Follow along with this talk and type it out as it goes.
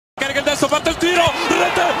adesso parte il tiro,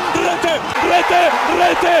 rete,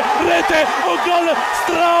 un gol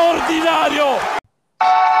straordinario.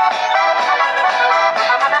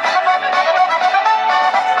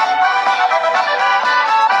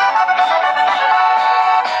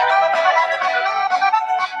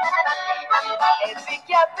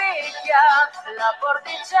 Picchia la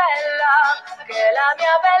porticella, che la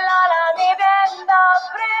mia bella la mi viene da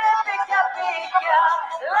aprire. Picchia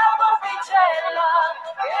la porticella,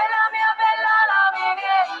 che la mia bella la mi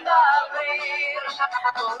viene da aprire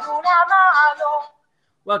con una mano.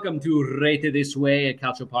 Welcome to Rete This Way, a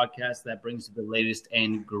calcio podcast that brings you the latest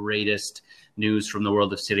and greatest news from the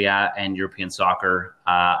world of Serie A and European soccer.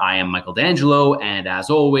 I am Michael D'Angelo, and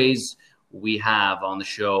as always, we have on the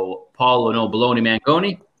show Paolo Baloney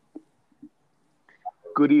Mangoni.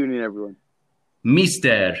 Good evening, everyone.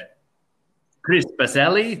 Mr. Chris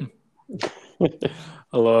Pacelli.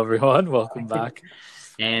 Hello, everyone. Welcome back.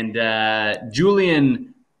 And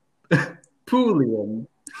Julian Poulian.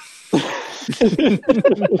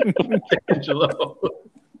 Angelo.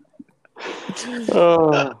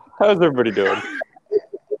 How's everybody doing?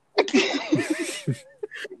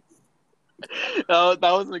 That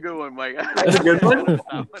wasn't a good one, Mike. That's a good one?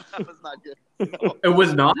 That was not good. No. It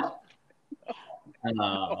was not?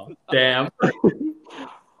 Oh, damn.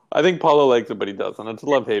 I think Paulo likes it, but he doesn't. It's a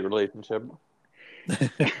love-hate relationship.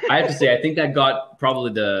 I have to say, I think that got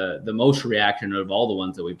probably the most reaction of all the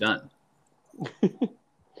ones that we've done.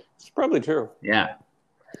 It's probably true. Yeah.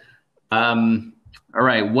 All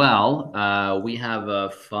right. Well, we have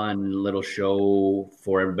a fun little show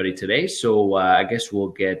for everybody today, so I guess we'll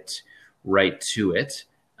get right to it.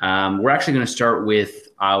 We're actually going to start with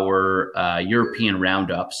our European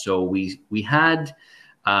roundup. So we had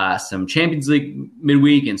some Champions League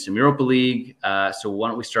midweek and some Europa League. So why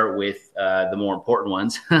don't we start with the more important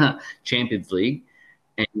ones, Champions League,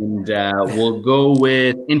 and we'll go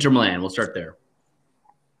with Inter Milan. We'll start there.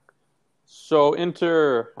 So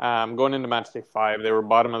Inter, going into match day 5, they were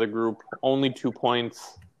bottom of the group, only 2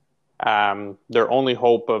 points. Their only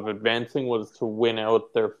hope of advancing was to win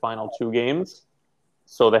out their final 2 games.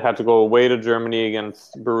 So they had to go away to Germany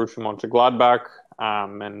against Borussia Mönchengladbach.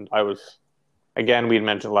 And I was, again, we'd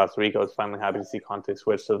mentioned last week, I was finally happy to see Conte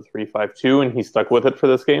switch to the 3-5-2, and he stuck with it for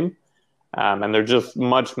this game. And they're just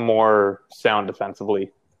much more sound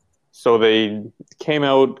defensively. So they came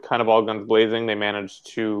out kind of all guns blazing. They managed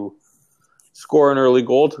to score an early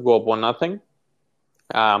goal to go up 1-0.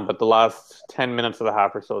 But the last 10 minutes of the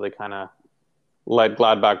half or so, they kind of led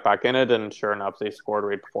Gladbach back in it, and sure enough, they scored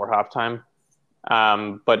right before halftime.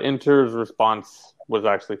 But Inter's response was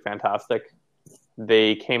actually fantastic.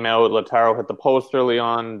 They came out, Lautaro hit the post early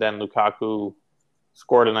on, then Lukaku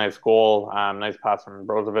scored a nice goal, nice pass from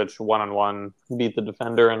Brozovic, one-on-one, beat the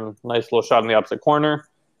defender, and nice little shot in the opposite corner.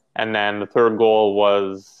 And then the third goal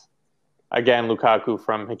was, again, Lukaku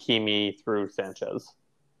from Hakimi through Sanchez.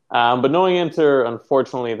 But knowing Inter,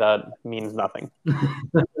 unfortunately, that means nothing.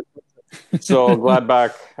 So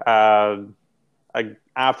Gladbach,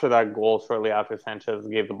 after that goal, shortly after, Sanchez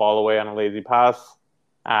gave the ball away on a lazy pass.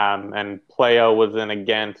 And Playa was in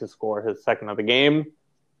again to score his second of the game.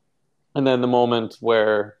 And then the moment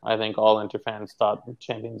where I think all Inter fans thought the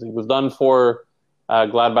Champions League was done for,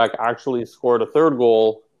 Gladbach actually scored a third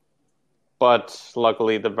goal. But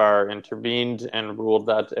luckily the VAR intervened and ruled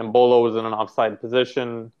that Embolo was in an offside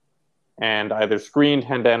position and either screened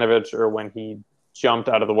Handanovic, or when he jumped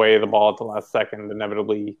out of the way of the ball at the last second,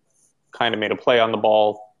 inevitably kind of made a play on the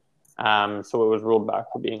ball. So it was ruled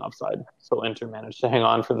back for being offside. So Inter managed to hang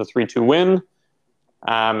on for the 3-2 win.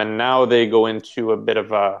 And now they go into a bit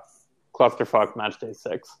of a clusterfuck match day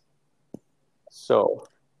 6. So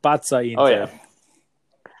Pazza Inter. Oh,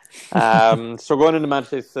 yeah. So going into match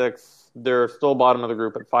day 6, they're still bottom of the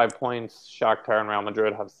group at 5 points. Shakhtar and Real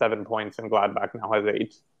Madrid have 7 points, and Gladbach now has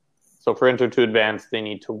 8. So for Inter to advance, they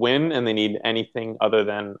need to win, and they need anything other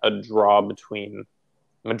than a draw between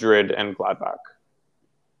Madrid and Gladbach.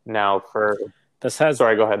 Now for...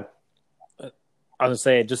 Sorry, go ahead. I was going to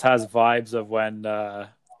say, it just has vibes of when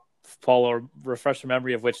Paulo, refresh your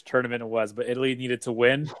memory of which tournament it was, but Italy needed to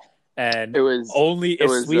win, and It was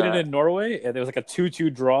Sweden and Norway, and there was like a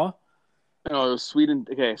 2-2 draw. No, it was Sweden.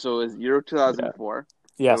 Okay, so it was Euro 2004.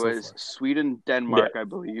 Yeah, it was Sweden, Denmark, I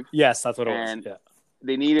believe. Yes, that's what it was. And yeah.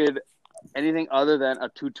 they needed anything other than a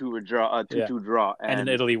 2-2 draw. And an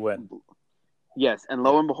Italy win. Yes, and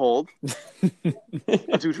lo and behold, a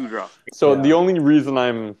 2-2 draw. So the only reason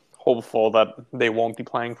I'm hopeful that they won't be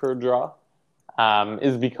playing for a draw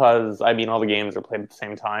is because, I mean, all the games are played at the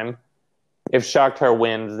same time. If Shakhtar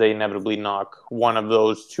wins, they inevitably knock one of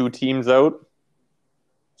those 2 teams out.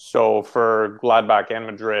 So for Gladbach and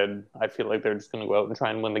Madrid, I feel like they're just going to go out and try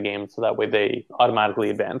and win the game, so that way they automatically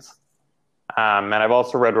advance. And I've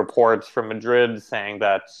also read reports from Madrid saying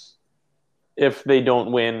that if they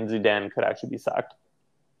don't win, Zidane could actually be sacked.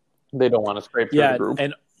 They don't want to scrape through the group.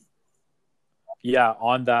 And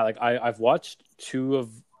on that, like I've watched 2 of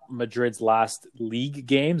Madrid's last league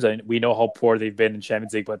games, and we know how poor they've been in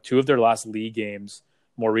Champions League, but 2 of their last league games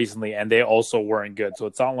more recently, and they also weren't good. So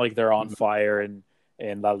it's not like they're on fire in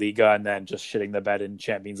La Liga and then just shitting the bed in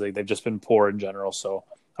Champions League. They've just been poor in general. So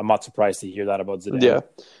I'm not surprised to hear that about Zidane. Yeah.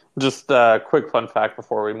 Just a quick fun fact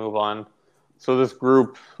before we move on. So this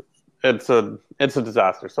group, it's a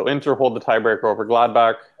disaster. So Inter hold the tiebreaker over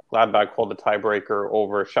Gladbach. Gladbach hold the tiebreaker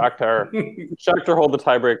over Shakhtar. Shakhtar hold the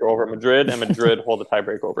tiebreaker over Madrid, and Madrid hold the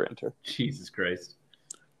tiebreaker over Inter. Jesus Christ.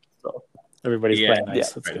 So everybody's playing nice. Yeah,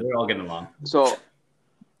 That's right. good. We're all getting along.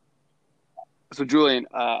 So Julian,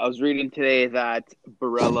 I was reading today that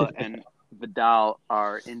Barella and Vidal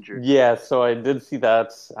are injured. Yeah, so I did see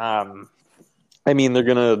that. I mean, they're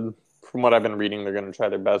going to, from what I've been reading, they're going to try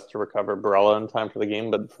their best to recover Barella in time for the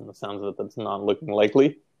game, but from the sounds of it, that's not looking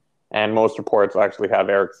likely. And most reports actually have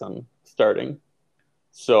Eriksen starting.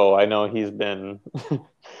 So I know he's been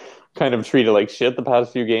kind of treated like shit the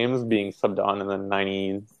past few games, being subbed on in the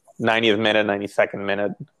 90th minute, 92nd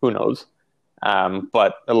minute, who knows.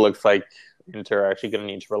 But it looks like Inter are actually going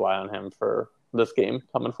to need to rely on him for this game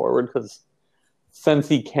coming forward, because since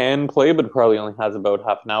he can play, but probably only has about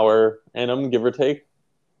half an hour in him, give or take.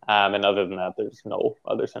 And other than that, there's no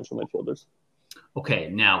other central midfielders. Okay,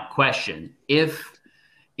 now question. If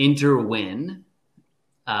Inter win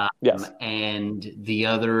Yes. and the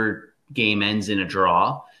other game ends in a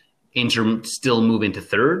draw, Inter still move into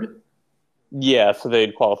third? Yeah, so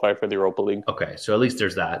they'd qualify for the Europa League. Okay, so at least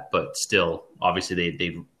there's that, but still, obviously,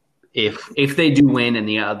 they if they do win and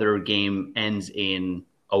the other game ends in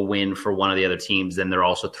a win for one of the other teams, then they're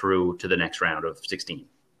also through to the next round of 16.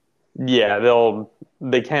 Yeah,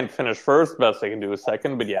 they can't finish first. Best they can do is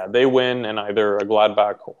second. But yeah, they win, and either a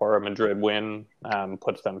Gladbach or a Madrid win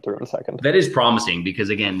puts them through in second. That is promising because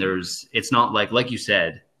again, it's not like you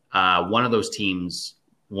said, one of those teams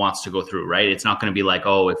wants to go through, right? It's not going to be like,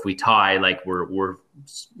 oh, if we tie, like we're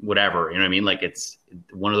whatever, you know what I mean? Like it's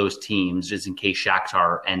one of those teams, just in case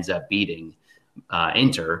Shakhtar ends up beating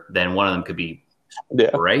Inter, then one of them could be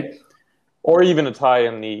right. Or even a tie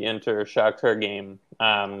in the Inter-Shakhtar game.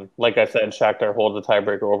 Like I said, Shakhtar holds a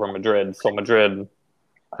tiebreaker over Madrid. So Madrid,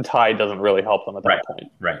 a tie doesn't really help them at that point.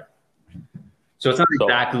 Right. So it's not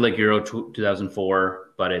exactly like Euro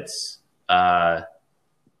 2004, but it's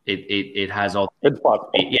it has all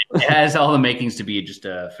it has all the makings to be just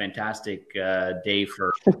a fantastic day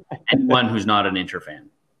for anyone who's not an Inter fan.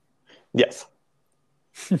 Yes.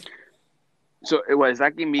 So is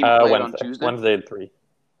that game being played Wednesday. on Tuesday? Wednesday at 3.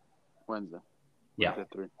 Wednesday. Yeah. Wednesday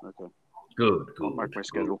at 3. Okay. Good. I'll mark my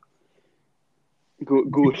schedule.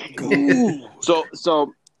 Good.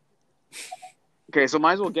 So okay, so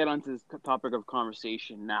might as well get onto this topic of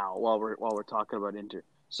conversation now while we're talking about Inter.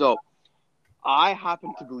 So I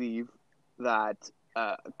happen to believe that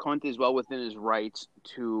Conte is well within his rights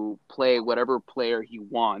to play whatever player he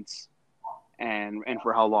wants and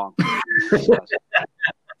for how long.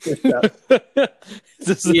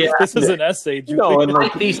 This is an essay. No, and you're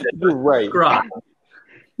right.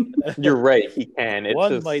 You're right. He can. It's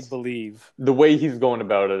One just, might believe the way he's going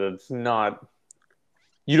about it. It's not.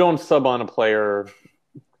 You don't sub on a player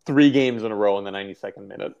 3 games in a row in the 92nd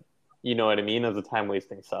minute. You know what I mean? As a time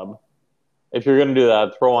wasting sub. If you're going to do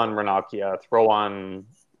that, throw on Ranocchia, throw on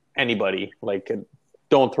anybody. Like,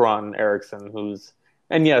 don't throw on Eriksen,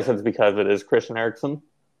 and yes, it's because it is Christian Eriksen,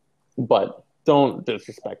 but don't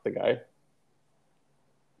disrespect the guy.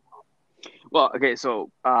 Well, okay,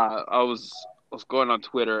 so I was going on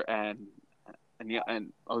Twitter and I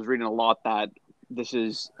was reading a lot that this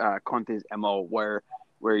is Conte's MO, where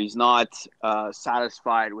he's not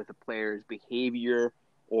satisfied with the player's behavior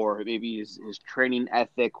or maybe his training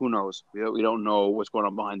ethic. Who knows? We don't know what's going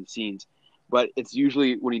on behind the scenes. But it's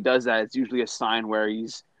usually, when he does that, it's usually a sign where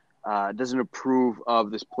he's doesn't approve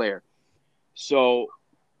of this player. So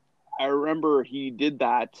I remember he did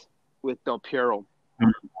that with Del Piero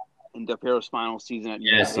in Del Piero's final season at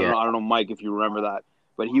Juventus. I don't know, Mike, if you remember that.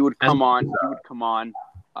 But he would come on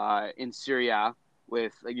in Serie A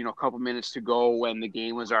with a couple minutes to go when the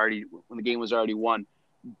game was already won.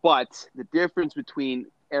 But the difference between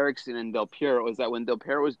Eriksen and Del Piero is that when Del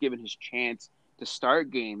Piero was given his chance to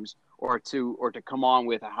start games or to come on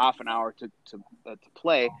with a half an hour to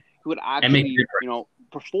play, he would actually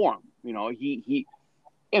perform. He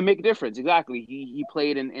make a difference. Exactly. He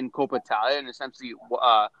played in Coppa Italia and essentially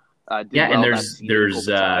Yeah, well and that season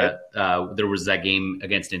there was that game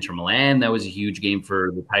against Inter Milan that was a huge game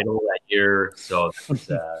for the title that year. So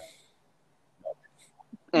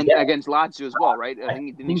and yeah. against Lazio as well, right? I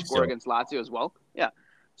think he score so. against Lazio as well. Yeah.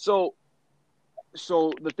 So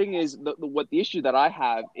the thing is, what the issue that I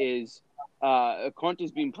have is Conte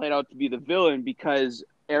is being played out to be the villain because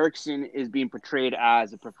Eriksen is being portrayed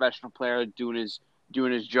as a professional player doing his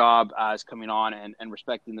job as coming on and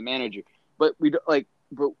respecting the manager. But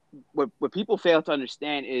what people fail to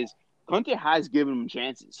understand is Conte has given him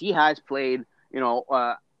chances. He has played,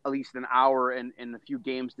 at least an hour in a few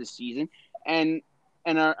games this season, and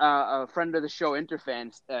a friend of the show,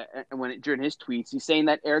 Interfans, during his tweets, he's saying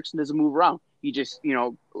that Eriksen doesn't move around. He just,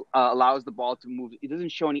 allows the ball to move. He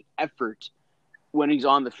doesn't show any effort when he's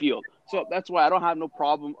on the field. So that's why I don't have no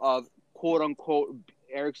problem of quote unquote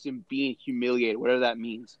Eriksen being humiliated, whatever that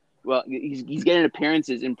means. Well, he's getting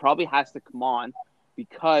appearances and probably has to come on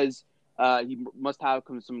because he must have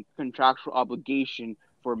some contractual obligation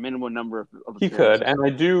for a minimum number of He appearances. could, and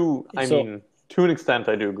I mean, to an extent,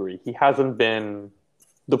 I do agree. He hasn't been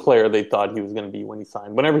the player they thought he was going to be when he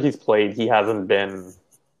signed. Whenever he's played, he hasn't been.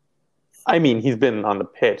 I mean, he's been on the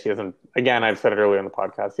pitch. He hasn't. Again, I've said it earlier in the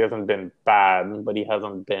podcast. He hasn't been bad, but he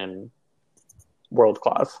hasn't been world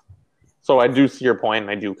class. So I do see your point,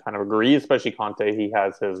 and I do kind of agree. Especially Conte, he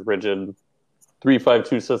has his rigid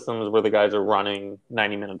 3-5-2 systems where the guys are running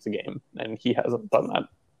 90 minutes a game, and he hasn't done that.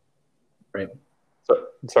 Right. So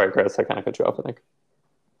sorry, Chris. I kind of cut you off, I think.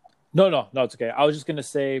 No, it's okay. I was just gonna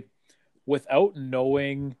say, without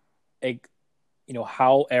knowing,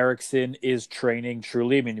 how Eriksen is training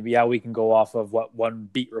truly. I mean, yeah, we can go off of what one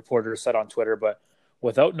beat reporter said on Twitter, but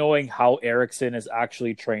without knowing how Eriksen is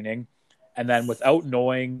actually training, and then without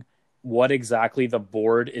knowing what exactly the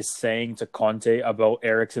board is saying to Conte about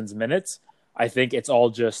Eriksen's minutes, I think it's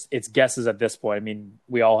guesses at this point. I mean,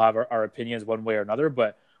 we all have our opinions one way or another,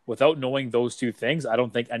 but without knowing those two things, I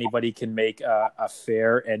don't think anybody can make a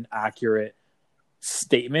fair and accurate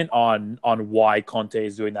statement on why Conte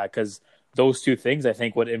is doing that, because those two things I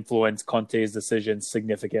think would influence Conte's decision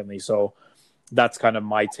significantly. So that's kind of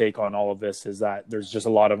my take on all of this, is that there's just a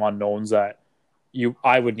lot of unknowns that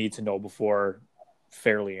I would need to know before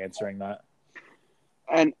fairly answering that.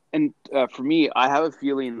 And for me, I have a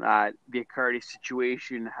feeling that the Icardi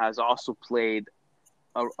situation has also played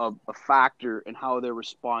a factor in how they're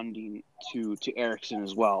responding to Eriksen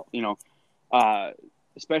as well.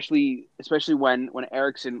 Especially when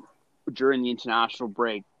Eriksen during the international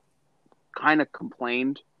break kind of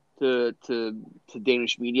complained to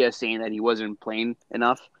Danish media saying that he wasn't playing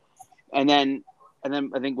enough, and then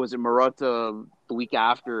I think was it Marotta the week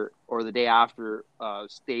after or the day after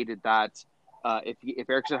stated that if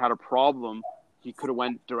Eriksen had a problem, he could have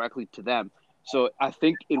went directly to them. So I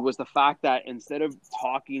think it was the fact that instead of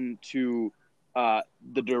talking to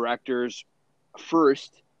the directors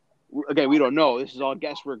first, again, we don't know. This is all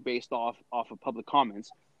guesswork based off of public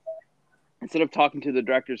comments. Instead of talking to the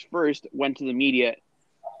directors first, went to the media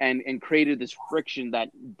and created this friction that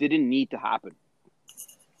didn't need to happen.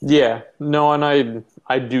 Yeah, no, and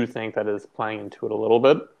I do think that is playing into it a little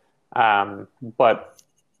bit. But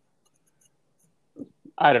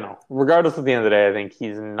I don't know. Regardless, at the end of the day, I think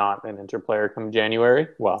he's not an Inter player come January.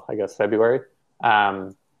 Well, I guess February.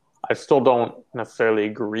 I still don't necessarily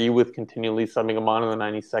agree with continually subbing him on in the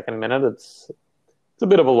 92nd minute. It's a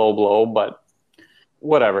bit of a low blow, but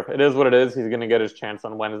whatever. It is what it is. He's going to get his chance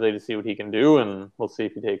on Wednesday to see what he can do, and we'll see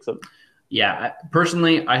if he takes it. Yeah,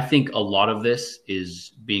 personally, I think a lot of this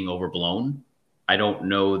is being overblown. I don't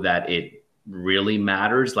know that it really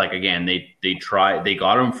matters. Like, again, they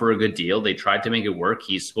got him for a good deal. They tried to make it work.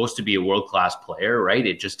 He's supposed to be a world-class player, right?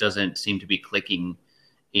 It just doesn't seem to be clicking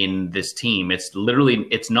in this team. It's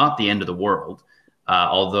not the end of the world.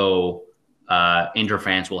 Although Inter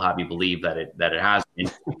fans will have you believe that it has been,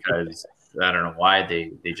 because I don't know why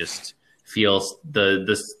they just feel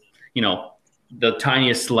the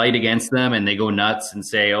tiniest slight against them and they go nuts and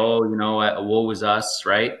say, oh, woe is us,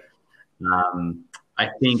 right? I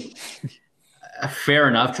think fair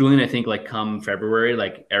enough, Julian. I think like come February,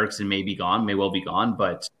 like Eriksen may well be gone,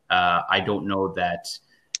 but I don't know that.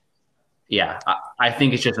 Yeah, I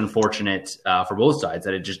think it's just unfortunate for both sides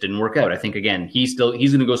that it just didn't work out. I think, again, he's going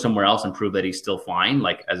to go somewhere else and prove that he's still fine,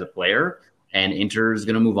 like as a player, and Inter is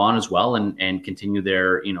going to move on as well and continue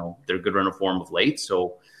their good run of form of late.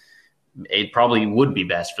 So it probably would be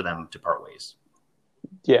best for them to part ways.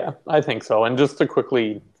 Yeah, I think so. And just to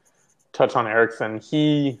quickly touch on Eriksen,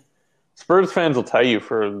 Spurs fans will tell you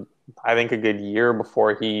for, I think, a good year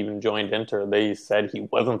before he even joined Inter, they said he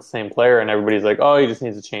wasn't the same player, and everybody's like, oh, he just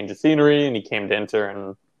needs a change of scenery, and he came to Inter,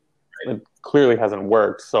 and it clearly hasn't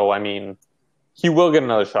worked. So, I mean, he will get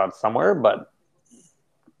another shot somewhere, but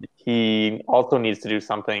he also needs to do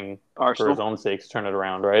something for his own sake to turn it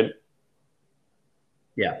around, right?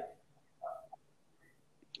 Yeah.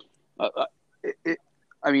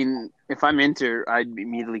 I mean, if I'm Inter, I'd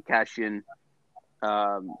immediately cash in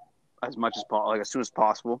as much as possible, like as soon as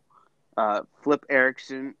possible. Flip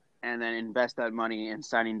Eriksson and then invest that money in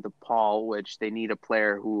signing DePaul, which they need a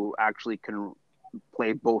player who actually can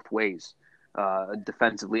play both ways,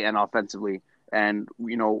 defensively and offensively. And,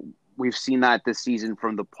 you know, we've seen that this season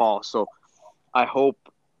from DePaul. So I hope,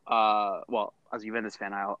 well, as a Juventus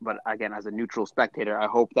fan, but again, as a neutral spectator, I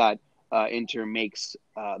hope that Inter makes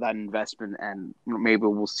that investment, and maybe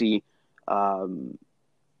we'll see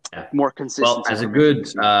more consistency. Well, as a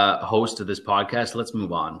good host of this podcast, let's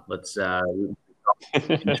move on. Let's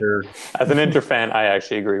Inter. As an Inter fan, I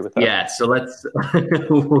actually agree with that. Yeah, so let's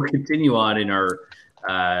we'll continue on in our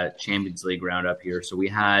Champions League roundup here. So we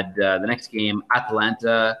had the next game,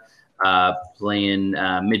 Atalanta playing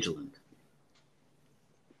Midtjylland.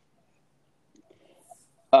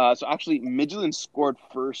 So actually, Midtjylland scored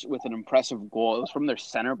first with an impressive goal. It was from their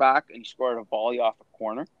center back, and he scored a volley off a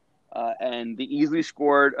corner. And they easily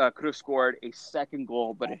could have scored a second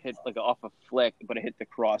goal, but it hit off a flick, but it hit the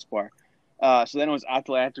crossbar. So then it was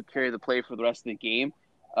Atalanta to carry the play for the rest of the game,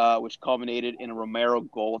 which culminated in a Romero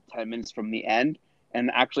goal 10 minutes from the end. And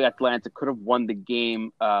actually, Atalanta could have won the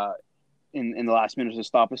game in the last minutes of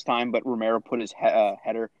stoppage time, but Romero put his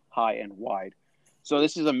header high and wide. So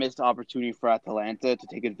this is a missed opportunity for Atalanta to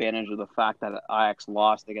take advantage of the fact that Ajax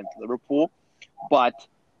lost against Liverpool. But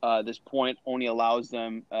this point only allows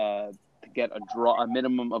them to get a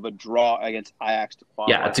minimum of a draw against Ajax to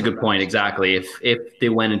qualify. Yeah, that's a good point. Exactly. If they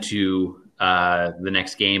went into the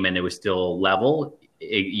next game and it was still level,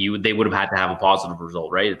 they would have had to have a positive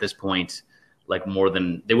result, right? At this point, they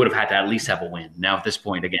would have had to at least have a win. Now, at this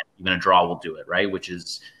point, again, even a draw will do it, right? Which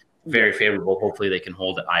is very favorable. Hopefully they can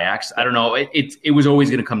hold at Ajax. I don't know. It was always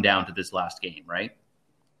going to come down to this last game, right?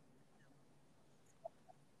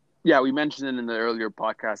 Yeah, we mentioned it in the earlier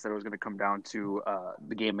podcast that it was going to come down to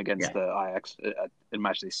the game against the Ajax in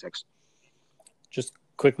matchday 6. Just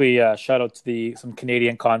quickly, shout out to some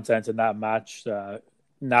Canadian content in that match.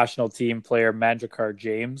 National team player Mandrakar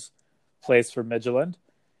James plays for Midtjylland.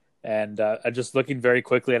 And I'm just looking very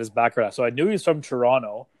quickly at his background. So I knew he was from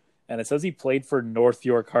Toronto, and it says he played for North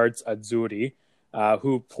York Hearts Azzurri,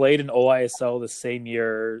 who played in OISL the same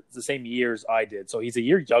year as I did. So he's a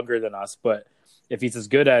year younger than us, but if he's as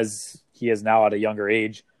good as he is now at a younger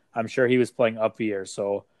age, I'm sure he was playing up here.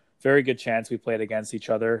 So very good chance we played against each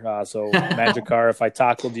other. So Mandrakar, if I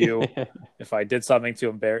tackled you, if I did something to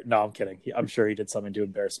embarrass, no, I'm kidding. I'm sure he did something to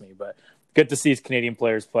embarrass me, but good to see Canadian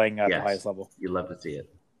players playing at the highest level. You love to see it.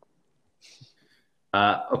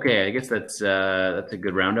 Okay, I guess that's a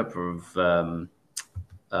good roundup of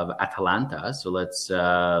Atalanta. So let's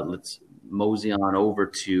mosey on over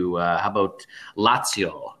to how about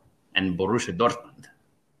Lazio and Borussia Dortmund.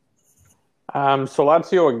 So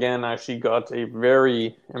Lazio again actually got a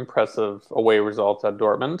very impressive away result at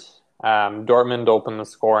Dortmund. Dortmund opened the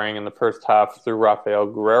scoring in the first half through Rafael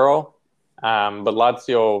Guerrero, but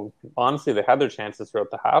Lazio honestly they had their chances throughout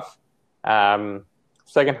the half.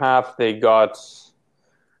 Second half they got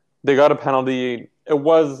a penalty. It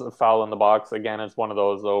was a foul in the box. Again, it's one of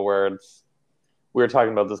those though where we were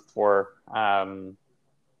talking about this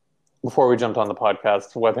before we jumped on the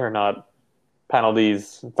podcast, whether or not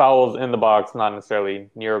fouls in the box, not necessarily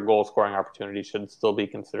near a goal scoring opportunity, should still be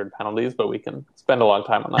considered penalties, but we can spend a long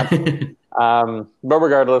time on that. But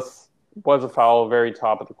regardless, was a foul, very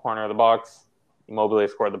top at the corner of the box. Immobile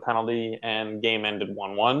scored the penalty and game ended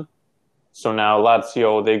 1-1. So now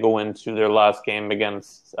Lazio, they go into their last game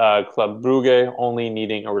against Club Brugge, only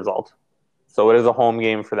needing a result. So it is a home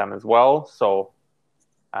game for them as well. So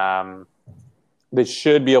they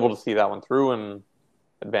should be able to see that one through and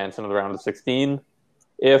advance into the round of 16.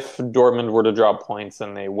 If Dortmund were to drop points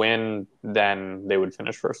and they win, then they would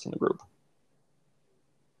finish first in the group.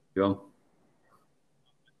 Go.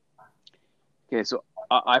 Okay, so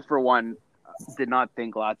I for one did not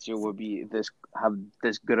think Lazio would have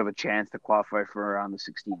this good of a chance to qualify for around the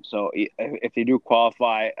 16. So if they do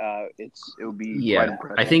qualify, it would be quite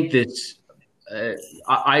impressive. I think this.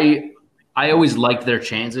 I always liked their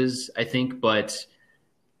chances. I think, but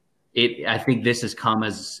I think this has come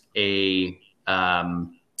as a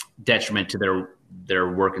detriment to their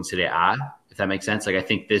work in Serie A, if that makes sense. Like I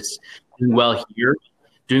think this doing well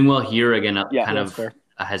here again, kind of. Fair.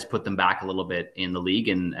 Has put them back a little bit in the league,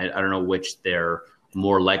 and I don't know which they're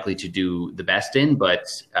more likely to do the best in, but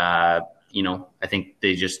I think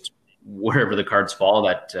they just wherever the cards fall,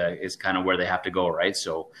 that is kind of where they have to go, right?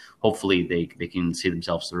 So hopefully they can see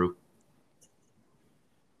themselves through.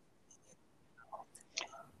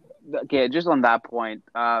 Okay, just on that point,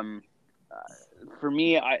 for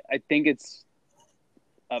me, I think it's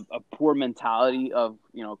a poor mentality of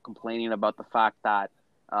complaining about the fact that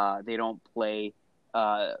they don't play.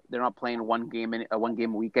 They're not playing one game a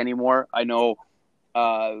week anymore. I know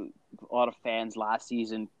a lot of fans last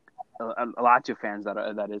season, Lazio fans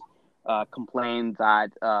that is, complained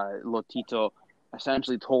that Lotito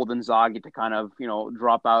essentially told Inzaghi to kind of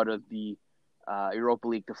drop out of the Europa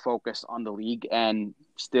League to focus on the league, and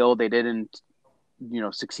still they didn't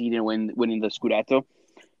succeed in winning the Scudetto.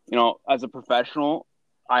 As a professional,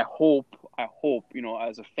 I hope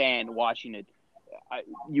as a fan watching it,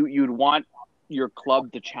 you'd want your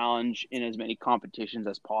club to challenge in as many competitions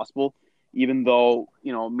as possible, even though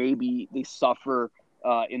maybe they suffer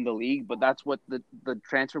in the league, but that's what the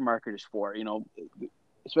transfer market is for,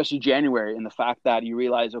 especially January, and the fact that you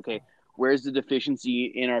realize, okay, where's the deficiency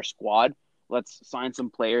in our squad? Let's sign some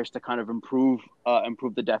players to kind of improve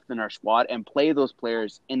the depth in our squad and play those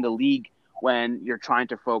players in the league when you're trying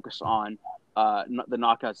to focus on the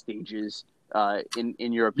knockout stages in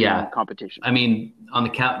European competition. I mean, on the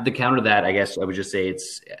counter to that, I guess I would just say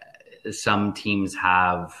it's some teams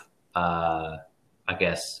have, I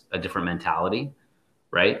guess, a different mentality,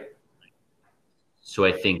 right? So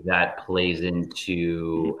I think that plays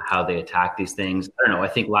into how they attack these things. I don't know. I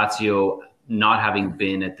think Lazio, not having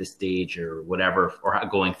been at this stage or whatever, or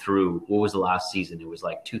going through, what was the last season? It was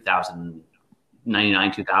like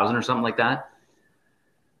 2099, 2000 or something like that.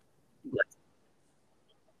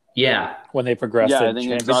 Yeah. When they progressed in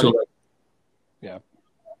Champions League. That's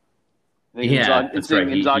right.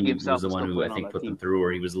 He was the one who I think put them through,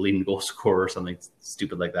 or he was the leading goal scorer or something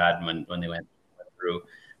stupid like that when they went through.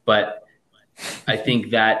 But I think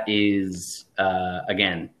that is,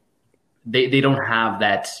 again, they don't have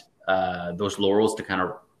that those laurels to kind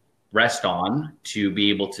of rest on to be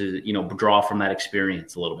able to, draw from that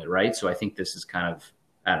experience a little bit, right? So I think this is kind of,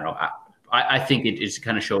 I don't know, I think it just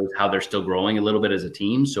kind of shows how they're still growing a little bit as a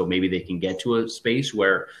team. So maybe they can get to a space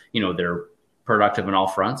where, they're productive on all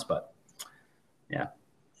fronts, but yeah.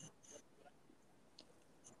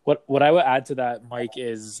 What I would add to that, Mike,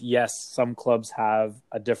 is yes, some clubs have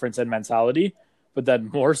a difference in mentality, but then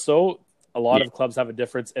more so, a lot of clubs have a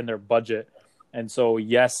difference in their budget. And so,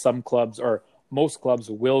 yes, some clubs or most clubs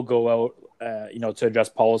will go out, to address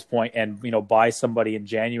Paulo's point and, buy somebody in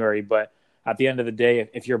January. But at the end of the day,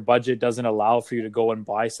 if your budget doesn't allow for you to go and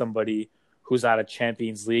buy somebody who's at a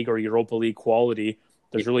Champions League or Europa League quality,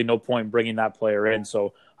 there's really no point in bringing that player in.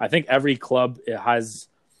 So I think every club has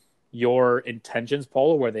your intentions,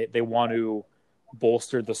 Paulo, where they want to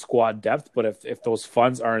bolster the squad depth. But if those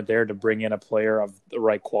funds aren't there to bring in a player of the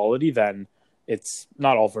right quality, then it's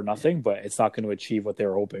not all for nothing, but it's not going to achieve what they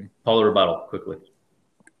were hoping. Paulo, rebuttal quickly.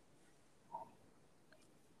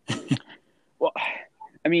 Well,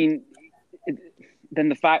 I mean, then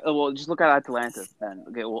the fact. Well, just look at Atalanta. Then,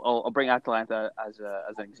 okay, well, I'll bring Atalanta as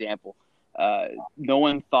an example. No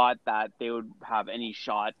one thought that they would have any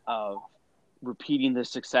shot of repeating the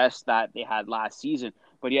success that they had last season,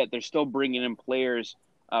 but yet they're still bringing in players.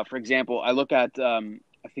 For example, I look at I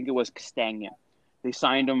think it was Castagna. They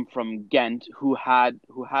signed him from Ghent, who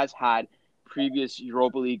has had previous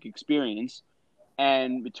Europa League experience,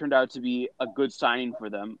 and it turned out to be a good signing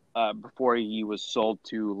for them before he was sold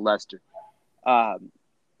to Leicester. So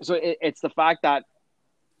it's the fact that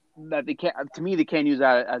they can't. To me, they can't use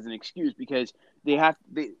that as an excuse because there's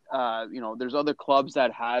other clubs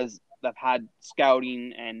that had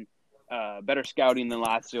scouting and better scouting than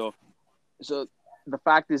Lazio. So the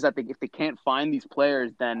fact is that if they can't find these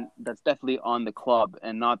players, then that's definitely on the club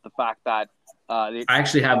and not the fact that I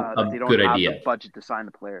actually have a good idea. The budget to sign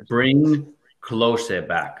the players. Bring Klose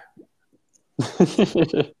back.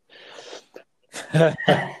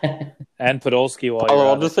 And Podolski.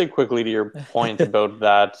 I'll just say quickly to your point about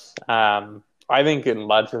that. I think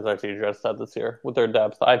Lazio's actually addressed that this year with their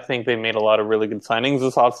depth. I think they made a lot of really good signings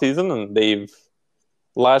this offseason, and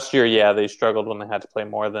last year, they struggled when they had to play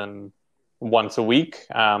more than once a week.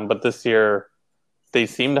 But this year, they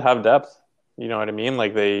seem to have depth. You know what I mean?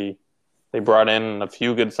 Like they brought in a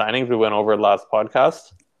few good signings. We went over it last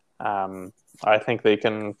podcast. I think they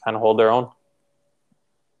can kind of hold their own.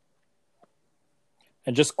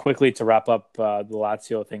 And just quickly to wrap up the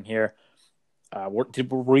Lazio thing here, were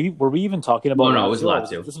we even talking about? No, it was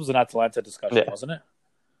Lazio. This was an Atalanta discussion, wasn't it?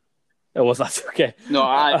 It was Lazio. Okay. No,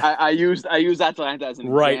 I used Atalanta as an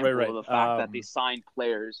example right. of the fact that they signed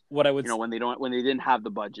players. What I would when they didn't have the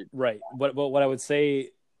budget. Right. What I would say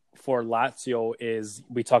for Lazio is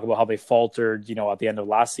we talk about how they faltered, at the end of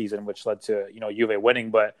last season, which led to, Juve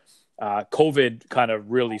winning, but COVID kind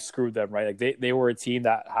of really screwed them, right? Like they were a team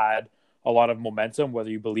that had a lot of momentum, whether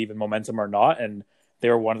you believe in momentum or not. And they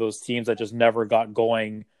were one of those teams that just never got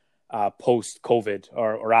going post-COVID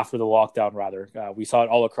or after the lockdown, rather. We saw it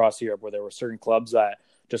all across Europe where there were certain clubs that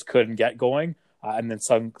just couldn't get going. And then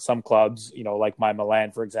some clubs, like my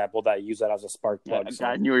Milan, for example, that use that as a spark plug. Yeah, so,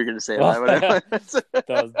 I knew you were going to say that. that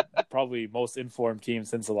was probably most informed team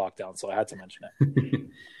since the lockdown, so I had to mention it.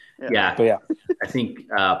 Yeah. But yeah, I think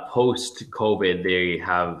post-COVID, they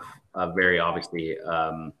have a very obviously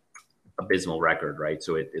abysmal record, right?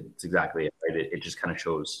 So it's exactly it, right? It just kind of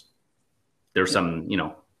shows there's some,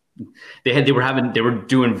 they were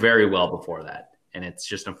doing very well before that, and it's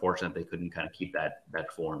just unfortunate they couldn't kind of keep that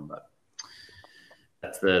form, but.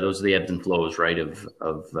 Those are the ebbs and flows, right? Of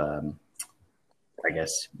I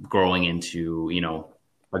guess growing into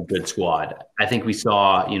a good squad. I think we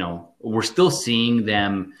saw we're still seeing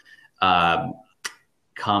them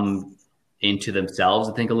come into themselves.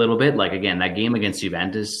 I think a little bit. Like again, that game against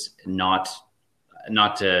Juventus, not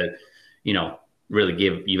to really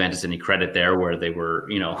give Juventus any credit there, where they were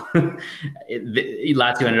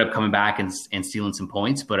Lazio ended up coming back and stealing some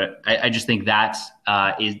points, but I just think that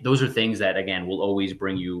those are things that again will always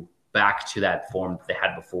bring you back to that form that they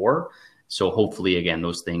had before. So hopefully again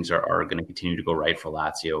those things are going to continue to go right for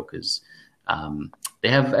Lazio, because they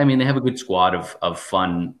have a good squad of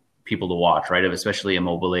fun people to watch, right? Especially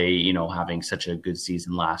Immobile, having such a good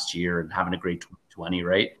season last year and having a great 2020,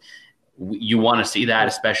 right? You want to see that,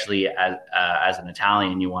 especially as an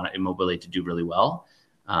Italian. You want Immobile to do really well,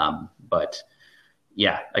 but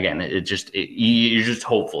yeah, again, you're just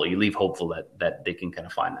hopeful. You leave hopeful that they can kind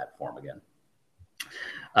of find that form again.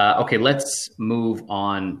 Okay, let's move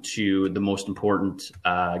on to the most important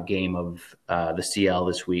game of the CL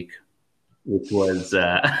this week, which was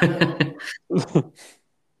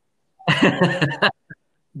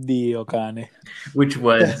Dio cane. Which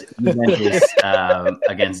was Juventus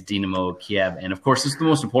against Dinamo Kiev. And of course, this is the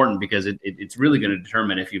most important because it's really going to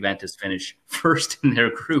determine if Juventus finish first in their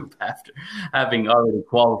group after having already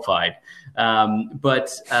qualified. But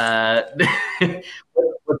what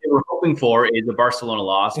they were hoping for is a Barcelona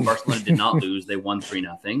loss. Barcelona did not lose. They won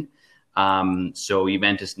 3-0. So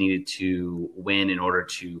Juventus needed to win in order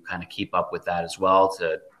to kind of keep up with that as well,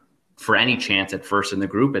 for any chance at first in the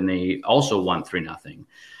group, and they also won 3-0.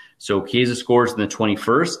 So Chiesa scores in the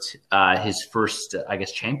 21st, his first,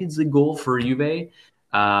 Champions League goal for Juve.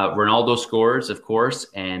 Ronaldo scores, of course,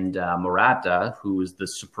 and Morata, who is the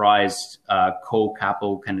surprise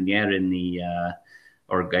co-capo cannoniere in the,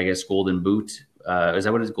 Golden Boot. Is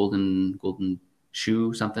that what it is? Golden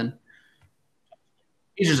Shoe, something?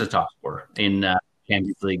 He's just a top scorer in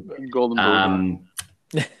Champions League. Golden Boot.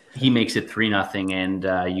 He makes it 3-0, and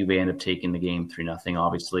Juve end up taking the game 3-0,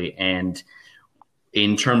 obviously. And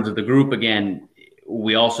in terms of the group, again,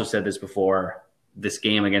 we also said this before, this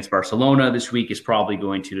game against Barcelona this week is probably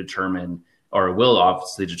going to determine, or will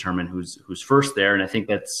obviously determine who's first there. And I think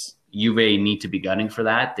that's Juve need to be gunning for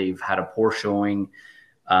that. They've had a poor showing,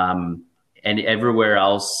 and everywhere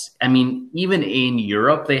else. I mean, even in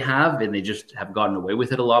Europe they have, and they just have gotten away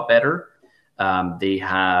with it a lot better. They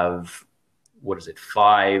have, 4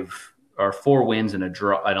 wins and a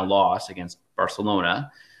draw and a loss against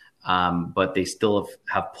Barcelona, but they still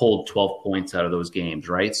have pulled 12 points out of those games,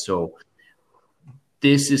 right? So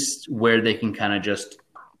this is where they can kind of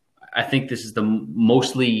I think this is the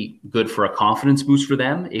mostly good for a confidence boost for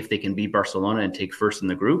them if they can beat Barcelona and take first in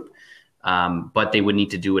the group. But they would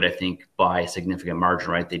need to do it, I think, by a significant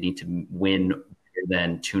margin, right? They need to win better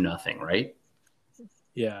than 2-0, right?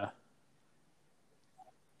 Yeah.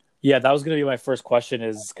 Yeah, that was going to be my first question,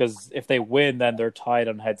 is because if they win, then they're tied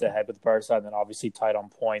on head-to-head with Barca, and then obviously tied on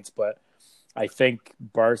points. But I think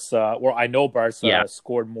I know Barca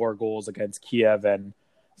scored more goals against Kiev and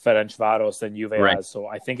Ferencváros than Juve has, so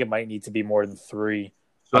I think it might need to be more than 3.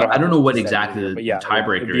 So I don't know what exactly the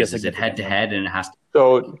tiebreaker is. Is it head-to-head and it has to...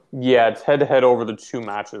 So, yeah, it's head-to-head over the 2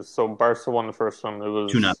 matches. So Barca won the first one. It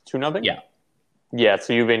was 2-0? Yeah. Yeah,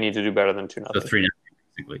 so Juve need to do better than 2-0. So 3-0,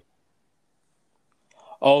 basically.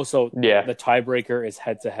 Oh, so the tiebreaker is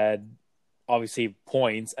head-to-head, obviously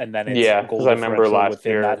points, and then it's goal differential I remember last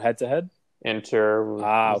year that head-to-head? Inter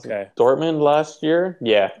Dortmund last year?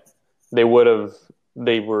 Yeah. They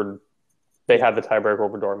had the tiebreaker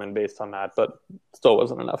over Dortmund based on that, but still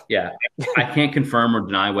wasn't enough. Yeah. I can't confirm or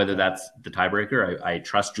deny whether that's the tiebreaker. I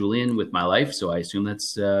trust Julian with my life, so I assume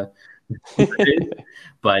that's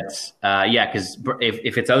but because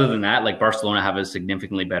if it's other than that, like Barcelona have a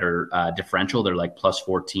significantly better differential. They're like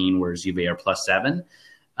 +14, whereas Juve are +7.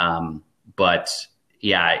 But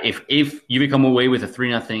yeah, if you become away with a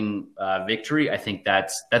 3-0 victory, I think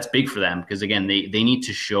that's big for them because again, they need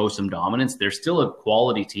to show some dominance. They're still a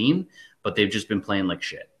quality team, but they've just been playing like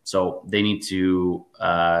shit. So they need to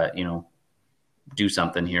do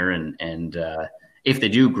something here, and if they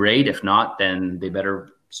do, great. If not, then they better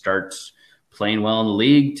start playing well in the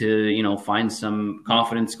league to find some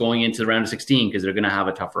confidence going into the round of 16 because they're going to have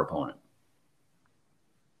a tougher opponent.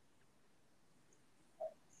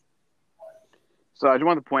 So I just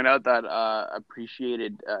want to point out that I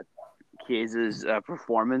appreciated Chiesa's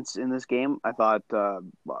performance in this game. I thought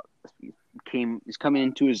he's coming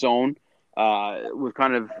into his own with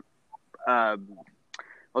kind of I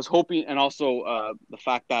was hoping, and also the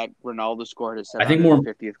fact that Ronaldo scored his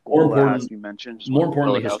 750th goal, as we mentioned. More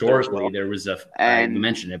importantly, historically, there was you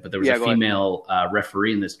mentioned it, but there was a female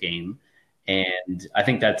referee in this game, and I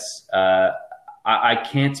think that's I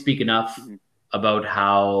can't speak enough about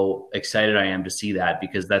how excited I am to see that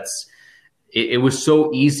because it was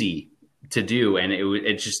so easy to do, and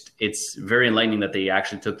it's very enlightening that they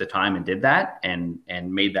actually took the time and did that and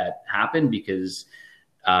made that happen because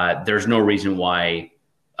there's no reason why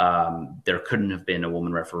there couldn't have been a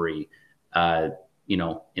woman referee in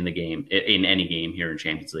the game, in any game here in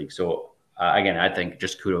Champions League. So again, I think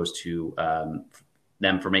just kudos to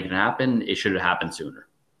them for making it happen. It should have happened sooner.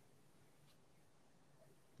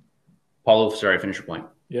 Paulo, sorry, finish your point.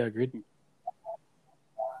 Yeah, agreed.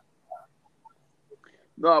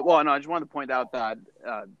 Well, I just wanted to point out that,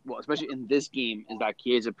 especially in this game, is that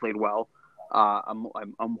Chiesa played well.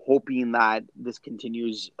 I'm hoping that this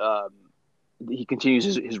continues. He continues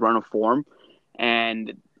his run of form,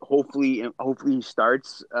 and hopefully he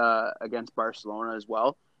starts against Barcelona as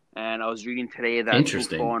well. And I was reading today that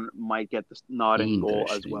Buffon might get the nod in goal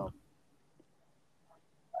as well.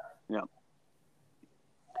 Yeah.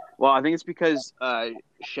 Well, I think it's because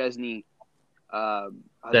Szczesny.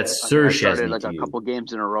 That's Sir Szczesny. Like a couple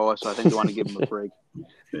games in a row, so I think they want to give him a break.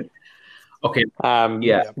 Okay.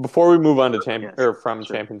 Before we move on to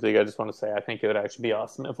Champions League, I just want to say I think it would actually be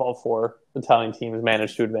awesome if all 4 Italian teams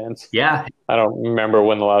managed to advance. Yeah. I don't remember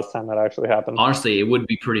when the last time that actually happened. Honestly, it would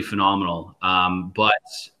be pretty phenomenal. But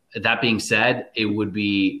that being said, it would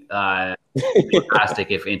be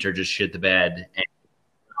fantastic if Inter just shit the bed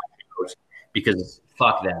because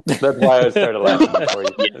fuck them. That's why I started laughing before you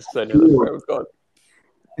because I knew that's where I was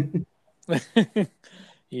going.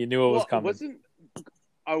 You knew it was coming.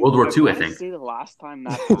 World War II, I think. Say the last time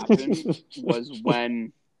that happened was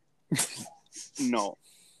when. No,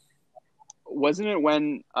 wasn't it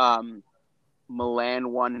when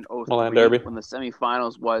Milan won in 03 Milan Derby when the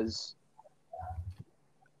semifinals was?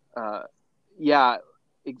 Yeah,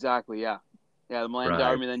 exactly. Yeah, the Milan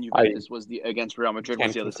Derby. And then Juventus was against Real Madrid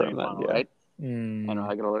was the other semifinal, right? I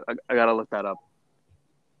know. I gotta look that up.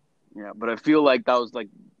 Yeah, but I feel like that was like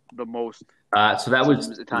the most. So that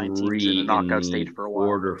was Italian 3 teams in the knockout in stage for a while.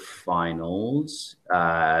 Quarterfinals.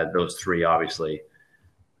 Those 3, obviously.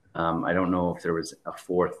 I don't know if there was a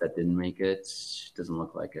 4th that didn't make it. Doesn't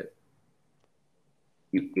look like it.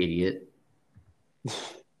 You idiot.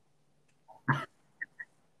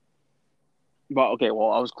 Well, okay.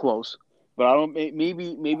 Well, I was close, but I don't.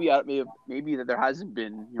 Maybe that there hasn't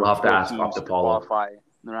been. We'll have to ask off the Paulo. Qualify in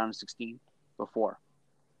the round of 16 before.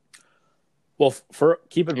 Well,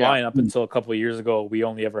 keep in mind, up until a couple of years ago, we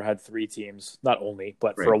only ever had 3 teams. Not only,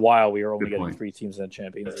 but for a while, we were only getting 3 teams in the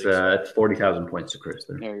Champions League. That's 40,000 points to Chris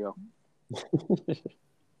there. There you go.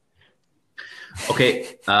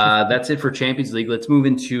 Okay, that's it for Champions League. Let's move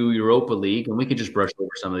into Europa League, and we can just brush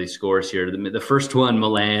over some of these scores here. The first one,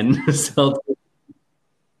 Milan. So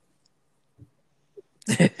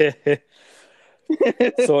it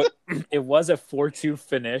was a 4-2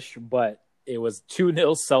 finish, but it was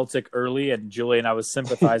 2-0 Celtic early, and Julian, I was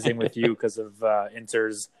sympathizing with you because of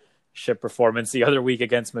Inter's shit performance the other week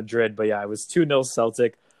against Madrid. But yeah, it was 2-0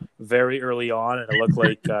 Celtic very early on, and it looked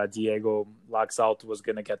like Diego Laxalt was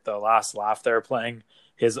going to get the last laugh there playing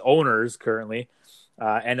his owners currently.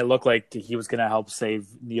 And it looked like he was going to help save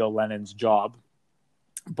Neil Lennon's job.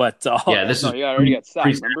 But he already got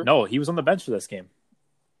sacked, remember? No, he was on the bench for this game.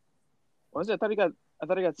 Was it? I thought he got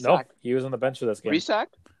sacked. No, he was on the bench for this game.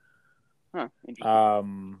 Re-sacked? Huh. I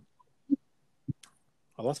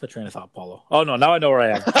lost my train of thought, Paulo. Oh no, now I know where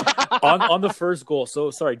I am. on the first goal.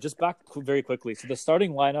 So sorry, just back very quickly. So the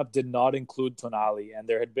starting lineup did not include Tonali, and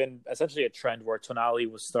there had been essentially a trend where Tonali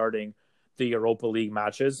was starting the Europa League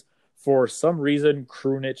matches. For some reason,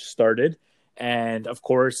 Krunic started, and of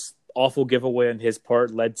course, awful giveaway on his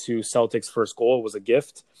part led to Celtic's first goal. It was a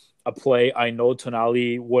gift, a play I know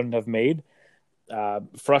Tonali wouldn't have made.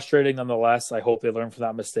 Frustrating nonetheless. I hope they learn from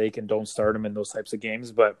that mistake and don't start him in those types of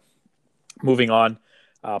games. But moving on,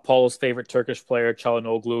 Paulo's favorite Turkish player,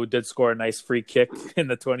 Çalhanoğlu, did score a nice free kick in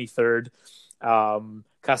the 23rd.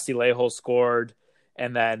 Castillejo scored,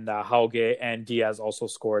 and then Hauge and Diaz also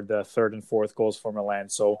scored the third and fourth goals for Milan.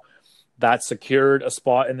 So that secured a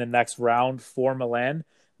spot in the next round for Milan.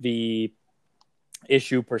 The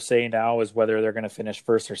issue per se now is whether they're going to finish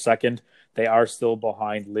first or second. They are still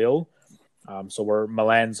behind Lille. So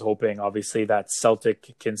Milan's hoping, obviously, that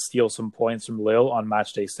Celtic can steal some points from Lille on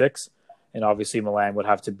match day 6. And obviously Milan would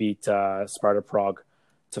have to beat Sparta Prague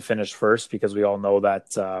to finish first, because we all know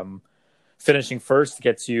that finishing first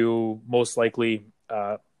gets you most likely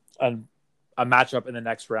a matchup in the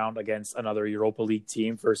next round against another Europa League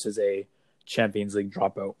team versus a Champions League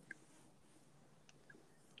dropout.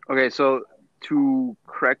 Okay, so to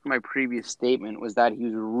correct my previous statement was that he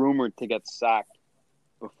was rumored to get sacked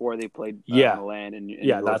before they played Milan. In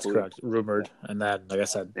That's League. correct. Rumored. Yeah. And then, like I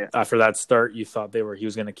said, after that start, you thought he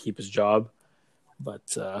was going to keep his job, but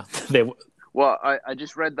they. Well, I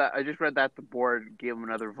just read that. The board gave him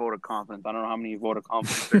another vote of confidence. I don't know how many vote of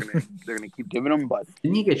confidence they're gonna keep giving him, but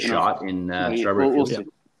Didn't he get shot in Strawberry we'll Fields?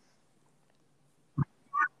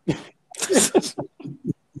 see.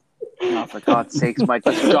 Oh, for God's sakes, Mike!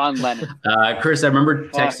 That's John Lennon. Chris, I remember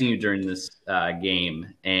texting you during this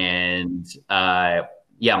game, and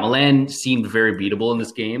Milan seemed very beatable in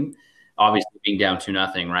this game. Obviously, being down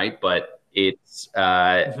 2-0, right? But it's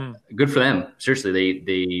good for them. Seriously,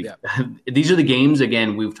 they these are the games.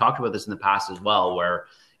 Again, we've talked about this in the past as well, where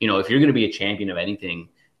if you're going to be a champion of anything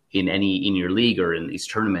in your league or in these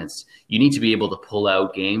tournaments, you need to be able to pull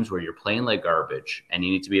out games where you're playing like garbage, and you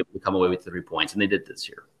need to be able to come away with 3 points, and they did this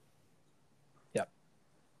year.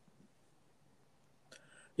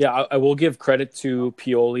 Yeah, I will give credit to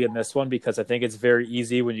Pioli in this one, because I think it's very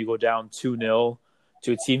easy when you go down 2-0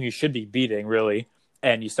 to a team you should be beating, really,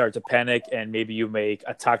 and you start to panic, and maybe you make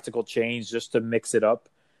a tactical change just to mix it up.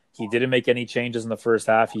 He didn't make any changes in the first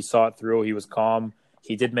half. He saw it through. He was calm.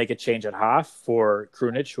 He did make a change at half for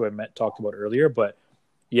Krunic, who I talked about earlier. But,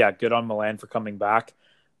 yeah, good on Milan for coming back.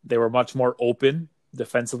 They were much more open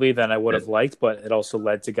defensively than I would have liked, but it also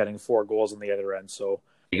led to getting 4 goals on the other end. So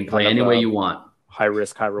you can play any way you want. High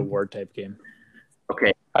risk, high reward type game.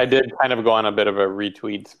 Okay. I did kind of go on a bit of a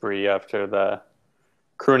retweet spree after the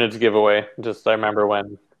Krunic giveaway. I remember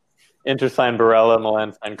when Inter signed Barella,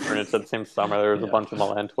 Milan signed Krunic that same summer. There was a bunch of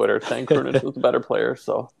Milan Twitter saying Krunic was a better player,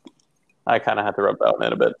 so I kind of had to rub that one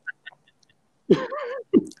in a bit.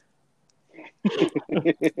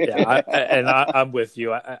 I'm with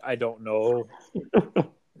you. I don't know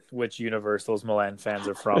which universe those Milan fans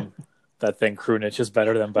are from that think Krunic is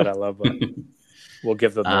better than Barella, but we'll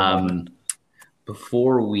give them one.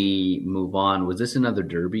 Before we move on, was this another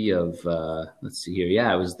derby of, let's see here.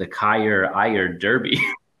 Yeah, it was the Kyer-Ayer derby.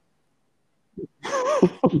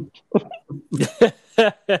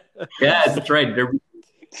 Yeah, that's right. Derby.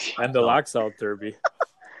 And the Laxalt derby.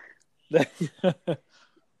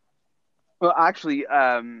 Well, actually,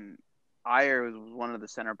 Ayer was one of the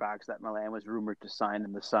center backs that Milan was rumored to sign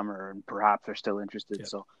in the summer, and perhaps they're still interested. Yeah.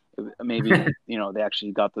 So maybe they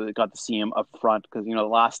actually got to see him up front, because the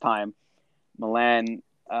last time Milan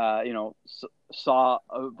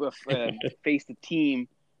faced a team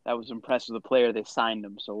that was impressed with the player, they signed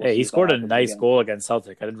him. So he scored a nice goal against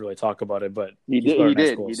Celtic. I didn't really talk about it, but he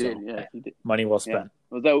did. He did. Money well spent.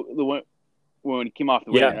 Yeah. Was that the one when he came off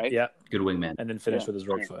the wing, right? Yeah, good wingman, and then finished with his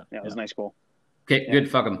right foot. Yeah, it was a nice goal. Okay,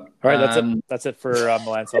 good. Fuck him. All right, that's it for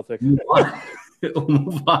Milan Celtic. Move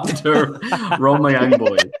on to Roma Young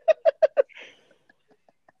Boys.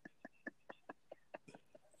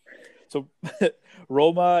 So,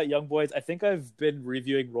 Roma Young Boys, I think I've been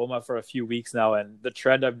reviewing Roma for a few weeks now, and the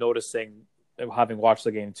trend I'm noticing, having watched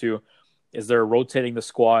the game too, is they're rotating the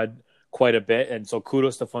squad quite a bit. And so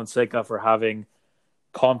kudos to Fonseca for having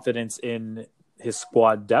confidence in his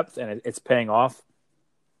squad depth, and it's paying off.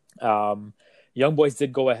 Young Boys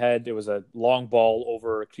did go ahead. It was a long ball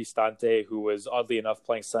over Cristante, who was oddly enough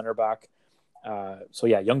playing center back.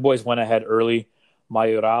 Young Boys went ahead early.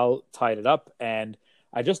 Mayoral tied it up, and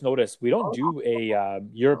I just noticed we don't do a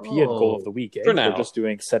European goal of the week. For now. We're just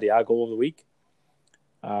doing Serie A goal of the week.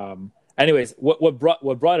 Anyways, what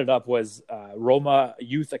brought it up was Roma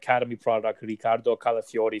Youth Academy product Riccardo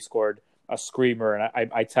Calafiori scored a screamer, and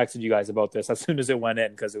I texted you guys about this as soon as it went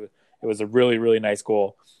in, because it was a really, really nice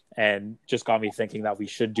goal, and just got me thinking that we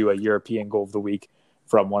should do a European goal of the week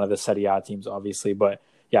from one of the Serie A teams, obviously. But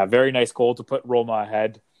yeah, very nice goal to put Roma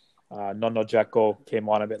ahead. Nonno Dzeko came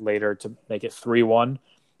on a bit later to make it 3-1,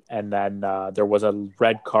 and then there was a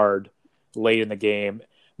red card late in the game.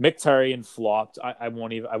 Mkhitaryan flopped. I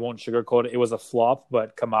won't sugarcoat it. It was a flop,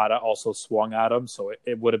 but Kamada also swung at him, so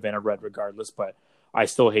it would have been a red regardless. But I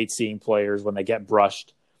still hate seeing players when they get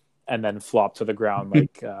brushed and then flop to the ground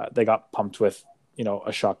like they got pumped with,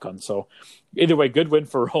 a shotgun. So either way, good win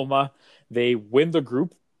for Roma. They win the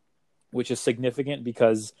group, which is significant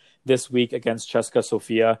because this week against Cesca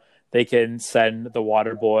Sofia, they can send the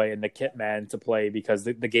water boy and the kit man to play because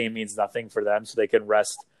the game means nothing for them, so they can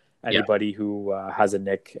rest anybody who has a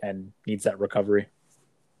nick and needs that recovery.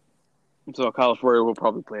 So Kyle Ferreira will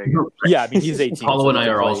probably play again. Yeah, I mean, he's 18. Paulo and I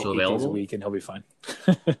are also 8 days available. a week, and he'll be fine.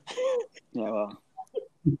 Yeah, well.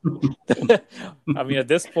 I mean, at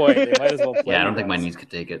this point, they might as well play. Yeah, I don't think my knees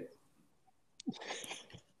could take it.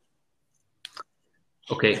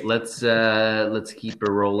 Okay, let's keep it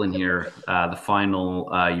rolling here. The final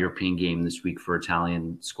European game this week for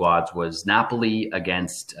Italian squads was Napoli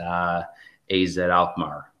against AZ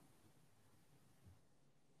Alkmaar.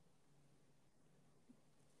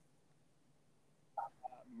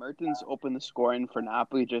 Mertens opened the scoring for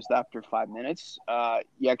Napoli just after 5 minutes.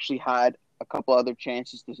 He actually had a couple other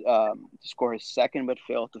chances to score his second, but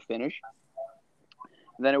failed to finish.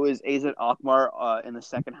 Then it was AZ Alkmaar in the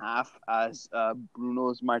second half as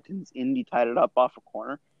Bruno Martins Indy tied it up off a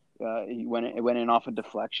corner. It went in off a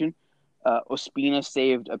deflection. Ospina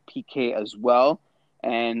saved a PK as well.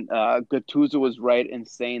 And Gattuso was right in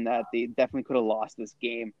saying that they definitely could have lost this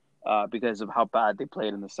game because of how bad they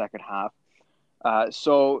played in the second half.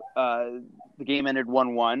 So the game ended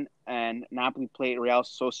 1-1, and Napoli played Real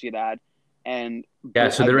Sociedad. And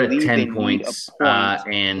so they're at 10 point points,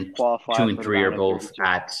 and 2 and 3 are both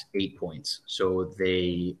at 8 points. So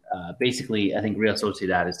they basically, I think Real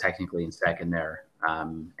Sociedad is technically in second there,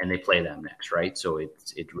 and they play them next, right? So it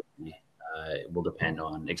really will depend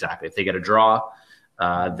on exactly if they get a draw,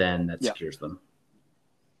 then that secures them.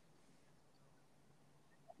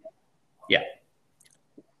 Yeah.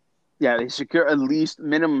 Yeah, they secure at least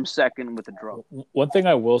minimum second with a draw. One thing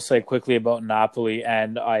I will say quickly about Napoli,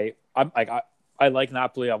 and I like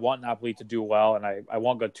Napoli. I want Napoli to do well, and I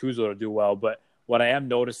want Gattuso to do well. But what I am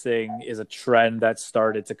noticing is a trend that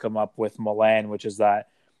started to come up with Milan, which is that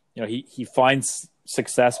he finds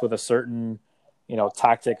success with a certain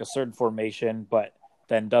tactic, a certain formation, but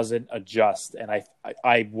then doesn't adjust. And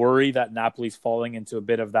I worry that Napoli's falling into a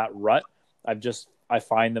bit of that rut. I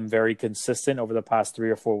find them very consistent over the past 3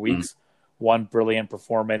 or 4 weeks. One brilliant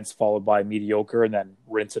performance followed by mediocre and then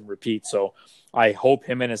rinse and repeat. So I hope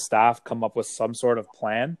him and his staff come up with some sort of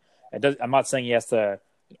plan. I'm not saying he has to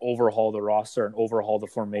overhaul the roster and overhaul the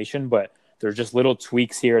formation, but there's just little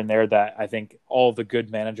tweaks here and there that I think all the good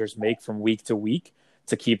managers make from week to week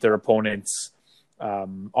to keep their opponents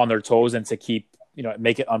on their toes and to keep,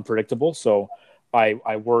 make it unpredictable. So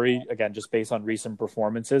I worry, again, just based on recent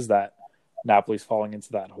performances, that Napoli's falling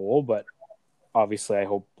into that hole. But obviously, I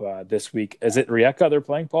hope this week. Is it Rijeka they're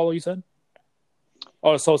playing, Paulo, you said?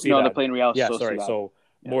 Oh, Sociedad. No, they're playing Real Sociedad. Yeah, sorry. So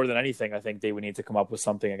more than anything, I think they would need to come up with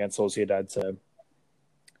something against Sociedad to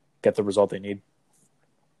get the result they need.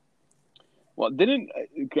 Well,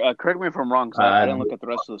 correct me if I'm wrong, because I didn't look at the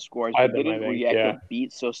rest of the scores. But didn't Rijeka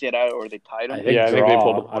beat Sociedad, or they tied them? I think they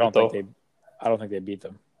pulled the point, I don't think they beat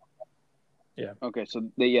them. Yeah. Okay, so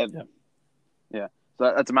they So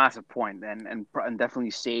that's a massive point, and definitely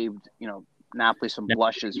saved Napoli some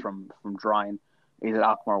blushes from drawing AZ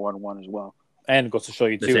Alkmaar 1-1 as well. And it goes to show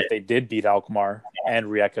you too, if they did beat Alkmaar and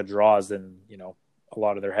Rijeka draws, then a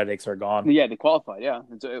lot of their headaches are gone. Yeah, they qualified. Yeah,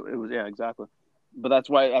 it was exactly. But that's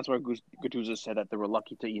why Gattuso said that they were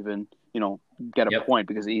lucky to even get a point,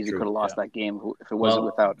 because they easily could have lost that game if it wasn't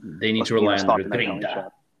without. They need to rely on the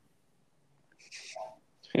Grinta.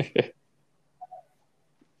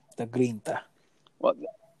 The Grinta. Well,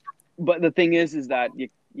 but the thing is that you,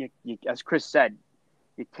 as Chris said,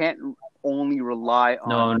 you can't only rely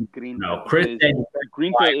on Grinta. No, Chris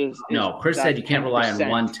said you can't rely on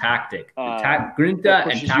one tactic. Grinta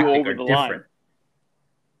and tactic are different.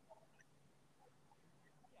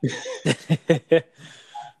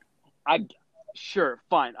 Sure,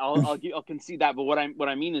 fine. I'll concede that. But what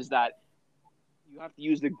I mean is that you have to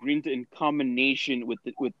use the Grinta in combination with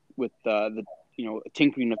the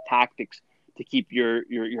tinkering of tactics to keep your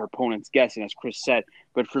opponents guessing, as Chris said.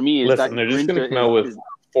 But for me, they're just going to come out with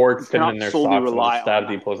forks hidden in their socks and stab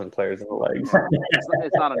the opposing players in the legs.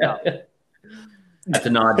 It's not enough. That's a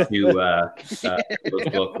nod to Lo's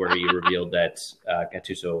book, where he revealed that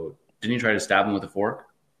Gattuso didn't he try to stab him with a fork?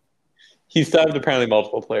 He stabbed apparently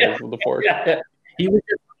multiple players with a fork. He was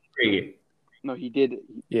just angry. No, he did.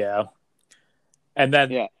 Yeah. And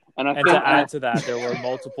then And I And think to add to that, there were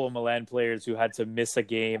multiple Milan players who had to miss a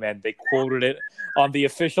game, and they quoted it on the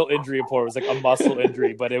official injury report. It was like a muscle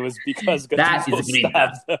injury, but it was because That Gattuso is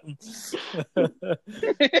stabbed them.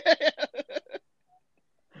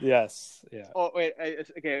 Yes, yeah. Oh wait,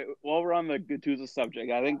 okay. While we're on the Gattuso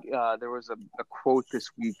subject, I think there was a quote this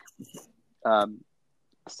week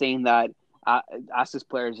saying that asked his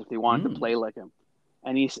players if they wanted to play like him,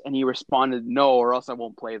 and he responded, "No, or else I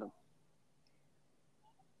won't play them."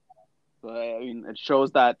 So, I mean, it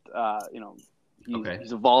shows that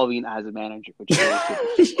he's evolving as a manager, which is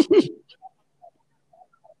really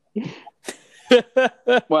good.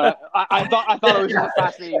 But I thought it was just a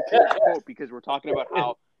fascinating quote because we're talking about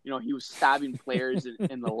how he was stabbing players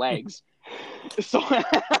in the legs. So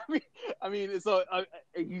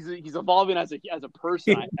he's evolving as a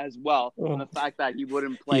person as well, and the fact that he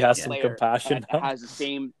wouldn't play He has a some player compassion that now. has the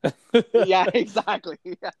same. Yeah, exactly.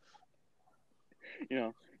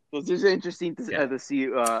 Yeah. So it's just interesting to see.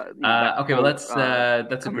 Okay, well that's a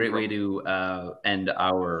great way to end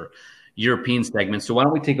our European segment. So why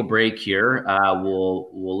don't we take a break here?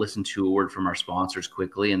 We'll listen to a word from our sponsors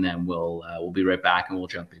quickly, and then we'll be right back, and we'll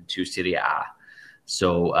jump into Serie A.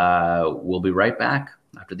 So we'll be right back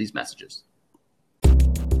after these messages.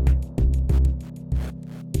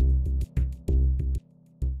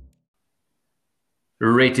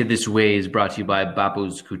 Rated This Way is brought to you by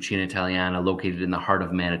Babbo's Cucina Italiana, located in the heart of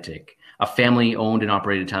Manotick. A family-owned and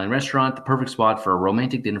operated Italian restaurant, the perfect spot for a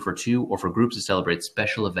romantic dinner for two or for groups to celebrate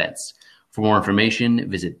special events. For more information,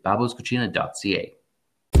 visit babboscucina.ca.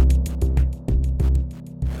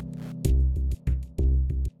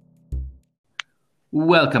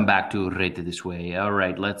 Welcome back to Rated This Way. All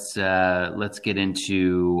right, let's get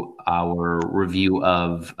into our review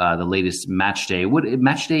of the latest match day. What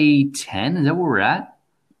match day 10? Is that where we're at?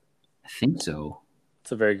 I think so.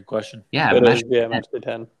 That's a very good question. Yeah, match day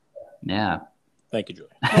 10. Yeah. Thank you, Julie.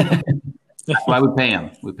 Why we pay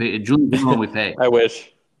him? We pay Julie. We pay. I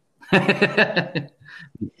wish. Okay,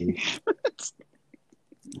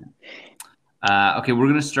 we're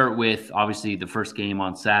going to start with obviously the first game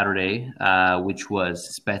on Saturday, which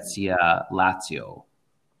was Spezia Lazio. All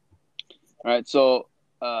right, so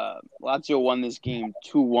Lazio won this game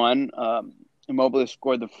 2-1. Immobile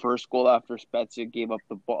scored the first goal after Spezia gave up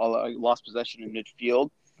the ball, lost possession in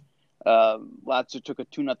midfield. Lazio took a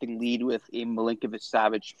 2-0 lead with a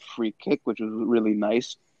Milinkovic-Savic free kick, which was really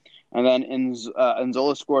nice. And then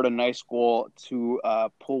Nzola scored a nice goal to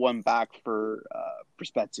pull one back for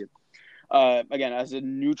Spezia. Again, as a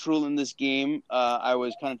neutral in this game, I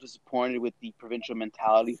was kind of disappointed with the provincial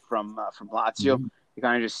mentality from Lazio. Mm-hmm. They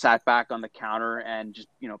kind of just sat back on the counter and just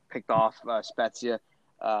picked off Spezia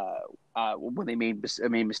when they made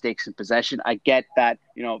mistakes in possession. I get that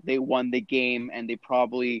they won the game and they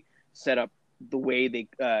probably set up the way they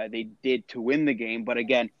did to win the game. But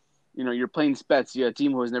again, you're playing Spezia, a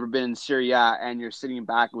team who has never been in Serie A, and you're sitting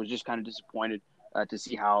back and was just kind of disappointed to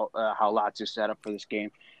see how Lazio set up for this game.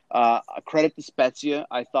 Credit to Spezia.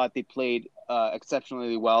 I thought they played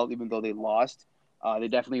exceptionally well, even though they lost. They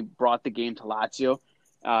definitely brought the game to Lazio,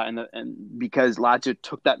 and because Lazio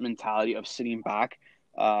took that mentality of sitting back,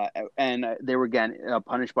 and they were again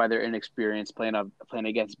punished by their inexperience playing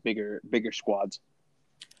against bigger squads.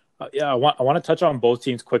 I want to touch on both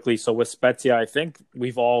teams quickly. So with Spezia, I think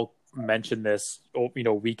we've all mentioned this,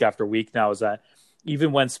 week after week now, is that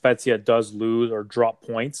even when Spezia does lose or drop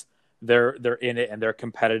points, they're in it and they're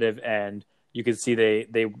competitive, and you can see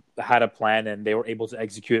they had a plan and they were able to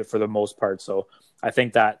execute it for the most part. So I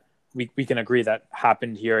think that we can agree that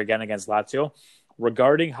happened here again against Lazio.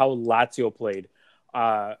 Regarding how Lazio played,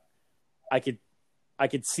 I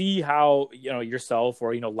could see how yourself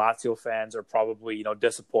or Lazio fans are probably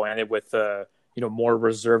disappointed with the more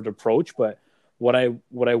reserved approach. But what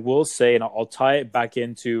I will say, and I'll tie it back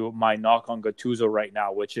into my knock on Gattuso right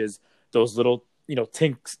now, which is those little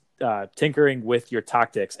tinkering with your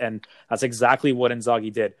tactics, and that's exactly what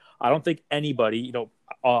Inzaghi did. I don't think anybody,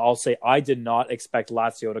 I'll say I did not expect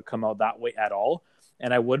Lazio to come out that way at all,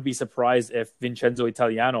 and I would be surprised if Vincenzo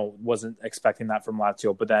Italiano wasn't expecting that from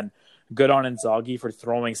Lazio. But then, good on Inzaghi for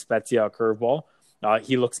throwing Spezia a curveball.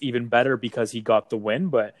 He looks even better because he got the win.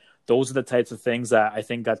 But those are the types of things that I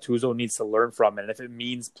think Gattuso needs to learn from. And if it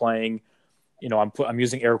means playing, I'm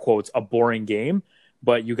using air quotes, a boring game,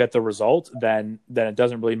 but you get the result, then it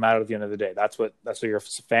doesn't really matter at the end of the day. That's what your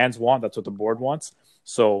fans want. That's what the board wants.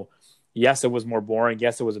 So yes, it was more boring.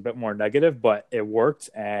 Yes, it was a bit more negative, but it worked.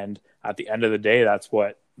 And at the end of the day,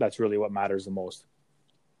 that's really what matters the most.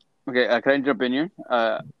 Okay, can I jump in here?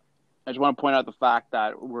 I just want to point out the fact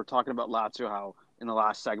that we're talking about Lazio, how in the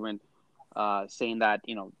last segment saying that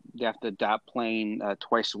they have to adapt playing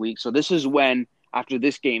twice a week. So this is when, after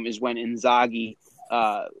this game, is when Inzaghi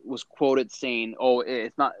was quoted saying, "Oh,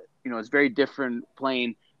 it's not, it's very different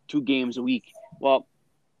playing 2 games a week." Well,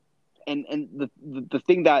 and the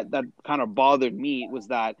thing that kind of bothered me was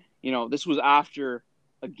that this was after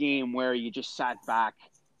a game where you just sat back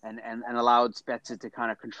and allowed Spezia to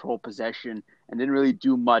kind of control possession and didn't really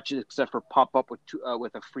do much except for pop up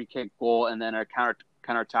with a free kick goal and then a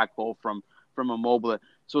counterattack goal from Immobile.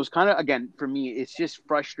 So it's kind of, again, for me, it's just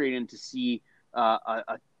frustrating to see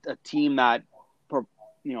a team that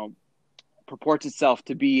purports itself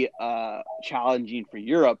to be challenging for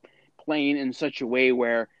Europe playing in such a way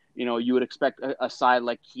where you would expect a side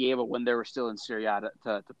like Kiev when they were still in Serie A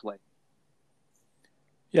to play.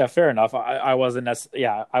 Yeah, fair enough. I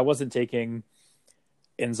wasn't taking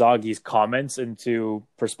Inzaghi's comments into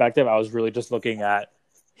perspective. I was really just looking at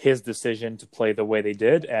his decision to play the way they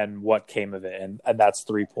did and what came of it, and that's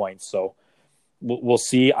 3 points. So we'll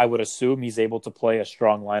see. I would assume he's able to play a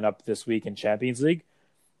strong lineup this week in Champions League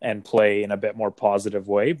and play in a bit more positive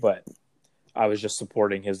way, but I was just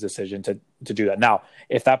supporting his decision to do that. Now,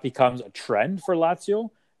 if that becomes a trend for Lazio,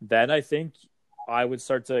 then I think I would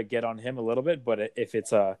start to get on him a little bit. But if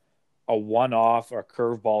it's a one-off or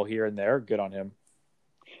curveball here and there, good on him.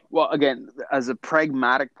 Well, again, as a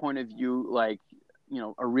pragmatic point of view,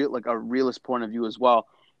 a realist point of view as well,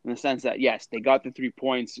 in the sense that yes, they got the 3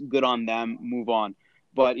 points, good on them, move on.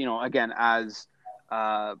 But again, as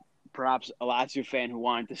perhaps a Lazio fan who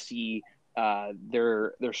wanted to see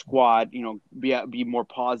their squad, be more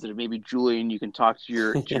positive. Maybe Julian, you can talk to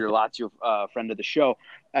your Lazio friend of the show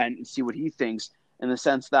and see what he thinks. In the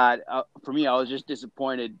sense that for me, I was just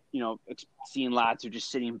disappointed, seeing Lazio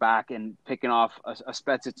just sitting back and picking off a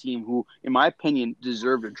Spezia team who, in my opinion,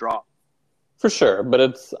 deserved a draw. For sure, but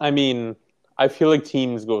I feel like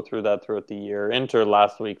teams go through that throughout the year. Inter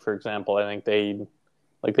last week, for example, I think they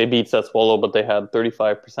beat Sassuolo, but they had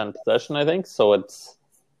 35% possession, I think. So it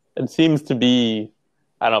seems to be,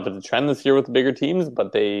 I don't know if it's a trend this year with the bigger teams,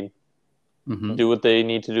 but they do what they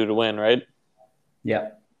need to do to win, right? Yeah.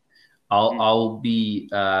 I'll be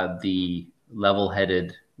the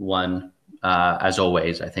level-headed one, as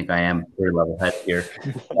always. I think I am very level-headed here.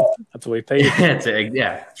 That's what we paid.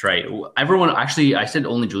 Yeah, that's right. Everyone, actually, I said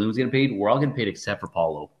only Julian was getting paid. We're all getting paid except for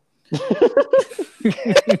Paulo. But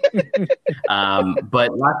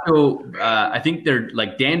Lazio, I think they're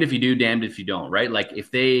like damned if you do, damned if you don't, right? Like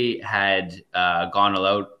if they had gone all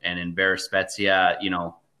out and embarrassed Spezia,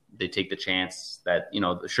 they take the chance that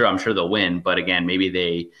sure, I'm sure they'll win, but again, maybe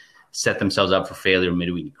they set themselves up for failure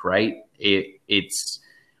midweek, right? It's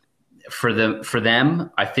for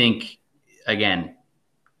them. I think again,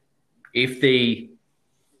 if they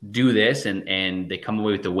do this and they come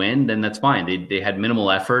away with the win, then that's fine. They had minimal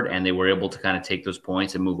effort and they were able to kind of take those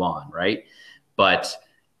points and move on, right? But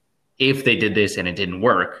if they did this and it didn't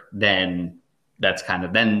work, then that's kind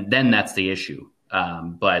of then that's the issue.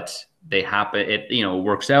 But they happen, it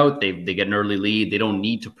works out. They get an early lead. They don't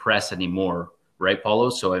need to press anymore, right, Paulo?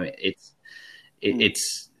 So I mean,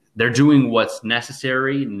 it's they're doing what's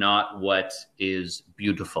necessary, not what is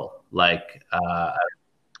beautiful. Like.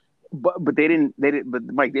 But they didn't. But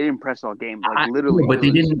Mike, they didn't press all game. Literally. But they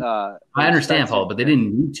didn't. I understand, Paul. But they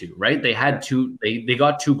didn't need to, right? They had two. They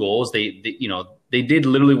got 2 goals. They did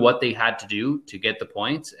literally what they had to do to get the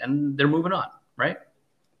points, and they're moving on, right?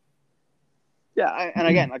 Yeah, and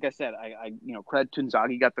again, like I said, I credit to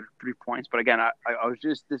Inzaghi, got the 3 points. But again, I was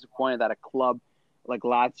just disappointed that a club like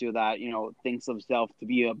Lazio that thinks of itself to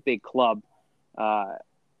be a big club.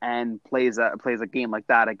 And plays a game like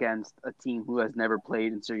that against a team who has never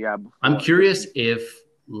played in Serie A before. I'm curious do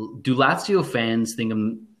Lazio fans think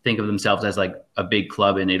of themselves as like a big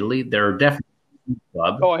club in Italy? They're definitely a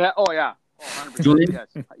club. Oh yeah. 100%. Julian?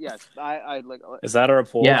 Yes. I like. Is that our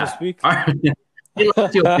poll this week? Hey,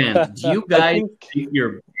 Lazio fans, do you guys think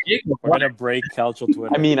you're big? We're gonna break Calcio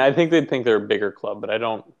Twitter. I think they'd think they're a bigger club, but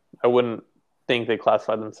I wouldn't think they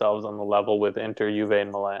classify themselves on the level with Inter, Juve,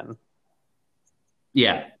 and Milan.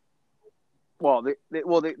 Yeah. Well, their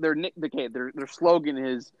slogan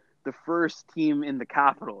is the first team in the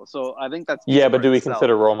capital. So I think that's but do we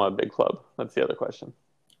consider Roma a big club? That's the other question.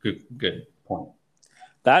 Good point.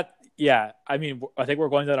 I think we're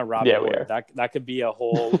going down a rabbit hole. That could be a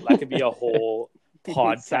whole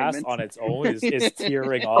podcast on its own. Is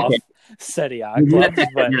tearing off Serie A clubs,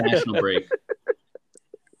 but international break.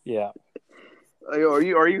 Yeah. Are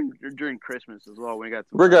you during Christmas as well? When you got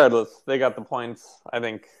regardless, they got the points. I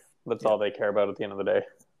think that's all they care about at the end of the day.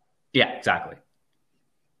 Yeah, exactly.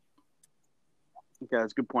 Okay,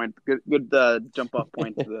 that's a good point. Good jump off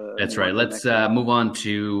point. That's right. Let's move on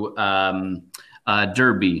to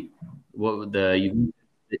Derby. What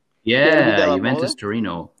Juventus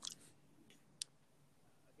Torino.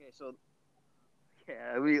 Okay, so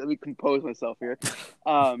let me compose myself here.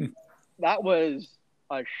 That was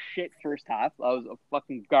a shit first half. That was a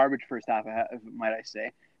fucking garbage first half, might I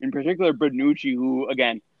say. In particular, Bonucci, who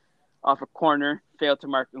again, off a corner, failed to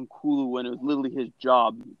mark Nkulu when it was literally his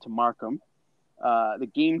job to mark him. The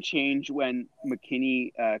game changed when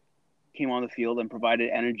McKinney came on the field and provided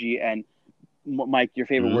energy and, Mike, your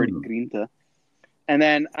favorite word, grinta. And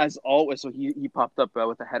then, as always, so he popped up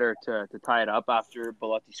with a header to tie it up after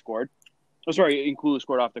Bellotti scored. Oh, sorry, Nkulu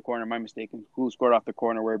scored off the corner. My mistake. Nkulu scored off the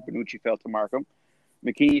corner where Bonucci failed to mark him.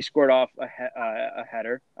 McKinney scored off a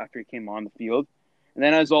header after he came on the field. And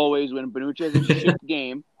then, as always, when Bonucci has a shit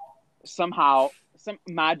game,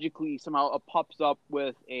 magically, it pops up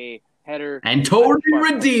with a header and totally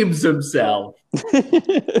redeems himself.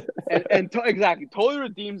 Exactly, totally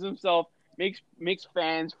redeems himself. Makes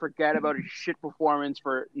fans forget about his shit performance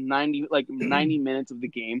for 90 minutes of the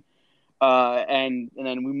game, and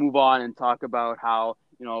then we move on and talk about how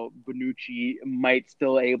Bonucci might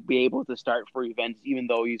still be able to start for Juventus even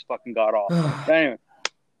though he's fucking got off. But anyway,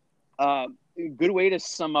 a good way to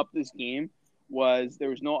sum up this game was there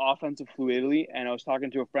was no offensive fluidity, and I was talking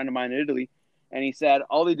to a friend of mine in Italy, and he said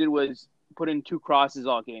all they did was put in 2 crosses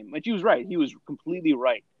all game. Which he was right. He was completely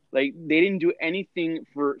right. Like, they didn't do anything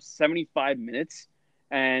for 75 minutes,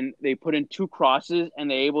 and they put in 2 crosses,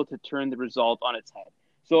 and they're able to turn the result on its head.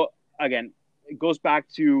 So, again, it goes back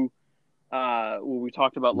to what we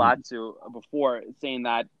talked about Lazio before, saying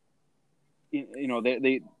that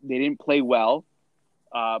they didn't play well,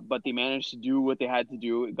 but they managed to do what they had to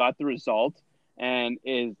do. It got the result, and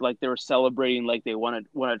is like they were celebrating like they won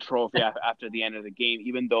a trophy after the end of the game,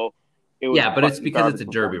 even though. But it's because it's a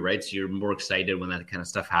derby, right? So you're more excited when that kind of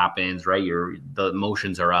stuff happens, right? The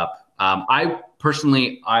emotions are up. I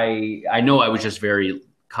personally, I know I was just very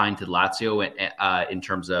kind to Lazio in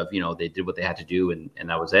terms of, they did what they had to do and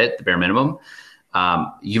that was it, the bare minimum.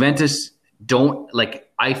 Juventus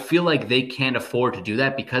I feel like they can't afford to do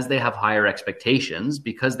that because they have higher expectations,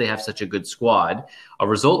 because they have such a good squad. A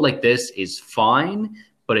result like this is fine,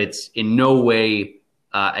 but it's in no way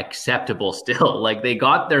acceptable still. Like, they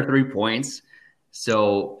got their 3 points,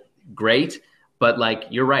 so great.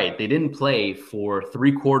 But you're right, they didn't play for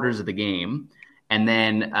 3/4 of the game. And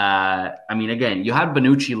then, again, you have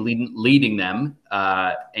Bonucci leading them,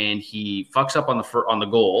 and he fucks up on the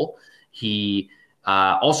goal. He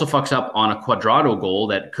also fucks up on a Cuadrado goal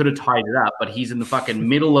that could have tied it up, but he's in the fucking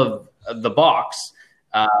middle of the box,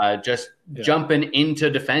 jumping into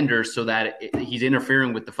defenders so that he's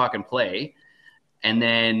interfering with the fucking play. And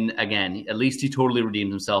then, again, at least he totally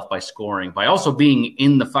redeemed himself by scoring, by also being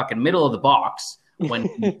in the fucking middle of the box when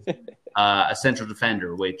a central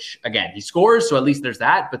defender, which, again, he scores, so at least there's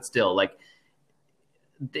that. But still, I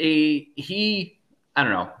don't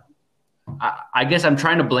know. I guess I'm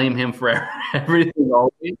trying to blame him for everything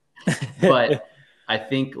always. But I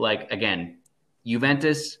think, again,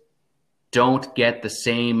 Juventus don't get the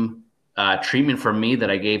same treatment from me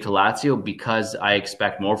that I gave to Lazio because I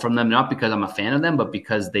expect more from them, not because I'm a fan of them, but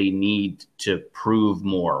because they need to prove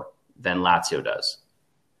more than Lazio does.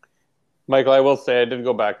 Michael, I will say I did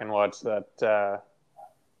go back and watch that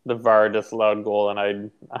the VAR disallowed goal, and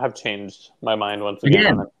I have changed my mind once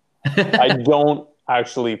again. On it. I don't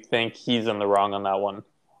actually think he's in the wrong on that one.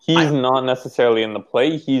 He's not necessarily in the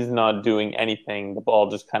play. He's not doing anything. The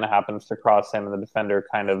ball just kind of happens to cross him, and the defender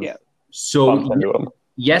kind of bumps into him.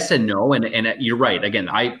 Yes and no, and you're right. Again,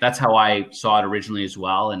 that's how I saw it originally as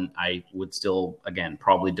well, and I would still, again,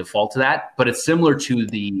 probably default to that. But it's similar to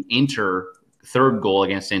the Inter third goal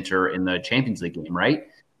against Inter in the Champions League game, right?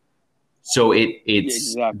 So it's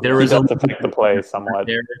exactly. There is a to pick the play somewhat.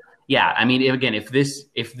 Yeah, I mean, again, if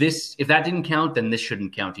that didn't count, then this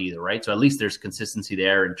shouldn't count either, right? So at least there's consistency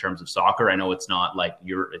there in terms of soccer. I know it's not like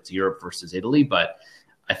it's Europe versus Italy, but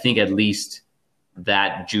I think at least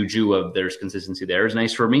that juju of there's consistency there is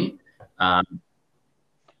nice for me. At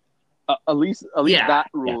least that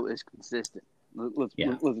rule is consistent. Let's,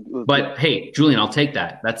 but hey, Julian, I'll take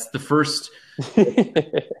that. That's the first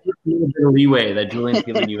leeway that Julian's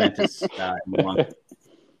given Juventus. I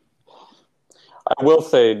will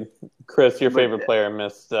say, Chris, your favorite player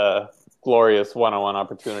missed a glorious one-on-one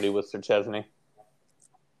opportunity with Szczesny.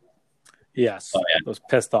 Yes, I was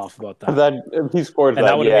pissed off about that. If he scored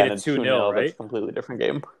that would have made it 2-0, right? That's a completely different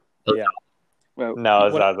game. Yeah. No,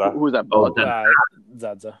 Zaza. Who was that?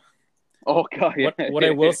 Zaza. Oh, God. What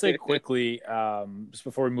I will say quickly, just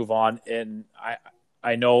before we move on, and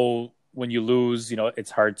I know when you lose,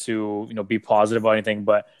 it's hard to, be positive about anything.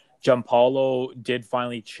 But Gianpaolo did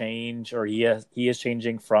finally change, or he is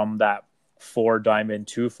changing from that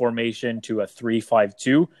 4-diamond-2 formation to a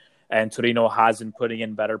 3-5-2. And Torino has been putting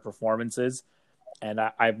in better performances. And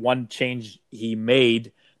one change he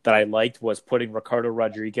made that I liked was putting Ricardo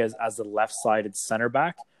Rodriguez as the left-sided center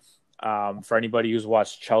back. For anybody who's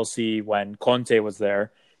watched Chelsea when Conte was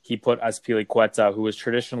there, he put Azpilicueta, who was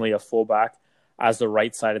traditionally a fullback, as the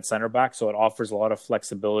right-sided center back. So it offers a lot of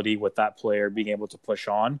flexibility with that player being able to push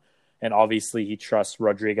on. And obviously he trusts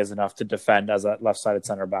Rodriguez enough to defend as a left-sided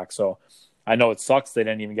center back. So I know it sucks they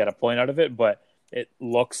didn't even get a point out of it, but it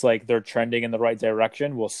looks like they're trending in the right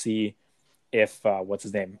direction. We'll see if,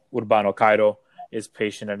 Urbano Cairo is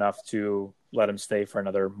patient enough to let him stay for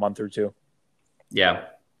another month or two. Yeah,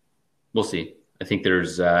 we'll see. I think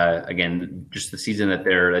there's, again, just the season that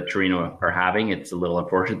Torino are having, it's a little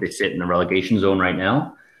unfortunate. They sit in the relegation zone right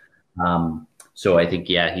now. So I think,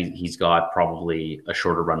 he's got probably a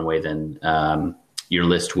shorter runway than your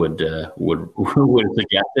list would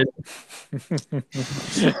suggest it.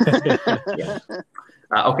 Yeah.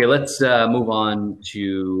 Okay, let's move on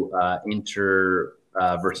to Inter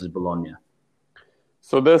versus Bologna.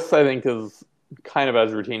 So this, I think, is kind of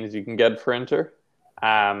as routine as you can get for Inter.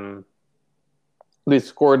 They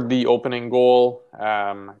scored the opening goal.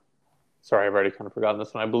 Sorry, I've already kind of forgotten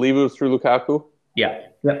this one. I believe it was through Lukaku. Yeah.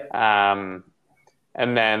 And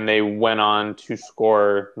then they went on to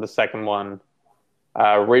score the second one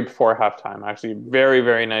right before halftime. Actually, very,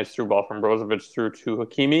 very nice through ball from Brozovic through to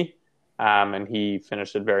Hakimi. And he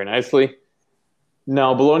finished it very nicely.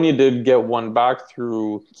 Now, Bologna did get one back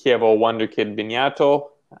through Chievo wonder kid Vignato,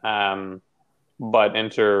 but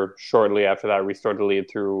Inter shortly after that restored the lead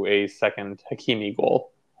through a second Hakimi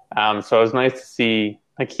goal. So it was nice to see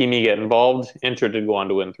Hakimi get involved. Inter did go on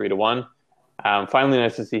to win 3-1. Finally,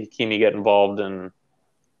 nice to see Hakimi get involved and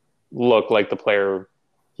look like the player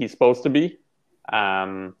he's supposed to be.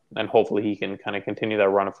 And hopefully he can kind of continue that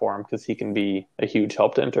run of form because he can be a huge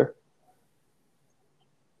help to Inter.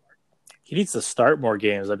 He needs to start more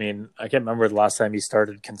games. I mean, I can't remember the last time he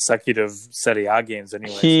started consecutive Serie A games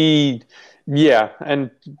anyways. I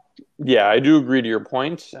do agree to your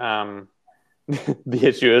point. The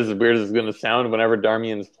issue is, as weird as it's going to sound, whenever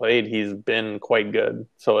Darmian's played, he's been quite good.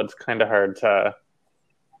 So it's kind of hard to...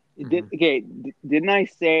 Didn't I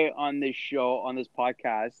say on this show, on this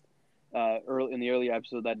podcast, in the early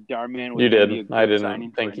episode that Darmian was You going to be a did. good I didn't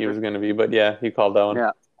signing think for he Inter? was going to be, but yeah, he called that one.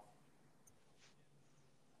 Yeah.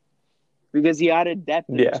 Because he added depth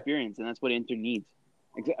and experience, and that's what Inter needs.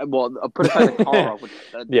 Well, I'll put aside the Kolarov, which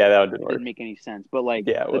that didn't make any sense. But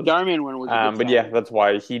the was. Darmian one was a good sign. That's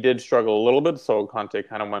why he did struggle a little bit, so Conte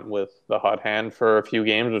kind of went with the hot hand for a few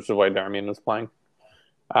games, which is why Darmian was playing.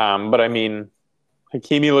 But I mean,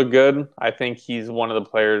 Hakimi looked good. I think he's one of the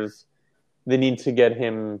players they need to get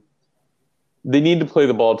him. They need to play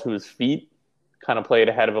the ball to his feet, kind of play it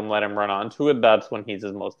ahead of him, let him run onto it. That's when he's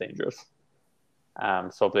his most dangerous.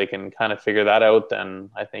 So if they can kind of figure that out,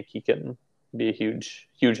 then I think he can be a huge,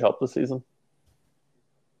 huge help this season.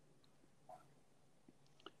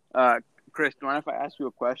 Chris, do you mind if I ask you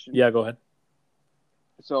a question? Yeah, go ahead.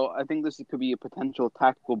 So I think this could be a potential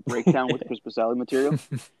tactical breakdown with Chris Baselli material.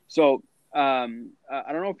 So I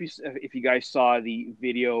don't know if you guys saw the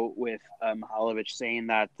video with Mihailovic saying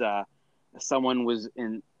that someone was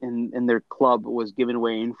in their club was giving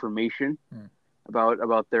away information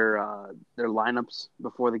about their lineups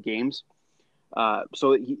before the games.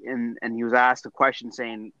 So he was asked a question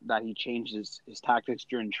saying that he changed his tactics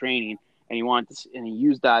during training, and he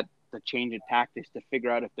used that the change in tactics to figure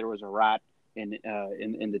out if there was a rat in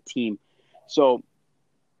the team. So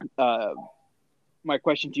my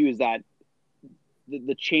question to you is that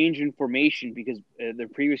the change in formation, because the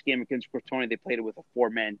previous game against Crotone they played it with a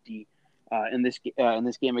 4-man D. In this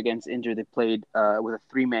game against Inter they played with a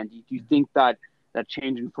 3-man D. Do you think that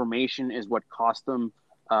change in formation is what cost them?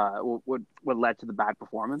 What led to the bad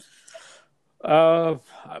performance? I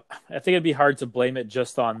think it'd be hard to blame it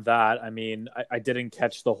just on that. I mean, I didn't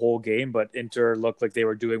catch the whole game, but Inter looked like they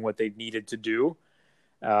were doing what they needed to do.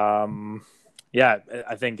 I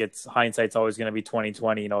think hindsight's always going to be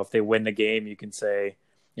 2020. If they win the game, you can say,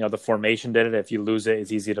 the formation did it. If you lose it,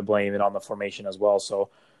 it's easy to blame it on the formation as well. So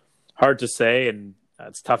hard to say, and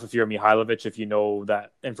it's tough if you're Mihailovic if you know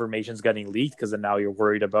that information's getting leaked, because then now you're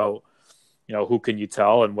worried about, who can you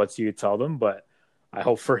tell and what do you tell them. But I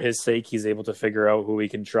hope for his sake he's able to figure out who he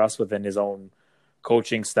can trust within his own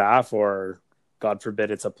coaching staff, or God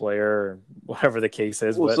forbid it's a player, or whatever the case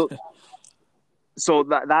is. Well, so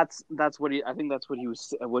that's what I think that's what he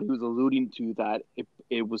was alluding to, that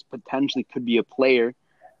it was potentially could be a player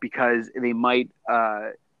because they might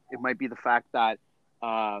it might be the fact that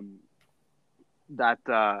that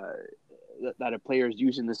a player is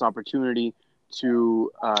using this opportunity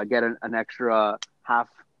to get an extra half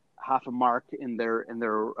a mark in their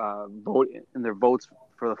votes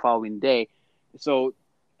for the following day. So,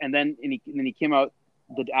 and then he came out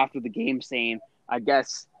after the game saying, I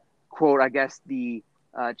guess the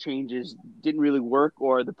changes didn't really work,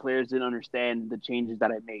 or the players didn't understand the changes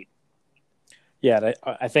that I made. Yeah,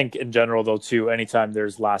 I think in general, though, too, anytime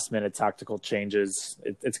there's last-minute tactical changes,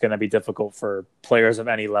 it's going to be difficult for players of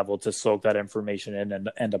any level to soak that information in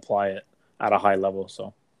and apply it at a high level.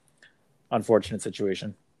 So, unfortunate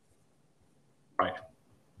situation. Right.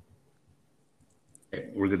 Okay,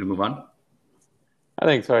 we're good to move on? I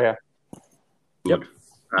think so, yeah. Yep.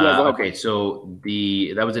 Okay, so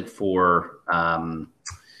that was it for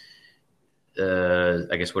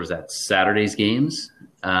I guess what is that? Saturday's games,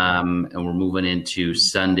 and we're moving into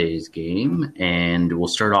Sunday's game, and we'll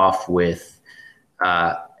start off with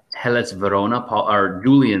Hellas Verona, or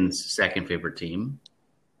Julian's second favorite team,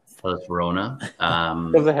 Hellas Verona.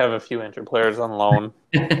 Because they have a few injured players on loan.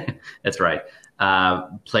 That's right.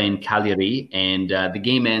 Playing Cagliari, and the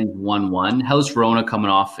game ends 1-1. Hellas Verona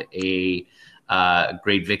coming off a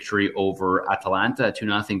great victory over Atalanta, a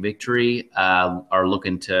 2-0 victory. Are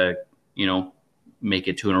looking to make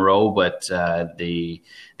it 2 in a row, but they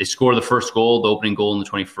score the first goal, the opening goal in the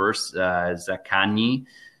 21st, Zaccagni,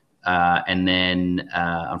 and then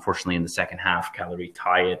unfortunately in the second half, Cagliari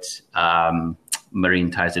tie it.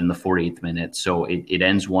 Marin ties it in the 48th minute, so it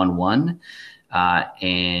ends 1-1,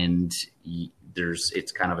 and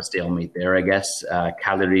it's kind of a stalemate there, I guess.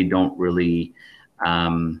 Cagliari don't really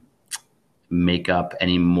make up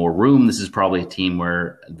any more room. This is probably a team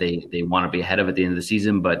where they want to be ahead of at the end of the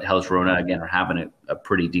season, but Hellas Verona, again, are having a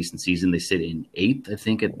pretty decent season. They sit in 8th, I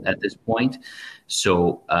think, at this point.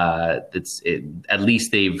 So at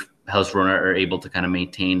least Hellas Verona are able to kind of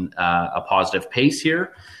maintain a positive pace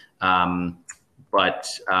here. But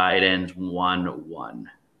it ends 1-1.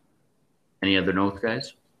 Any other notes,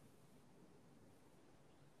 guys?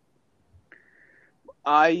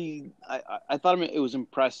 I thought it was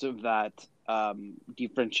impressive that Di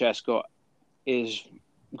Francesco is,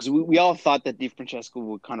 because we all thought that Di Francesco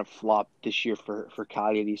would kind of flop this year for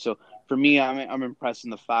Cagliari. So for me, I'm impressed in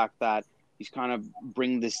the fact that he's kind of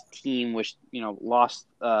bring this team, which lost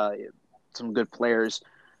some good players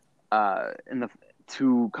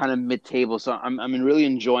to kind of mid-table. So I'm really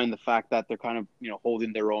enjoying the fact that they're kind of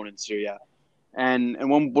holding their own in Serie A. And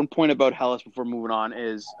one point about Hellas before moving on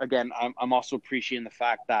is, again, I'm also appreciating the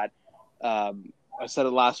fact that I said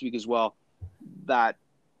it last week as well, that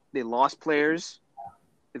they lost players,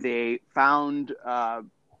 they found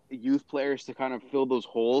youth players to kind of fill those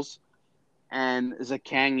holes, and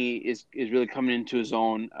Zaccagni is really coming into his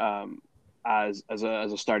own as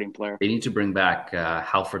a starting player. They need to bring back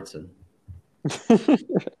Halfredson.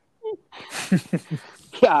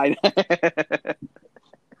 Yeah.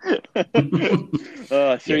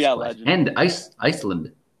 Serie A legend. And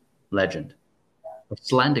Iceland legend.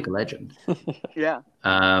 Icelandic legend. Yeah.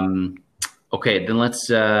 Okay, then let's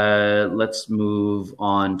move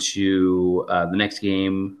on to the next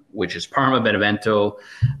game, which is Parma Benevento.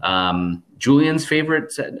 Julian's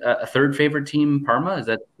favorite, third favorite team, Parma. Is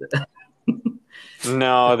that?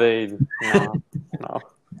 No.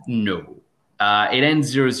 No. It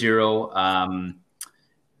ends 0-0.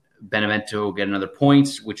 Benevento get another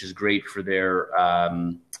point, which is great for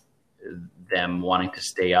them wanting to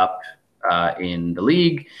stay up in the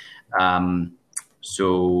league.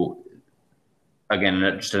 So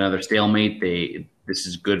again, just another stalemate. This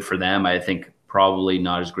is good for them. I think probably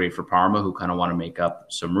not as great for Parma, who kind of want to make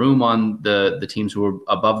up some room on the teams who are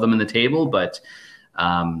above them in the table. But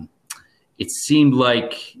it seemed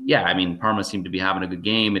like, Parma seemed to be having a good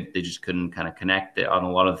game. They just couldn't kind of connect on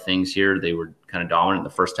a lot of the things here. They were kind of dominant in the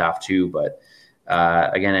first half too, but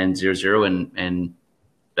again, end 0-0, and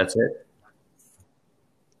that's it.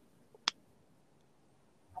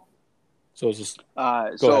 So it's just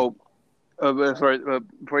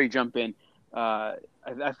before you jump in, I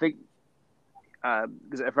think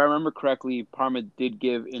because if I remember correctly, Parma did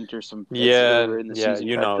give Inter some fits earlier in the season.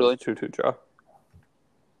 Yeah, 2-2 draw.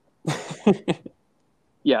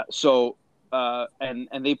 Yeah. So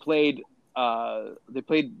and they played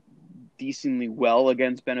decently well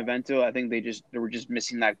against Benevento. I think they were just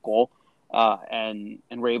missing that goal, and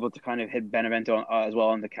were able to kind of hit Benevento as well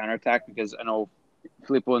on the counterattack, because I know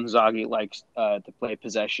Filippo Inzaghi likes to play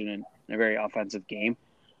possession in a very offensive game.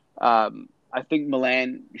 I think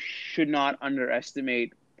Milan should not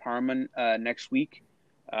underestimate Parma next week,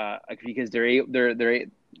 because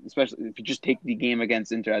especially if you just take the game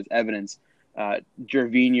against Inter as evidence,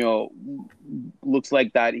 Gervinho looks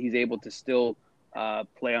like that he's able to still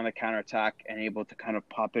play on the counterattack and able to kind of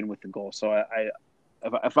pop in with the goal. So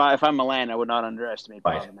if I'm Milan, I would not underestimate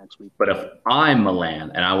Pava next week. But if I'm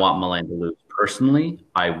Milan and I want Milan to lose personally,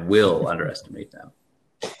 I will underestimate them.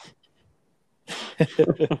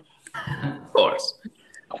 Of course.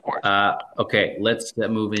 Okay, let's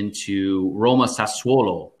move into Roma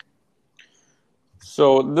Sassuolo.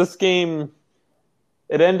 So this game,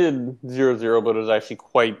 it ended 0-0, but it was actually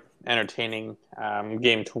quite entertaining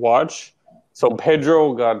game to watch. So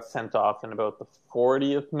Pedro got sent off in about the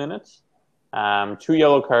 40th minute. 2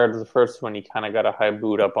 yellow cards. The first one, he kind of got a high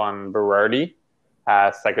boot up on Berardi.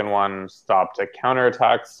 Second one stopped a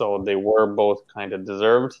counterattack, so they were both kind of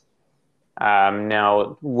deserved.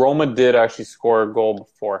 Now, Roma did actually score a goal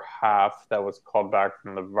before half that was called back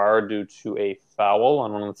from the VAR due to a foul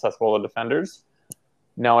on one of the Sassuolo defenders.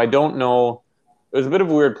 Now, I don't know. It was a bit of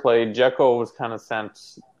a weird play. Dzeko was kind of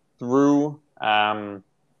sent through,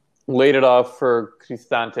 laid it off for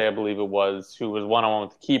Cristante, I believe it was, who was one-on-one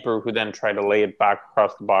with the keeper, who then tried to lay it back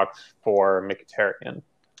across the box for Mkhitaryan.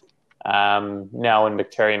 Now, when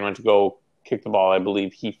Mkhitaryan went to go kick the ball, I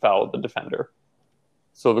believe he fouled the defender.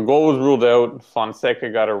 So the goal was ruled out. Fonseca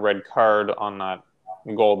got a red card on that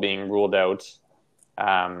goal being ruled out.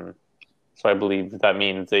 So I believe that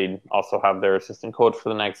means they also have their assistant coach for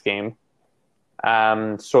the next game.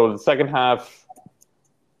 So the second half,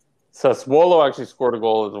 Sassuolo actually scored a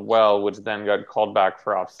goal as well, which then got called back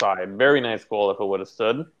for offside. Very nice goal if it would have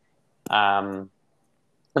stood. And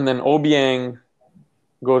then Obiang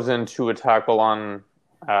goes into a tackle on,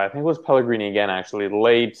 I think it was Pellegrini again, actually,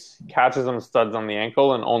 late, catches him, studs on the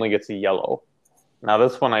ankle, and only gets a yellow. Now,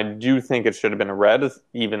 this one, I do think it should have been a red,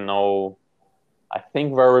 even though I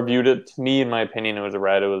think VAR reviewed it. To me, in my opinion, it was a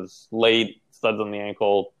red. It was late, studs on the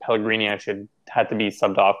ankle. Pellegrini actually had to be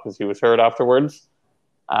subbed off because he was hurt afterwards.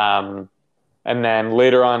 And then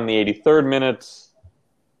later on, in the 83rd minute,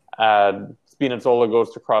 Spinazzola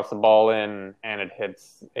goes to cross the ball in, and it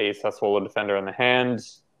hits a Sassuolo defender in the hand.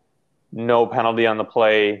 No penalty on the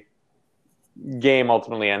play. Game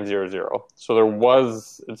ultimately ends 0-0. So there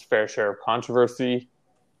was its fair share of controversy.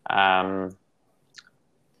 I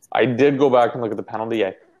did go back and look at the penalty.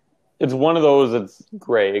 It's one of those that's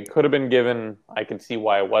gray. It could have been given. I can see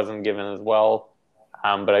why it wasn't given as well.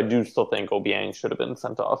 But I do still think Obiang should have been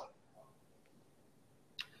sent off.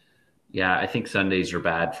 Yeah, I think Sundays are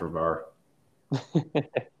bad for VAR.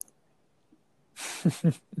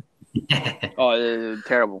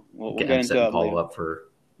 Terrible. We'll get into that Paul later. up for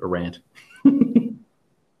a rant.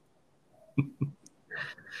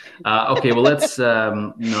 Okay, well, let's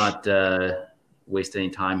not waste any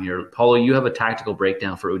time here. Paulo, you have a tactical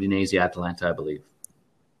breakdown for Udinese Atalanta, I believe.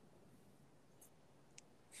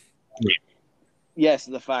 Yes,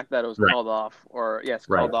 the fact that it was called off, called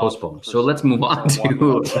off. Postponed. So let's move on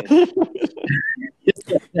to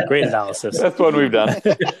Great analysis. That's what we've done.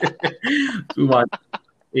 move on.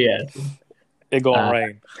 Yeah. Big old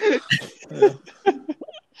rain.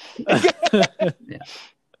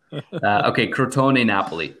 Okay, Crotone,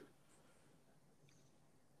 Napoli.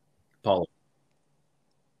 Paulo.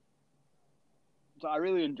 So I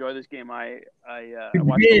really enjoy this game. I watched the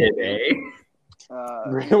whole game.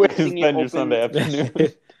 Great way to spend your Sunday afternoon.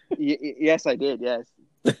 Yes, I did. Yes.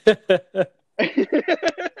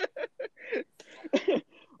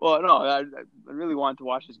 Well, no, I really wanted to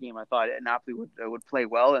watch this game. I thought Napoli would play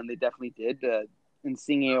well, and they definitely did.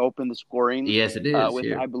 Insigne opened the scoring. Yes, it is.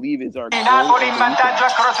 I believe is our Napoli in vantaggio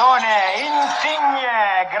a Crotone.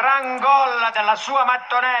 Insigne, gran gol della sua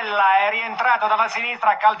mattonella, è rientrato dalla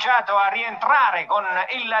sinistra, ha calciato a rientrare con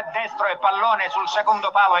il destro e pallone sul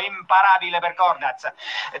secondo palo, imparabile per Cordaz.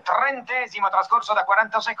 30° trascorso da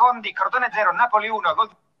 40 secondi, Crotone 0, Napoli 1. Gol.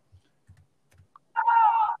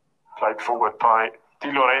 Played forward by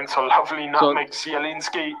Di Lorenzo, lovely nutmeg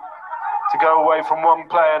Zielinski to go away from one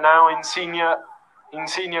player now.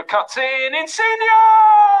 Insigne cuts in. Insigne!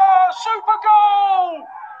 Super goal!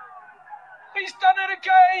 He's done it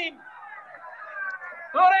again!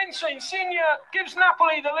 Lorenzo Insigne gives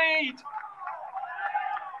Napoli the lead.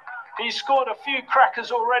 He's scored a few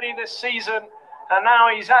crackers already this season, and now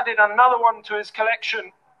he's added another one to his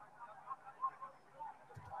collection.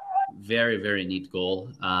 Very, very neat goal.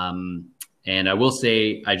 And I will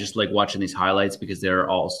say, I just like watching these highlights because they're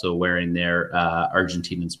also wearing their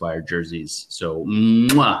Argentine-inspired jerseys. So,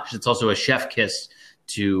 it's also a chef kiss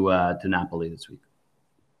to Napoli this week.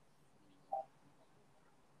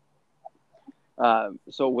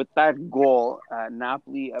 So with that goal,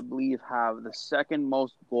 Napoli, I believe, have the second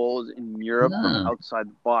most goals in Europe from outside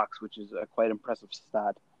the box, which is a quite impressive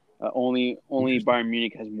stat. Only Bayern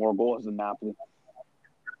Munich has more goals than Napoli.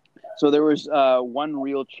 So there was one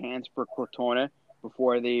real chance for Crotone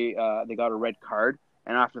before they got a red card,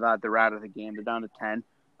 and after that they're out of the game. They're down to 10,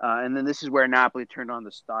 and then this is where Napoli turned on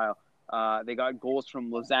the style. They got goals from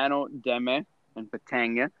Lozano, Demme, and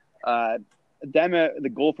Petagna.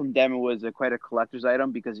 The goal from Demme was quite a collector's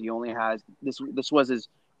item because he only has this was his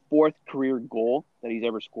fourth career goal that he's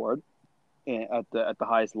ever scored at the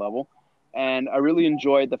highest level, and I really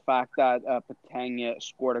enjoyed the fact that Petagna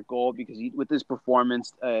scored a goal because he, with his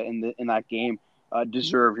performance in that game,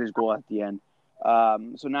 deserved his goal at the end.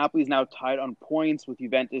 So Napoli is now tied on points with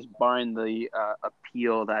Juventus, barring the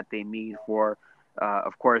appeal that they made for.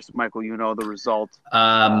 Of course, Michael, you know the result.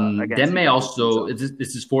 Demme also this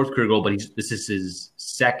is his fourth career goal, but this is his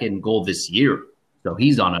second goal this year, so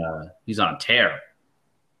he's on a tear.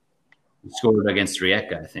 He scored against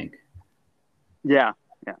Rijeka, I think. Yeah.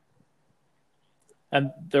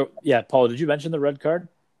 And Paul, did you mention the red card?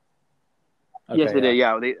 Okay, yes, they did.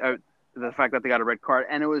 Yeah, the fact that they got a red card,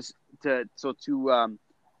 and it was to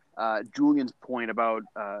Julian's point about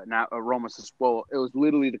Roma Sassuolo, it was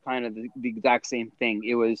literally the exact same thing.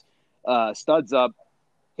 It was studs up,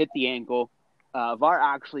 hit the ankle. VAR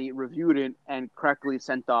actually reviewed it and correctly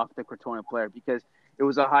sent off the Crotone player because it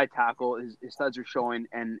was a high tackle. His studs are showing,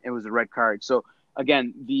 and it was a red card. So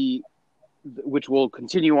again, which will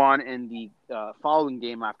continue on in the following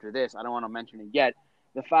game after this. I don't want to mention it yet.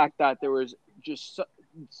 The fact that there was just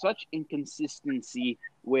such inconsistency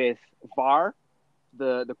with VAR.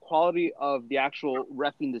 The quality of the actual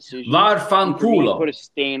reffing decision put a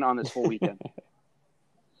stain on this whole weekend.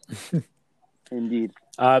 Indeed.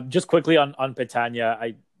 Just quickly on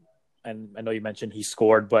Petagna, I know you mentioned he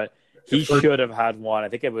scored, but he should have had one. I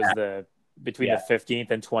think it was between the 15th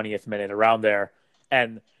and 20th minute, around there.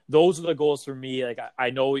 And those are the goals for me. Like I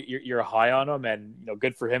know you're high on him, and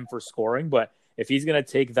good for him for scoring, but if he's going to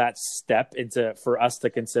take that step for us to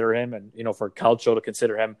consider him, and for Calcio to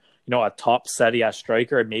consider him, a top Serie A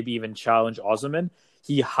striker, and maybe even challenge Osimhen,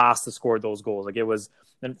 he has to score those goals. Like it was,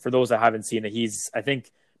 and for those that haven't seen it, he's, I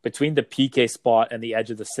think, between the PK spot and the edge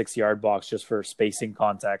of the 6-yard box, just for spacing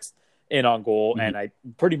context, in on goal, and I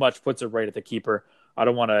pretty much puts it right at the keeper. I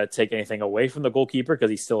don't want to take anything away from the goalkeeper because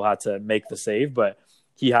he still had to make the save, but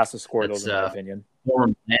he has to score those, in my opinion.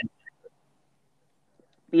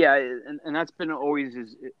 Yeah, and that's been always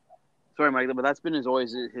his. Sorry, Michael, but that's been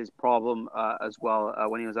always his problem as well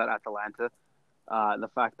when he was at Atalanta. The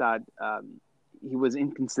fact that he was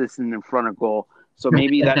inconsistent in front of goal. So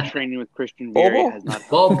maybe that training with Christian Vieri has not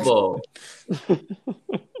helped. Bobo.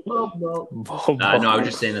 No, I was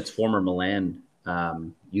just saying that's former Milan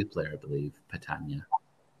youth player, I believe, Petagna.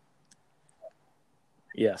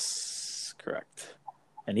 Yes, correct.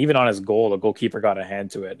 And even on his goal, the goalkeeper got a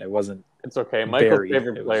hand to it. And it wasn't. It's okay. Michael's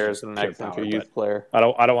favorite player is an excellent youth player. I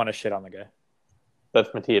don't want to shit on the guy.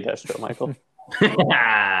 That's Mattia Destro, Michael.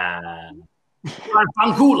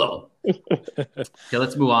 Fanculo. Okay,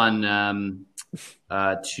 let's move on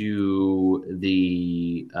to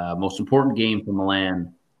the most important game for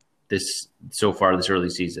Milan this early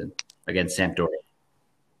season against Sampdoria.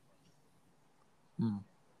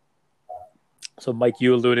 So, Mike,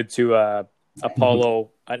 you alluded to an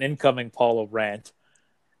incoming Paulo rant.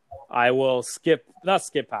 I will not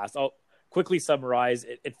skip past. I'll quickly summarize.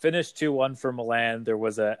 It finished 2-1 for Milan. There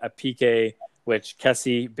was a PK which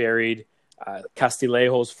Kessie buried.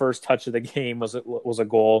 Castillejo's first touch of the game was a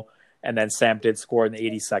goal, and then Samp did score in the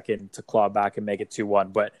 82nd to claw back and make it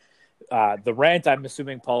 2-1. But the rant, I'm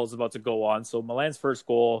assuming Paul is about to go on. So Milan's first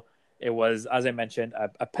goal, it was, as I mentioned,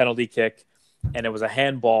 a penalty kick, and it was a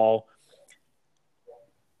handball.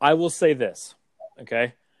 I will say this,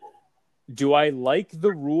 okay? Do I like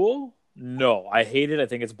the rule? No, I hate it. I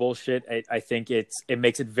think it's bullshit. I think it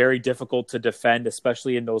makes it very difficult to defend,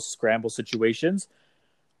 especially in those scramble situations.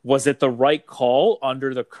 Was it the right call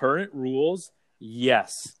under the current rules?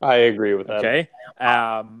 Yes. I agree with that. Okay.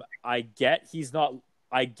 I get he's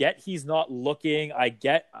not looking.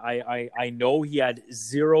 I know he had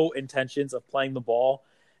zero intentions of playing the ball.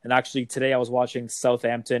 And actually today I was watching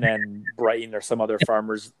Southampton and Brighton or some other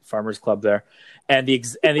farmers club there. And the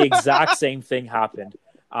exact same thing happened.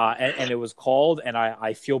 And it was called, and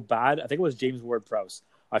I feel bad. I think it was James Ward-Prowse.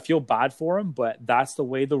 I feel bad for him, but that's the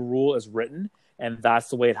way the rule is written, and that's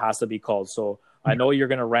the way it has to be called. So I know you're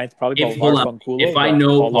going to rant probably about Lars Fanculo. If I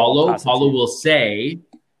know Paulo will say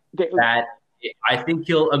that I think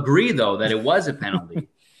he'll agree, though, that it was a penalty.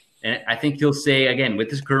 And I think he'll say, again, with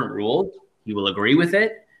his current rules, he will agree with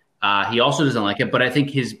it. He also doesn't like it, but I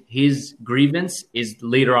think his grievance is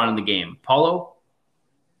later on in the game. Paulo?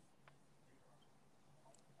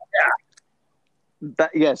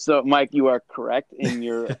 Yes, so Mike, you are correct in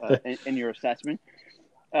your in your assessment.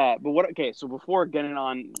 But so before getting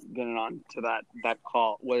on to that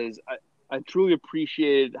call, I truly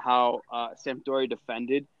appreciated how Sampdoria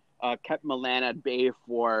defended, kept Milan at bay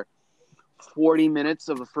for 40 minutes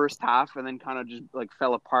of the first half, and then kind of just like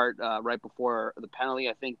fell apart right before the penalty.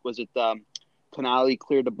 I think Tonali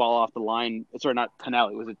cleared the ball off the line. Sorry, not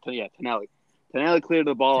Tonali. Was it Tonali? Tonali cleared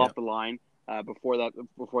the ball off the line before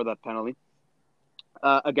that penalty.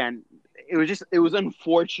 Again, it was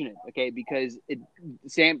unfortunate, okay, because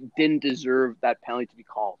Sam didn't deserve that penalty to be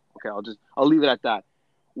called. Okay, I'll leave it at that.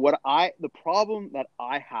 The problem that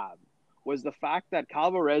I have was the fact that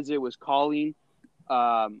Calvarese was calling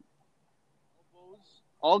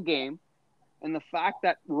all game, and the fact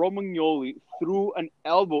that Romagnoli threw an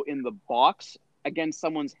elbow in the box against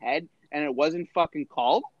someone's head and it wasn't fucking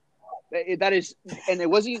called. It didn't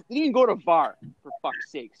even go to VAR, for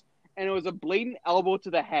fuck's sakes. And it was a blatant elbow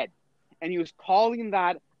to the head, and he was calling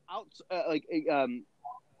that out the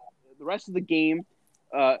rest of the game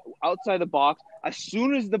outside the box. As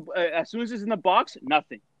soon as it's in the box,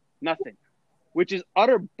 nothing, which is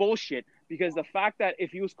utter bullshit. Because the fact that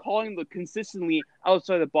if he was calling consistently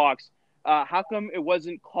outside the box, how come it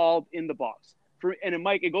wasn't called in the box?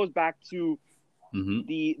 Mike, it goes back to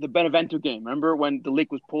the Benevento game. Remember when De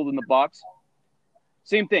Ligt was pulled in the box?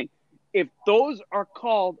 Same thing. If those are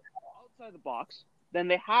called outside the box, then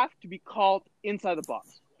they have to be called inside the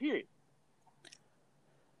box. Period.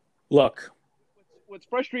 Look, what's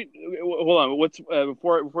frustrating? Hold on.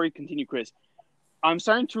 Before you continue, Chris, I'm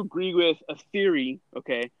starting to agree with a theory.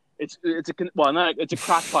 Okay, it's a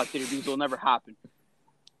crackpot theory because it'll never happen.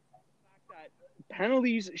 The fact that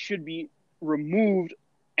penalties should be removed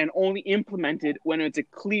and only implemented when it's a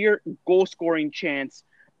clear goal-scoring chance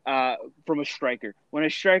from a striker. When a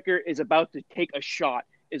striker is about to take a shot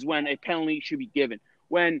is when a penalty should be given.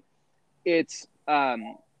 When it's, for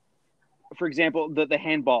example, the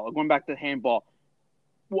handball. Going back to the handball,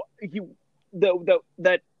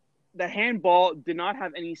 that handball did not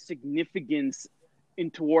have any significance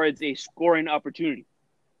towards a scoring opportunity.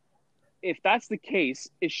 If that's the case,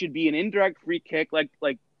 it should be an indirect free kick, like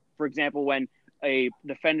for example, when a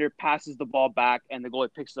defender passes the ball back and the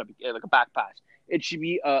goalie picks it up like a back pass. It should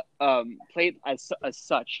be played as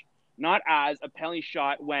such, not as a penalty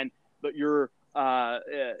shot when you're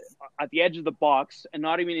at the edge of the box and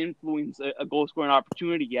not even influence a goal scoring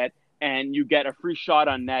opportunity yet, and you get a free shot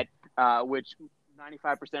on net, which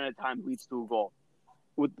 95% of the time leads to a goal.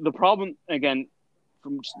 With the problem, again,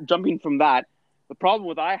 jumping from that, the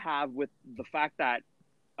problem I have with the fact that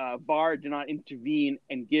VAR did not intervene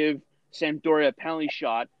and give Sampdoria a penalty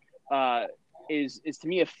shot is to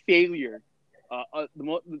me a failure.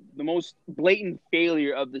 The most blatant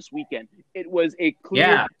failure of this weekend. It was a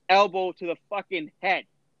clear elbow to the fucking head.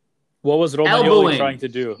 What was Romagnoli trying to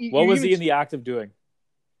do? What was he in the act of doing?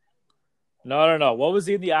 No. What was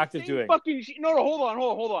he in the act of doing? No,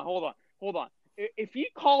 hold on. If he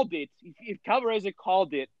called it, if Calvarese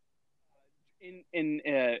called it in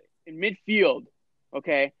midfield,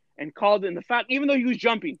 okay, and called it in the fact, even though he was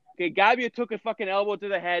jumping, okay, Gabbia took a fucking elbow to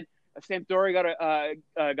the head. Sampdoria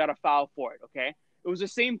got a foul for it. Okay, it was the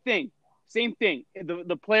same thing.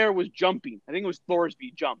 The player was jumping. I think it was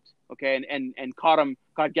Thorsby jumped. Okay, and caught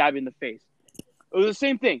Gabbia in the face. It was the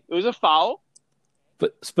same thing. It was a foul.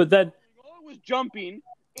 But then it was jumping.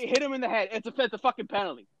 It hit him in the head. It's a fucking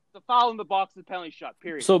penalty. It's a foul in the box. The penalty shot.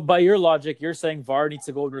 Period. So by your logic, you're saying VAR needs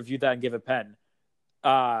to go and review that and give a pen.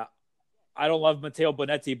 I don't love Matteo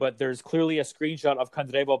Bonetti, but there's clearly a screenshot of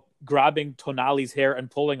Candreva grabbing Tonali's hair and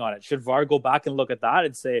pulling on it. Should VAR go back and look at that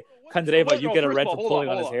and say, Candreva, you get a red for pulling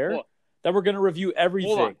on his hair? Then we're going to review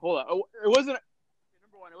everything. Hold on. It wasn't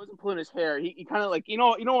number one. It wasn't pulling his hair. He kind of like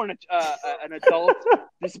when an adult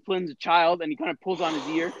disciplines a child and he kind of pulls on his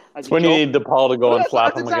ear. When you need DePaul to go and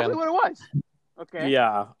flap him again. That's exactly what it was. Okay.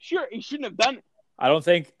 Yeah. Sure, he shouldn't have done it. I don't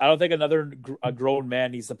think a grown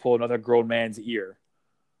man needs to pull another grown man's ear.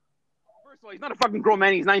 First of all, he's not a fucking grown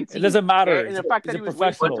man. He's 19. It doesn't matter. And the fact that he was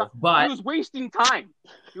professional. But he was wasting time.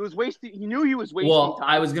 He knew he was wasting time. Well,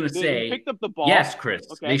 I was going to say, he picked up the ball. Yes, Chris.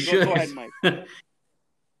 Okay, they should. Go ahead, Mike.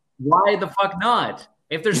 Why the fuck not?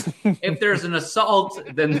 If there's an assault,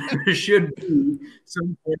 then there should be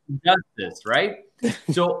some sort of justice, right?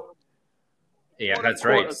 So. Yeah, that's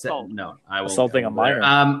right. No, I won't. Assaulting a minor.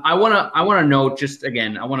 I want to note just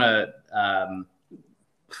again. I want to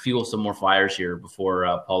fuel some more fires here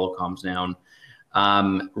before Paulo calms down.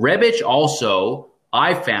 Rebic also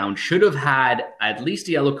I found should have had at least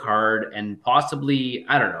a yellow card and possibly,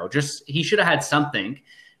 I don't know, just he should have had something,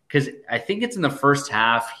 because I think it's in the first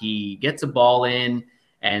half. He gets a ball in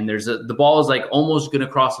and the ball is like almost going to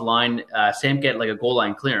cross the line. Sam get like a goal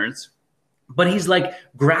line clearance, but he's like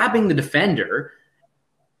grabbing the defender.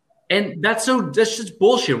 And that's just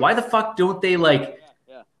bullshit. Why the fuck don't they like,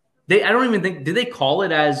 I don't even think, did they call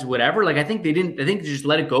it as whatever? Like, I think they didn't. I think they just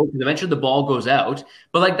let it go because eventually the ball goes out.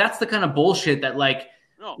 But like, that's the kind of bullshit that like,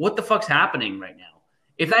 what the fuck's happening right now?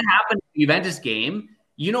 If that happened in the Juventus game,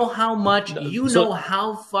 you know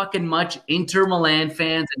how fucking much Inter Milan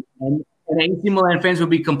fans and AC Milan fans would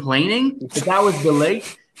be complaining if that was delayed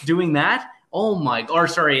doing that. Oh my, or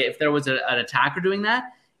sorry, if there was an attacker doing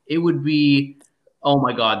that, it would be, oh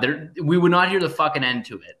my God, we would not hear the fucking end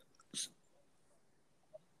to it.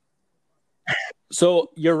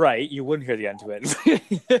 So you're right. You wouldn't hear the end to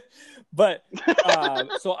it. But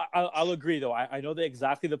so I'll agree, though. I know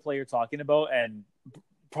exactly the play you're talking about, and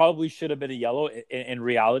probably should have been a yellow in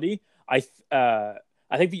reality. I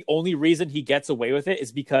think the only reason he gets away with it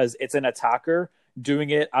is because it's an attacker doing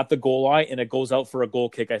it at the goal line, and it goes out for a goal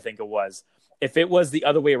kick, I think it was. If it was the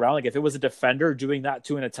other way around, like if it was a defender doing that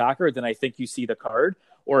to an attacker, then I think you see the card.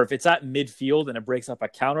 Or if it's at midfield and it breaks up a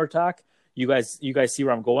counterattack, you guys see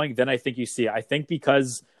where I'm going, then I think you see it. I think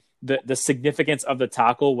because the significance of the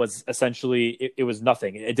tackle was essentially it was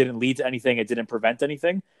nothing. It didn't lead to anything. It didn't prevent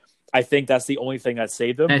anything. I think that's the only thing that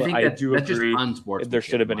saved them. And I do agree there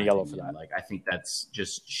should have been a yellow for that. Like, I think that's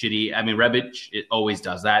just shitty. I mean, Rebic, it always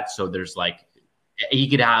does that. So there's like, he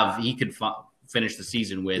could finish the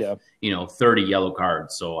season with 30 yellow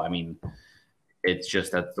cards. So I mean, it's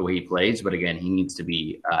just that's the way he plays. But again, he needs to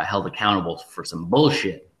be held accountable for some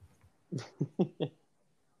bullshit.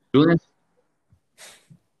 Julian?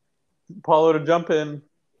 Paulo, to jump in.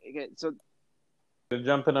 Okay, so to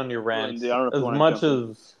jump in on your rant, as much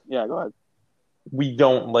as go ahead. We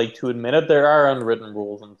don't like to admit it, there are unwritten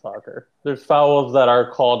rules in soccer. There's fouls that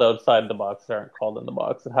are called outside the box that aren't called in the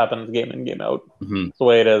box. It happens game in, game out. Mm-hmm. It's the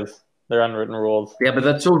way it is. They're unwritten rules. Yeah, but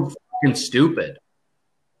that's so fucking stupid.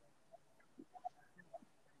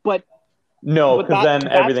 But no, because then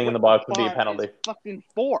everything in the box would be a penalty. Fucking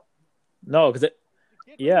 4. No, because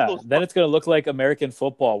then it's going to look like American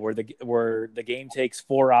football, where the game takes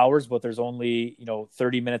 4 hours, but there's only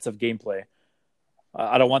 30 minutes of gameplay.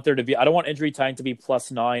 I don't want injury time to be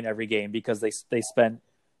 +9 every game because they spent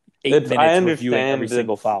 8 minutes reviewing every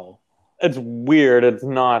single foul. It's weird. It's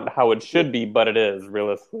not how it should be, but it is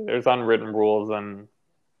realistically. There's unwritten rules, and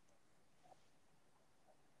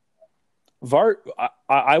VAR.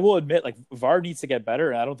 I will admit, like, VAR needs to get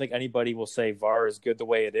better, and I don't think anybody will say VAR is good the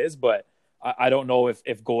way it is, but I don't know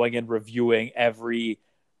if going and reviewing every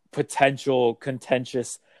potential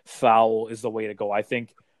contentious foul is the way to go. I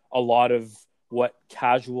think a lot of what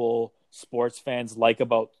casual sports fans like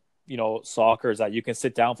about soccer is that you can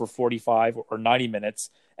sit down for 45 or 90 minutes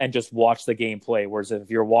and just watch the game play. Whereas if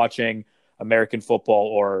you're watching American football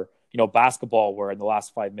or basketball, where in the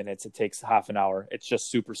last 5 minutes it takes half an hour, it's just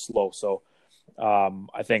super slow. So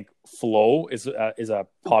I think flow is a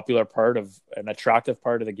popular part of an attractive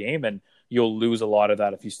part of the game, and you'll lose a lot of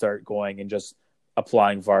that if you start going and just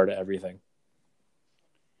applying VAR to everything.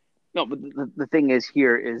 No, but the thing is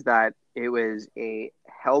here is that it was a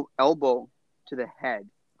elbow to the head,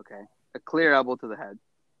 okay? A clear elbow to the head.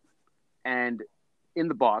 And in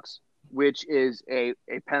the box, which is a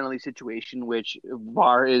penalty situation, which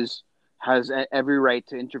VAR has every right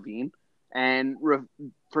to intervene, and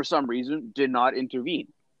for some reason did not intervene.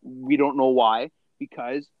 We don't know why,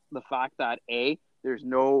 because the fact that there's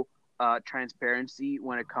no transparency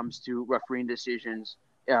when it comes to refereeing decisions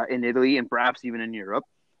in Italy and perhaps even in Europe.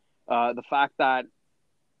 The fact that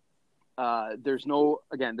there's no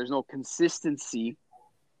consistency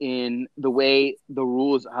in the way the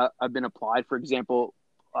rules have been applied. For example,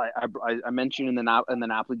 I mentioned in the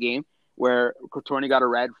Napoli game where Crotone got a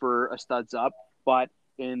red for a studs up, but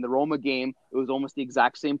in the Roma game it was almost the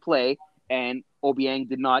exact same play, and Obiang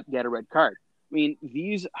did not get a red card. I mean,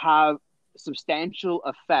 these have substantial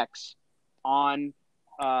effects on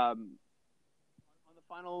the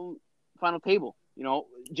final table.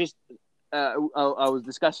 Just I was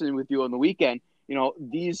discussing with you on the weekend.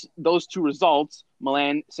 Those two results,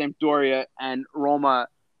 Milan, Sampdoria, and Roma,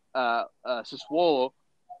 Sassuolo,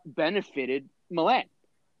 benefited Milan,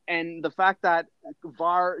 and the fact that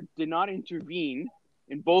VAR did not intervene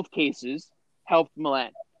in both cases helped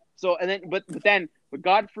Milan. So, but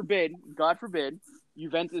God forbid,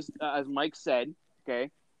 Juventus, as Mike said, okay,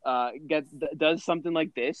 does something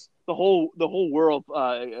like this, the whole world,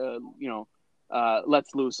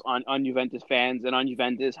 lets loose on Juventus fans and on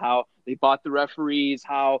Juventus, how they bought the referees,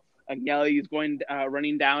 how Agnelli is going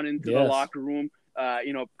running down into the locker room,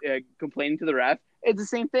 complaining to the ref. It's the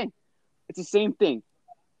same thing. It's the same thing.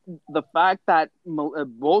 The fact that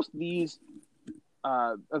both these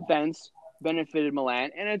events benefited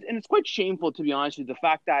Milan, and it's quite shameful, to be honest with you, the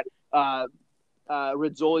fact that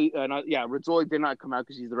Rizzoli did not come out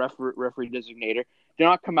because he's the referee designator, did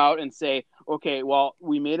not come out and say, okay, well,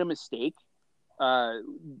 we made a mistake.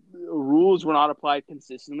 Rules were not applied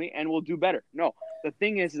consistently, and we'll do better. No, the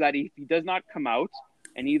thing is that if he does not come out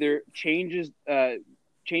and either changes the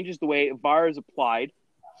way VAR is applied,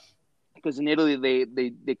 because in Italy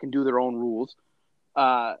they can do their own rules,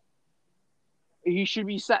 he should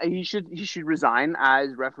resign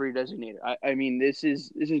as referee designator. I mean, this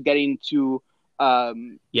is getting to I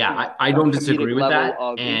don't disagree with that,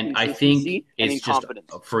 and I think it's just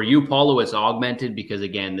for you, Paulo. It's augmented because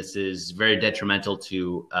again, this is very detrimental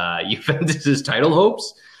to Juventus's title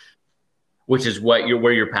hopes, which is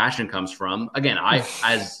where your passion comes from. Again, I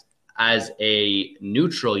as a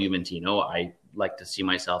neutral Juventino, I like to see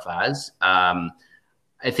myself as. I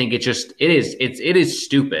think it is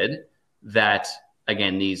stupid that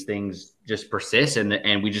again these things just persist,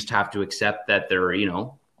 and we just have to accept that they're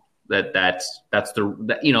that's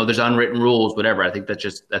there's unwritten rules, whatever. I think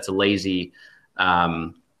that's a lazy.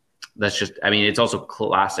 That's just. I mean, it's also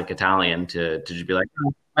classic Italian to just be like.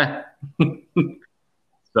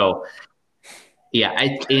 So, yeah.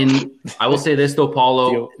 I will say this though,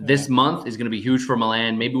 Paulo. This month is going to be huge for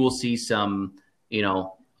Milan. Maybe we'll see some.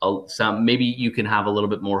 Maybe you can have a little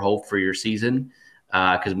bit more hope for your season.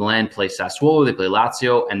 Because Milan play Sassuolo, they play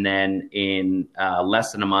Lazio, and then in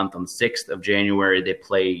less than a month, on the 6th of January, they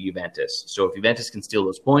play Juventus. So if Juventus can steal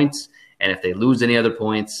those points, and if they lose any other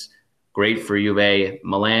points, great for Juve.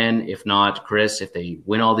 Milan, if not, Chris, if they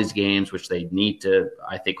win all these games, which they need to,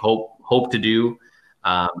 I think, hope to do,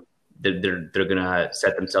 they're going to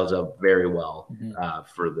set themselves up very well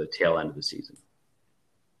for the tail end of the season.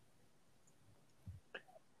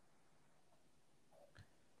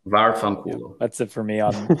 VAR fanculo. That's it for me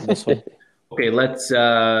on this one. Okay,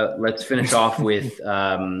 let's finish off with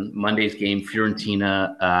Monday's game,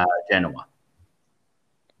 Fiorentina Genoa.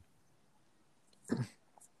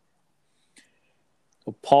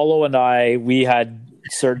 Well, Paulo and we had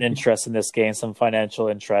certain interest in this game, some financial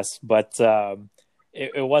interest, but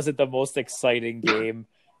it wasn't the most exciting game.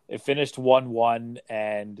 It finished 1-1,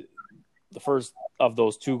 and the first of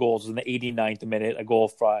those two goals was in the 89th minute, a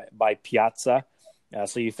goal by Piazza.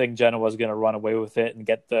 So you think Genoa was going to run away with it and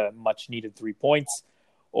get the much-needed 3 points,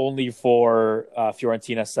 only for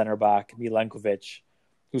Fiorentina center back Milenkovic,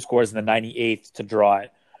 who scores in the 98th to draw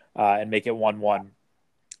it and make it 1-1.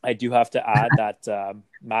 I do have to add that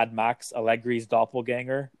Mad Max, Allegri's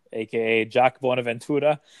doppelganger, a.k.a. Jack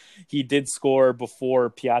Bonaventura, he did score before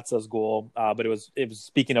Piazza's goal, but it was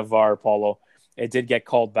speaking of VAR, Paulo, it did get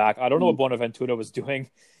called back. I don't know what Bonaventura was doing.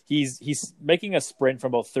 He's making a sprint from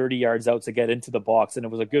about 30 yards out to get into the box, and it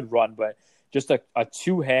was a good run, but just a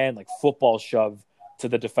two-hand football shove to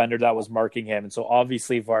the defender that was marking him. And so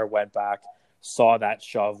obviously VAR went back, saw that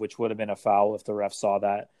shove, which would have been a foul if the ref saw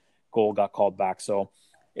that goal got called back. So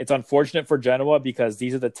it's unfortunate for Genoa because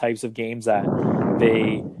these are the types of games that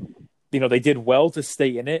they did well to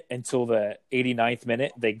stay in it until the 89th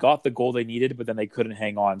minute. They got the goal they needed, but then they couldn't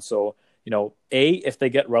hang on. So if they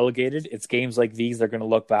get relegated, it's games like these they're going to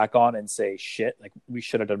look back on and say, shit, we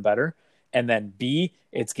should have done better. And then B,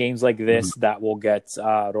 it's games like this that will get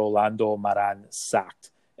Rolando Maran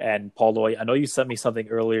sacked. And Paulo, I know you sent me something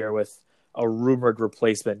earlier with a rumored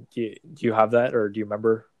replacement. Do you have that, or do you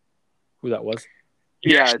remember who that was?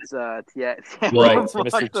 Yeah, it's right,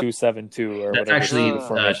 Mr. 272 or that's whatever.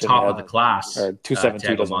 actually top of the class.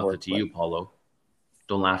 272 doesn't work. To you, Paulo.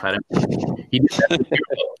 Don't laugh at him.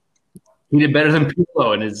 He did better than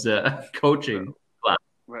Pirlo in his coaching class.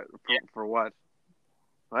 For what?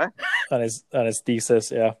 What? On his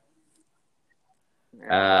thesis, yeah.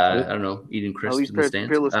 I don't know. Eating crisps in the stands.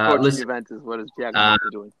 Pirlo's coaching Juventus. What is Piazza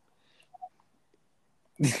doing?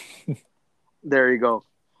 There you go.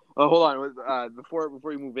 Hold on.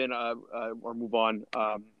 Before you move in or move on.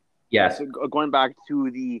 Yes. So going back to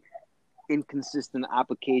the inconsistent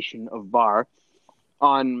application of VAR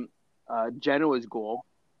on Genoa's goal.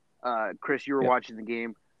 Chris, you were watching the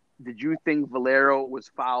game. Did you think Valero was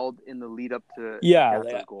fouled in the lead up to? Yeah,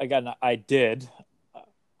 again, I did.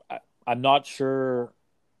 I'm not sure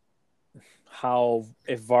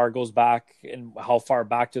if VAR goes back and how far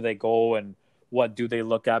back do they go and what do they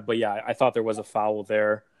look at. But yeah, I thought there was a foul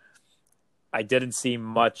there. I didn't see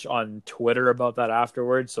much on Twitter about that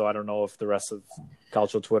afterwards, so I don't know if the rest of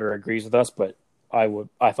Calcio Twitter agrees with us. But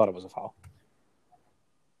I thought it was a foul.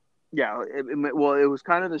 Yeah, it was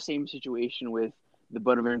kind of the same situation with the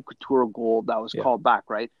Bonaventura goal that was called back,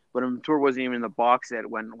 right? Bonaventura wasn't even in the box yet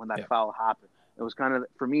when that foul happened. It was kind of,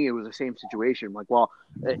 for me, it was the same situation. Like, well,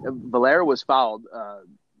 Valera was fouled,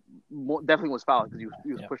 definitely was fouled because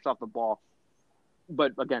he was pushed off the ball.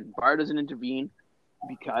 But again, VAR doesn't intervene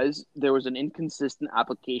because there was an inconsistent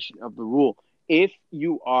application of the rule. If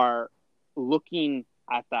you are looking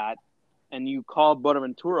at that and you call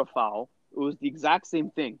Bonaventura foul, it was the exact same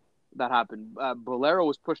thing that happened. Valera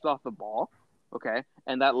was pushed off the ball, okay,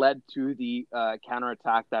 and that led to the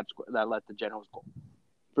counterattack that led to Genoa's goal.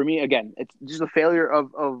 For me, again, it's just a failure of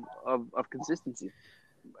consistency.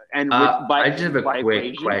 And I just have a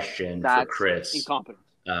quick question for Chris. Incompetence.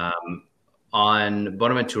 On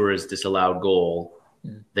Bonaventura's disallowed goal,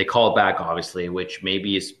 they call it back, obviously, which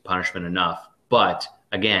maybe is punishment enough. But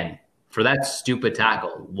again, for that stupid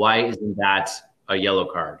tackle, why isn't that a yellow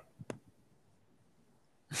card?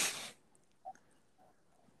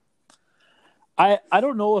 I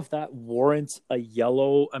don't know if that warrants a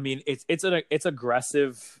yellow. I mean, it's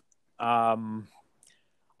aggressive.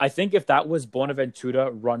 I think if that was Bonaventura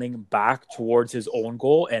running back towards his own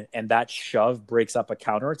goal and that shove breaks up a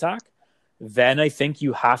counterattack, then I think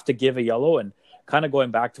you have to give a yellow. And kind of going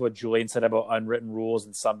back to what Julian said about unwritten rules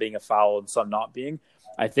and some being a foul and some not being,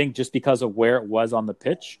 I think just because of where it was on the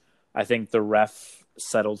pitch, I think the ref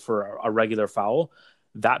settled for a regular foul.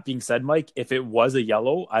 That being said, Mike, if it was a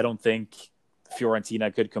yellow, I don't think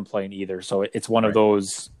Fiorentina could complain either. So it's one of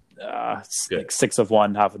those like 6 of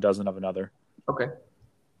one, half a dozen of another. Okay.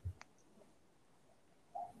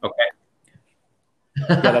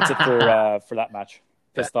 Yeah, that's it for that match.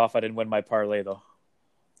 Pissed off I didn't win my parlay though.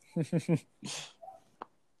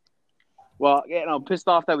 Well, pissed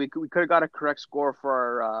off that we could have got a correct score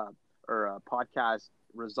for our podcast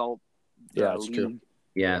result. Yeah, that's true.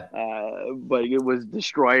 Yeah, but it was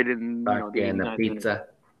destroyed in the pizza. Minute.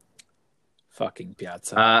 Fucking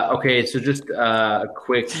Piazza. Okay, so just a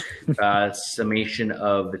quick summation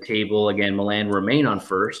of the table. Again, Milan remain in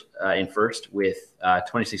first with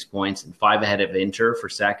 26 points and 5 ahead of Inter for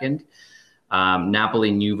second. Napoli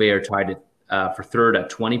and Juve are tied for third at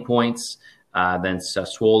 20 points. Then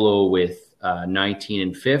Sassuolo with 19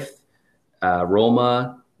 and 5th.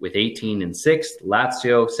 Roma with 18 and 6th.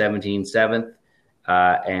 Lazio 17 7th.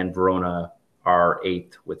 And Verona are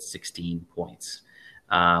 8th with 16 points.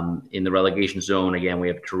 In the relegation zone, again, we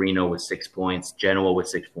have Torino with 6 points, Genoa with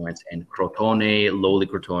 6 points, and lowly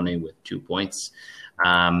Crotone with 2 points.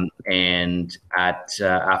 And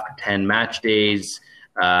after 10 match days,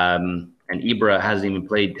 and Ibra hasn't even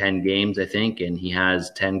played 10 games, I think, and he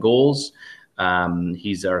has 10 goals.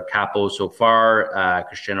 He's our capo so far.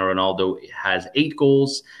 Cristiano Ronaldo has 8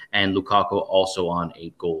 goals, and Lukaku also on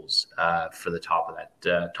 8 goals for the top of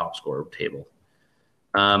that top scorer table.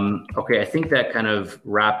 Okay, I think that kind of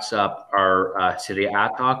wraps up our Serie A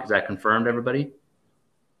talk. Is that confirmed, everybody?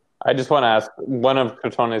 I just want to ask, one of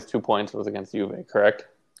Crotone's 2 points was against Juve, correct?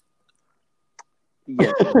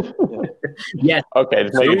 Yes. Yes. Okay.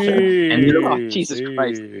 Jesus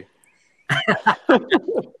Christ.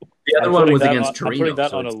 The other one was against Torino. I'm putting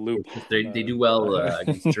that on a loop. They do well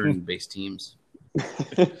against Turin-based teams.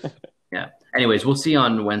 Yeah. Anyways, we'll see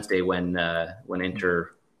on Wednesday when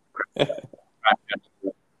Inter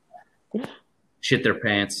shit their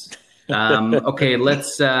pants. Okay,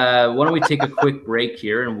 let's. Why don't we take a quick break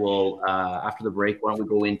here, and we'll after the break, why don't we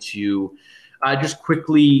go into just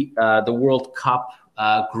quickly the World Cup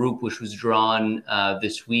group, which was drawn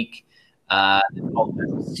this week. Called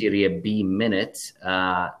the Serie B Minute,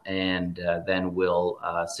 and then we'll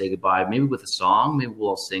say goodbye, maybe with a song. Maybe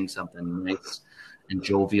we'll sing something nice and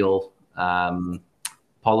jovial.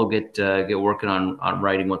 Paulo, get working on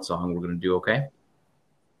writing what song we're going to do, okay?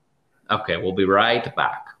 Okay, we'll be right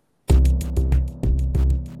back.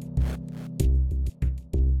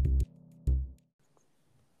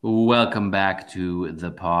 Welcome back to the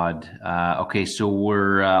pod. Okay, so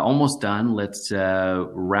we're almost done. Let's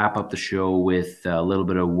wrap up the show with a little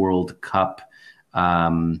bit of World Cup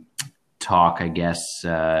talk, I guess.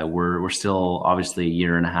 We're still obviously a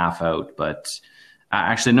year and a half out, but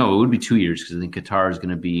actually, no, it would be 2 years because I think Qatar is going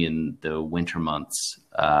to be in the winter months,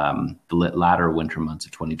 the latter winter months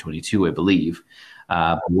of 2022, I believe.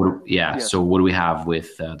 So what do we have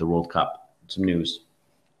with the World Cup? Some news.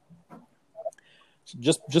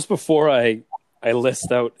 Just before I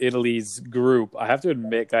list out Italy's group, I have to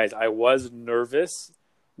admit, guys, I was nervous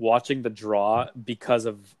watching the draw because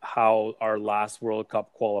of how our last World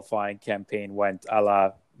Cup qualifying campaign went a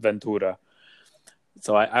la Ventura.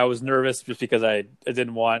 So I was nervous just because I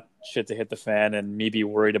didn't want shit to hit the fan and me be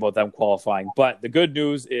worried about them qualifying. But the good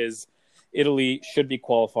news is Italy should be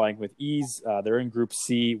qualifying with ease. They're in Group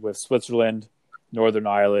C with Switzerland, Northern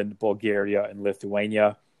Ireland, Bulgaria, and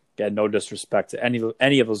Lithuania. Again, no disrespect to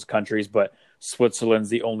any of those countries, but Switzerland's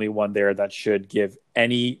the only one there that should give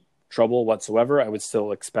any trouble whatsoever. I would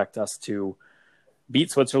still expect us to beat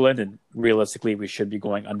Switzerland, and realistically, we should be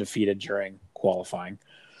going undefeated during qualifying.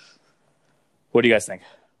 What do you guys think?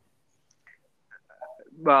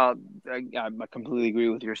 Well, I completely agree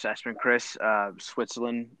with your assessment, Chris.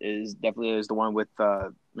 Switzerland is definitely the one with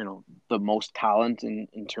the most talent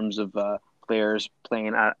in terms of players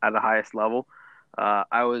playing at the highest level.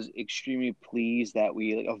 I was extremely pleased that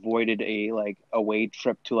we avoided a away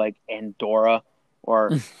trip to Andorra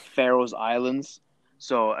or Faroes Islands.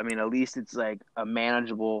 So I mean, at least it's a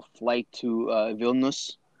manageable flight to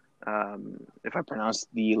Vilnius. If I pronounce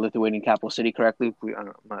the Lithuanian capital city correctly,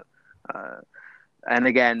 and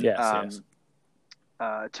again, yes.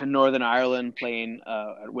 To Northern Ireland playing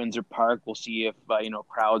at Windsor Park. We'll see if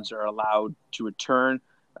crowds are allowed to return.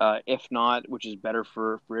 If not, which is better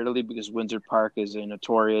for Italy because Windsor Park is a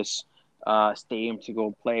notorious stadium to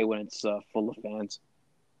go play when it's full of fans.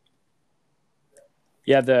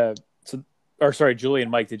 Yeah, Julie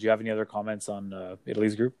and Mike, did you have any other comments on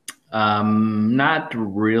Italy's group? Not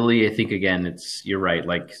really. I think again, you're right.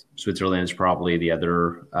 Like Switzerland is probably the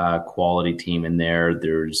other quality team in there.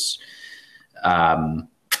 There's, I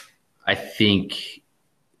think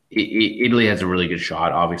Italy has a really good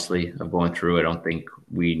shot, obviously, of going through. I don't think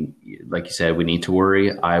like you said, we need to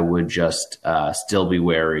worry. I would just still be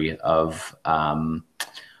wary of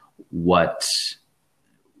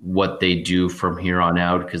what they do from here on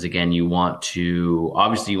out, because again, you want to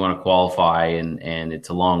qualify, and it's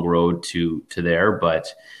a long road to there,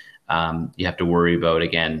 but you have to worry about,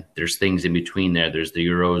 again, there's things in between there. There's the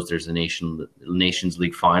Euros, there's the Nations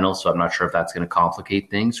League final, so I'm not sure if that's going to complicate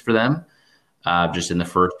things for them just in the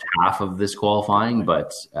first half of this qualifying.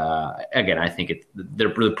 But again, I think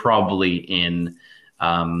they're probably in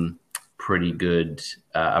a pretty good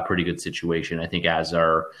situation. I think as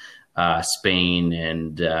are Spain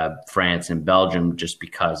and France and Belgium, just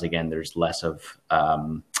because, again, there's less of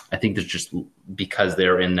I think there's just, because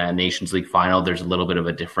they're in that Nations League final, there's a little bit of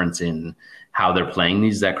a difference in how they're playing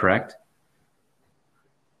these. Is that correct?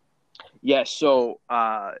 Yeah, so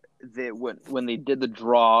when they did the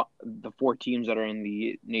draw, the 4 teams that are in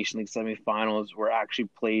the Nation League semifinals were actually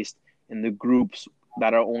placed in the groups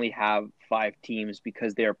that only have 5 teams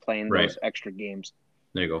because they are playing those extra games.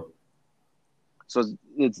 There you go. So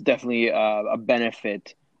it's definitely a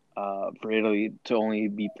benefit for Italy to only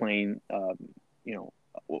be playing,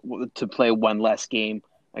 to play one less game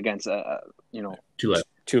against, two less.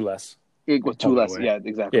 Two less. Yeah,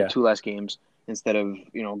 exactly. Yeah. 2 less games instead of,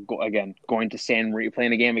 going to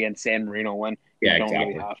playing a game against San Marino when you don't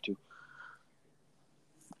really have to.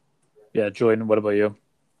 Yeah, Julian, what about you?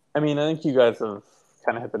 I mean, I think you guys have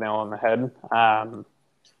kind of hit the nail on the head.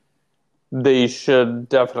 They should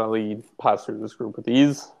definitely pass through this group with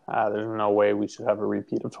ease. There's no way we should have a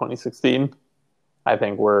repeat of 2016. I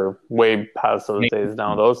think we're way past those days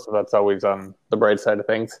now, though, so that's always on the bright side of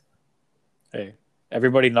things. Hey,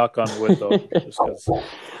 everybody knock on wood, though. Just 'cause...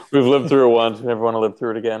 We've lived through it once. We never want to live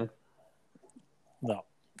through it again. No,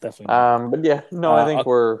 definitely not. But yeah, no, I think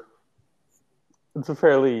it's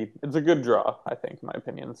a good draw, I think, in my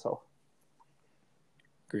opinion, so...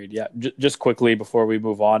 Agreed. Yeah. Just quickly before we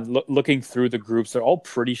move on, looking through the groups, they're all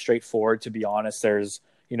pretty straightforward, to be honest. There's,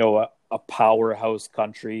 a powerhouse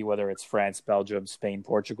country, whether it's France, Belgium, Spain,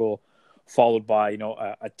 Portugal, followed by,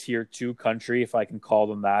 a tier 2 country, if I can call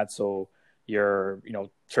them that. So your,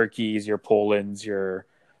 Turkeys, your Polands, your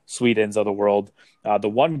Swedens of the world. The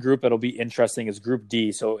one group that'll be interesting is Group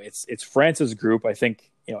D. So it's France's group. I think,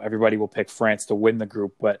 everybody will pick France to win the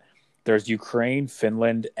group, but there's Ukraine,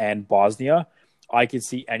 Finland, and Bosnia. I could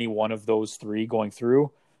see any one of those 3 going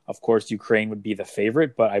through. Of course, Ukraine would be the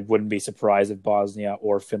favorite, but I wouldn't be surprised if Bosnia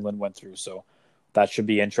or Finland went through. So that should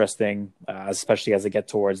be interesting, especially as they get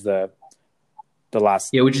towards the last.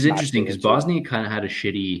 Yeah, which is interesting because Bosnia kind of had a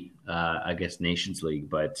shitty, Nations League,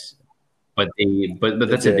 but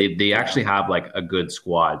that's it. They actually have a good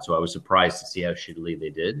squad. So I was surprised to see how shittily they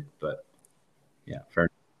did. But yeah, fair.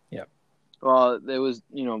 Yeah. Well, there was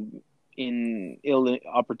in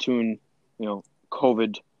opportune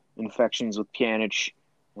COVID infections with Pjanic,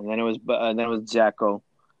 and then it was Dzeko.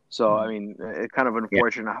 So I mean, it's kind of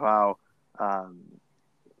unfortunate how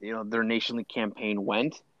their Nation League campaign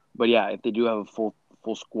went. But yeah, if they do have a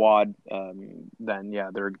full squad, then yeah,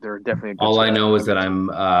 they're definitely a good All I side. know is that I'm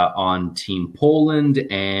on Team Poland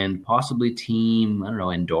and possibly Team, I don't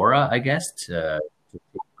know, Andorra, I guess, to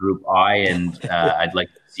Group I, and I'd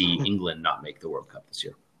like to see England not make the World Cup this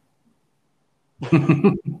year.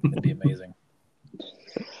 It'd be amazing.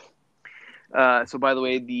 So, by the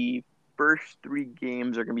way, the first 3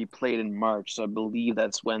 games are going to be played in March, so I believe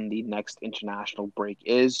that's when the next international break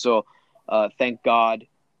is. So, thank God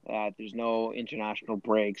that there's no international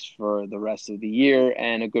breaks for the rest of the year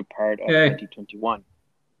and a good part of 2021.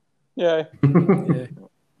 Yeah.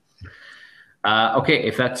 Okay,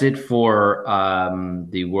 if that's it for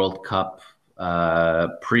the World Cup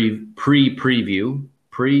pre-World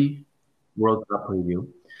Cup preview,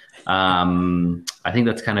 I think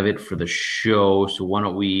that's kind of it for the show. So why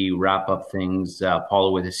don't we wrap up things,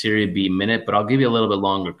 Paulo, with a Serie B minute? But I'll give you a little bit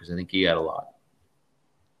longer because I think you got a lot.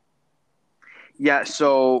 Yeah,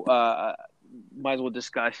 so might as well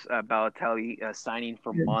discuss Balotelli signing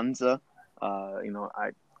for Monza. I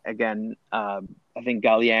think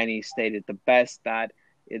Galliani stated the best that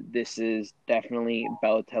this is definitely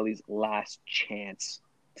Balotelli's last chance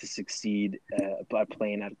to succeed by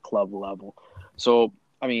playing at club level. So,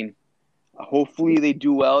 I mean, hopefully they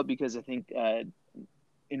do well, because I think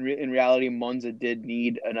in reality, Monza did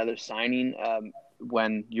need another signing.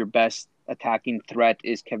 When your best attacking threat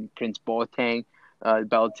is Kevin Prince Boateng,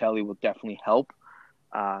 Balotelli will definitely help.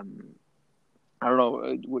 I don't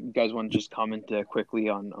know. What you guys want to just comment quickly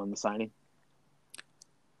on the signing?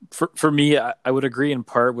 For me, I would agree in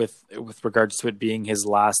part with regards to it being his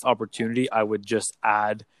last opportunity. I would just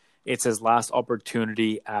add it's his last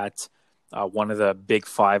opportunity at one of the big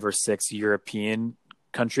 5 or 6 European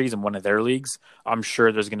countries in one of their leagues. I'm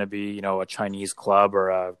sure there's going to be, a Chinese club or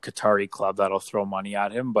a Qatari club that'll throw money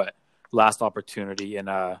at him, but last opportunity in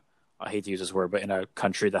I hate to use this word, but in a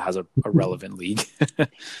country that has a relevant league.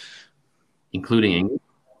 Including England.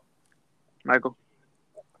 Michael?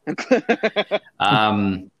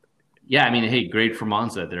 Yeah, I mean, hey, great for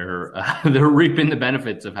Monza. They're reaping the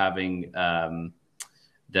benefits of having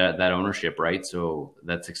that ownership, right? So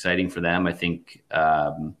that's exciting for them. I think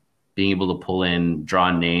being able to pull in,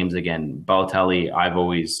 draw names again. Balotelli, I've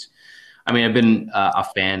been a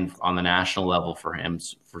fan on the national level for him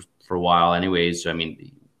for a while, anyways. So I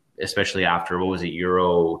mean, especially after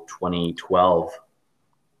Euro 2012.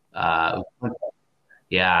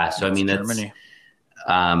 Yeah, so I mean that's Germany.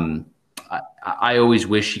 I always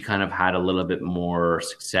wish he kind of had a little bit more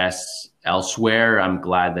success elsewhere. I'm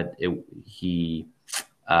glad that he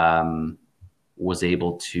was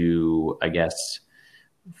able to, I guess,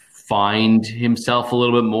 find himself a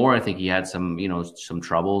little bit more. I think he had some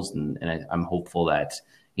troubles, and I'm hopeful that,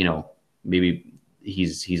 maybe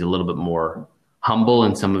he's a little bit more humble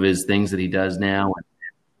in some of his things that he does now.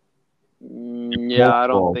 Yeah, I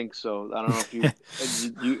don't think so. I don't know if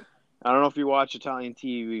I don't know if you watch Italian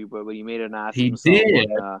TV, but he made an ass of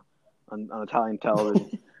himself on Italian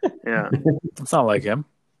television. Yeah, it's not like him.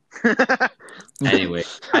 Anyway,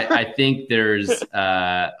 I think there's.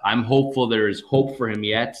 I'm hopeful there is hope for him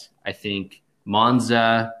yet. I think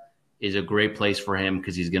Monza is a great place for him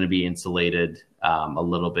because he's going to be insulated a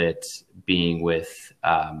little bit, being with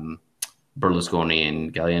Berlusconi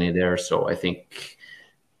and Galliani there. So I think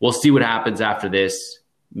we'll see what happens after this.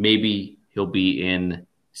 Maybe he'll be in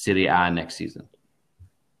Serie A next season.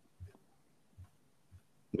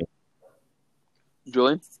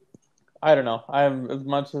 Julian? I don't know. I'm, as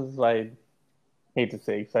much as I hate to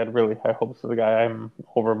say, because I had really high hopes for the guy, I'm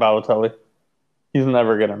over Balotelli. He's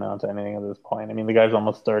never going to amount to anything at this point. I mean, the guy's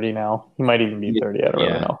almost 30 now. He might even be 30. I don't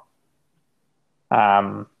really know.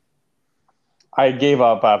 I gave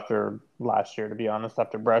up after last year, to be honest,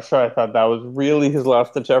 after Brescia. I thought that was really his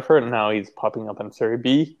last-ditch effort, and now he's popping up in Serie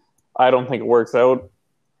B. I don't think it works out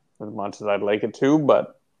as much as I'd like it to,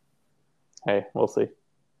 but hey, we'll see.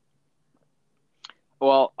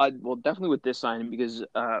 Well, definitely with this signing, because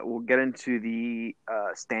we'll get into the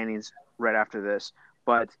standings right after this.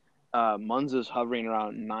 But Monza's hovering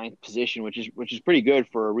around 9th position, which is pretty good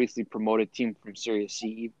for a recently promoted team from Serie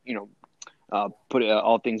C. Put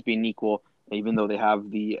all things being equal, even though they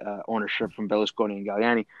have the ownership from Berlusconi and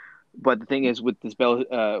Galliani. But the thing is, with this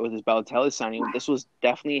Balotelli signing, this was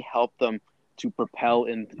definitely helped them to propel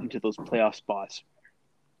into those playoff spots.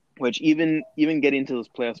 Which even getting into those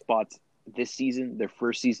playoff spots this season, their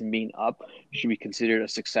first season being up, should be considered a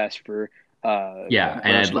success for. And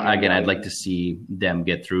I'd like to see them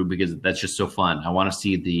get through, because that's just so fun. I want to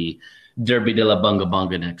see the Derby della Bunga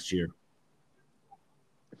Bunga next year.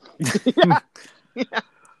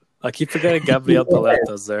 I keep forgetting Gabriel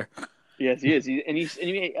Paleta's there. Yes, he is.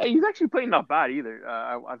 He's actually playing not bad either.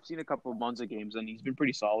 I've seen a couple of Monza games, and he's been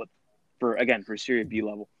pretty solid for Serie B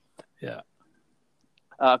level. Yeah.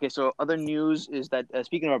 Okay, so other news is that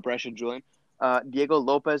speaking about Brescia, Julian, Diego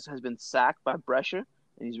Lopez has been sacked by Brescia,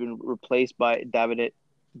 and he's been replaced by Davide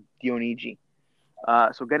Dionigi.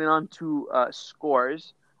 So getting on to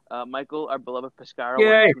scores, Michael, our beloved Pescara,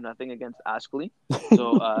 won 2-0 against Ascoli.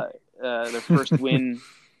 So their first win,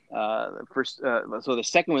 so the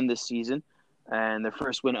second win this season, and their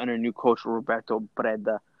first win under new coach Roberto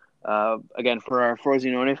Breda. Again, for our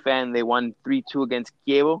Frosinone fan, they won 3-2 against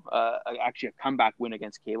Chievo. Actually, a comeback win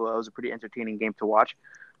against Chievo. That was a pretty entertaining game to watch.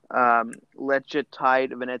 Lecce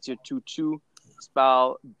tied Venezia 2-2.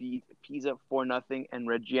 Spal beat Pisa 4-0, and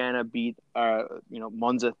Reggiana beat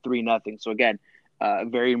Monza 3-0. So again, a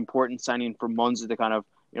very important signing for Monza to kind of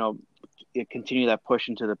continue that push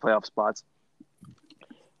into the playoff spots.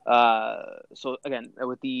 So again,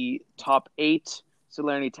 with the top 8,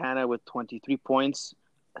 Salernitana with 23 points.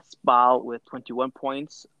 Spal with 21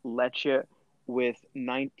 points, Lecce with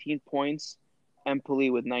 19 points, Empoli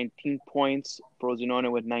with 19 points, Frosinone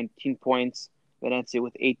with 19 points, Venezia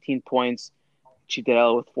with 18 points,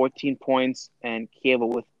 Cittadella with 14 points, and Chievo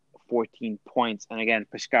with 14 points. And again,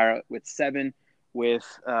 Pescara with 7,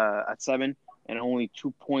 at 7, and only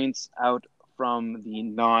 2 points out from the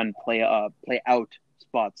non-play out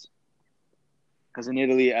spots. Because in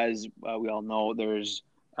Italy, as we all know, there's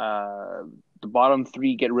the bottom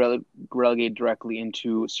 3 get relegated directly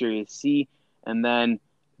into Serie C, and then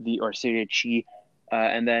Serie C,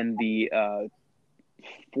 and then the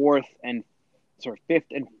 5th and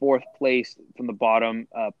 4th place from the bottom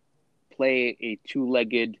play a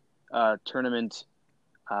 2-legged tournament.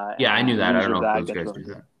 Yeah, I knew that. I don't know if those guys knew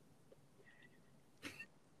that.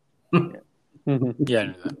 Yeah, I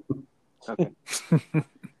knew that. Okay.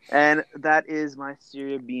 And that is my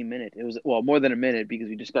Serie B minute. It was more than a minute because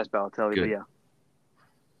we discussed Balotelli. Good. But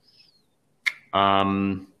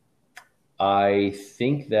yeah. I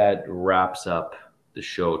think that wraps up the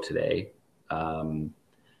show today. Do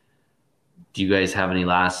you guys have any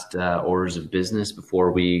last orders of business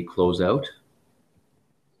before we close out?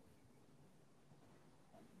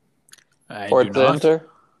 Forza Inter. It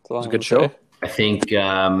was a good show. I think.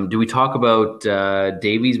 Do we talk about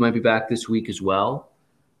Davies might be back this week as well?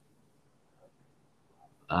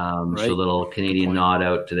 Right. So a little Canadian nod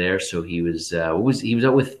out to there. So he was. He was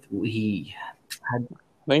out with. He had.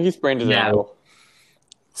 I think he sprained his ankle.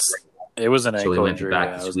 It was an ankle so he might injury. be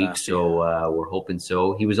back this week. So we're hoping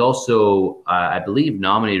so. He was also, I believe,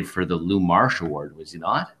 nominated for the Lou Marsh Award. Was he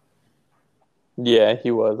not? Yeah,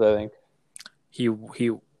 he was. I think he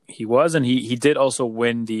was, and he did also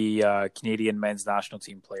win the Canadian Men's National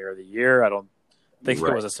Team Player of the Year. I don't think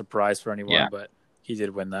it was a surprise for anyone, but he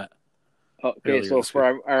did win that. Okay, so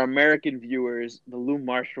for our American viewers, the Lou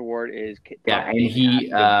Marsh Award is and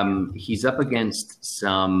he's up against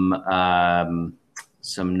some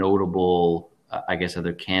notable, I guess,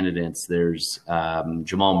 other candidates. There's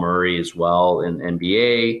Jamal Murray as well in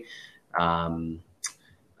NBA.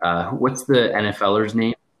 What's the NFLer's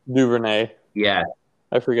name? Duvernay. Yeah,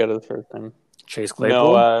 I forget his first name. Chase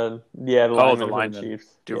Claypool. No, the lineman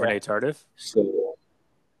Chiefs. Duvernay Tardif. So.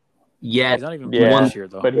 Yeah, he's not even playing this year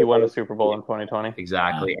though. But he won a Super Bowl in 2020.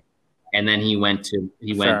 Exactly, and then he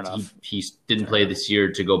didn't play this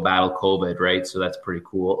year to go battle COVID, right? So that's pretty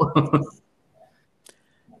cool.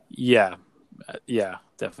 Yeah,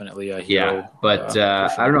 definitely a hero. Yeah, but sure.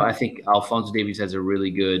 I don't know. I think Alphonso Davies has a really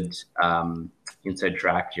good inside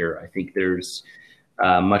track here. I think there's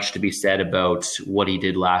much to be said about what he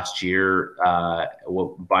did last year,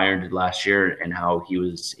 what Bayern did last year, and how he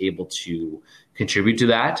was able to contribute to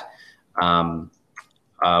that.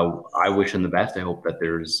 I wish him the best. I hope that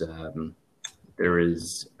there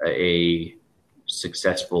is a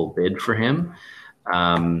successful bid for him.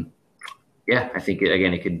 I think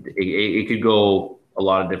it could go a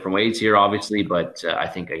lot of different ways here, obviously, but I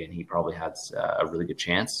think again he probably has a really good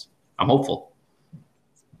chance. I'm hopeful.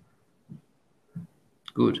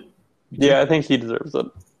 Good. Yeah, I think he deserves it.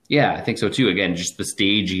 Yeah, I think so too. Again, just the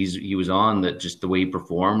stage he was on, that just the way he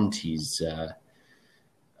performed, he's.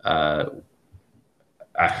 There's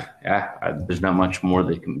not much more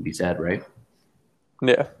that can be said, right?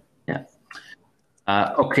 Yeah.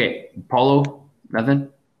 Okay, Paulo, nothing?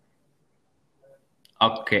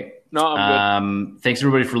 Okay. No, I'm good. Thanks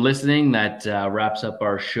everybody for listening. That wraps up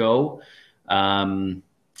our show.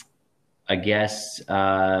 I guess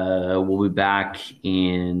we'll be back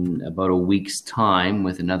in about a week's time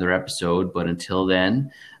with another episode. But until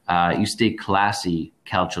then, you stay classy,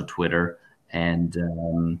 Calcio Twitter,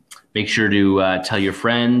 And make sure to tell your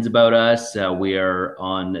friends about us. We are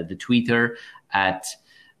on the Twitter at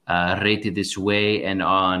Rete This Way and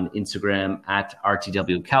on Instagram at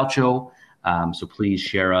RTW Calcio. So please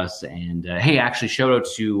share us. And hey, actually, shout out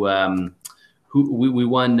to who we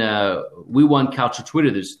won. We won Calcio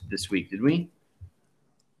Twitter this week, did we?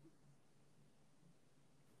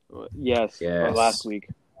 Yes. Last week.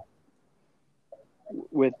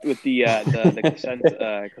 With the consent,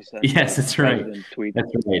 yes, that's right. Tweet.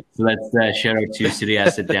 That's right. So that's shout out to Serie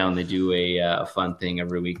Sit Down. They do a fun thing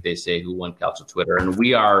every week. They say who won Calcio Twitter, and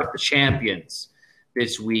we are the champions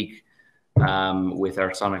this week with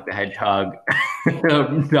our Sonic the Hedgehog.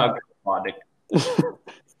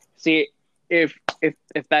 See, if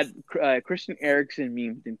that Christian Eriksen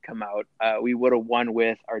meme didn't come out, we would have won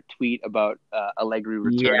with our tweet about Allegri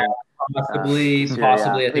returning. Yeah, possibly.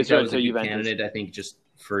 I think that was a good candidate. I think just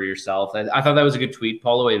for yourself. I thought that was a good tweet,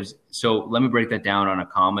 Paulo. So let me break that down on a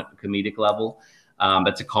comedic level.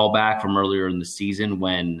 That's a callback from earlier in the season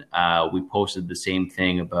when we posted the same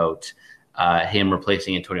thing about him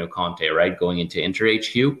replacing Antonio Conte, right, going into Inter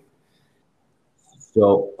HQ.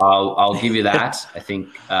 So I'll give you that. I think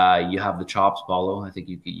you have the chops, Paulo. I think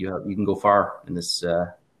you can go far in this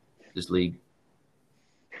league.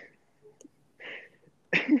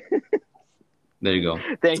 There you go.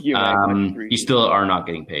 Thank you, Mike. You still are not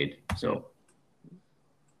getting paid. So,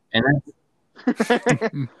 and that's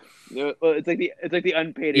it's like the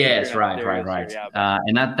unpaid. Yes, right. Yeah.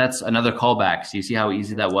 And that's another callback. So you see how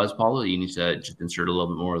easy that was, Paulo. You need to just insert a little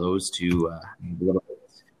bit more of those to a little bit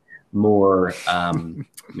more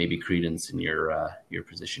maybe credence in your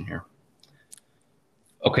position here.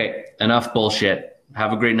 Okay, enough bullshit.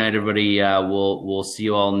 Have a great night, everybody. We'll see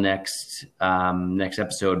you all next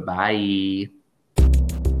episode. Bye.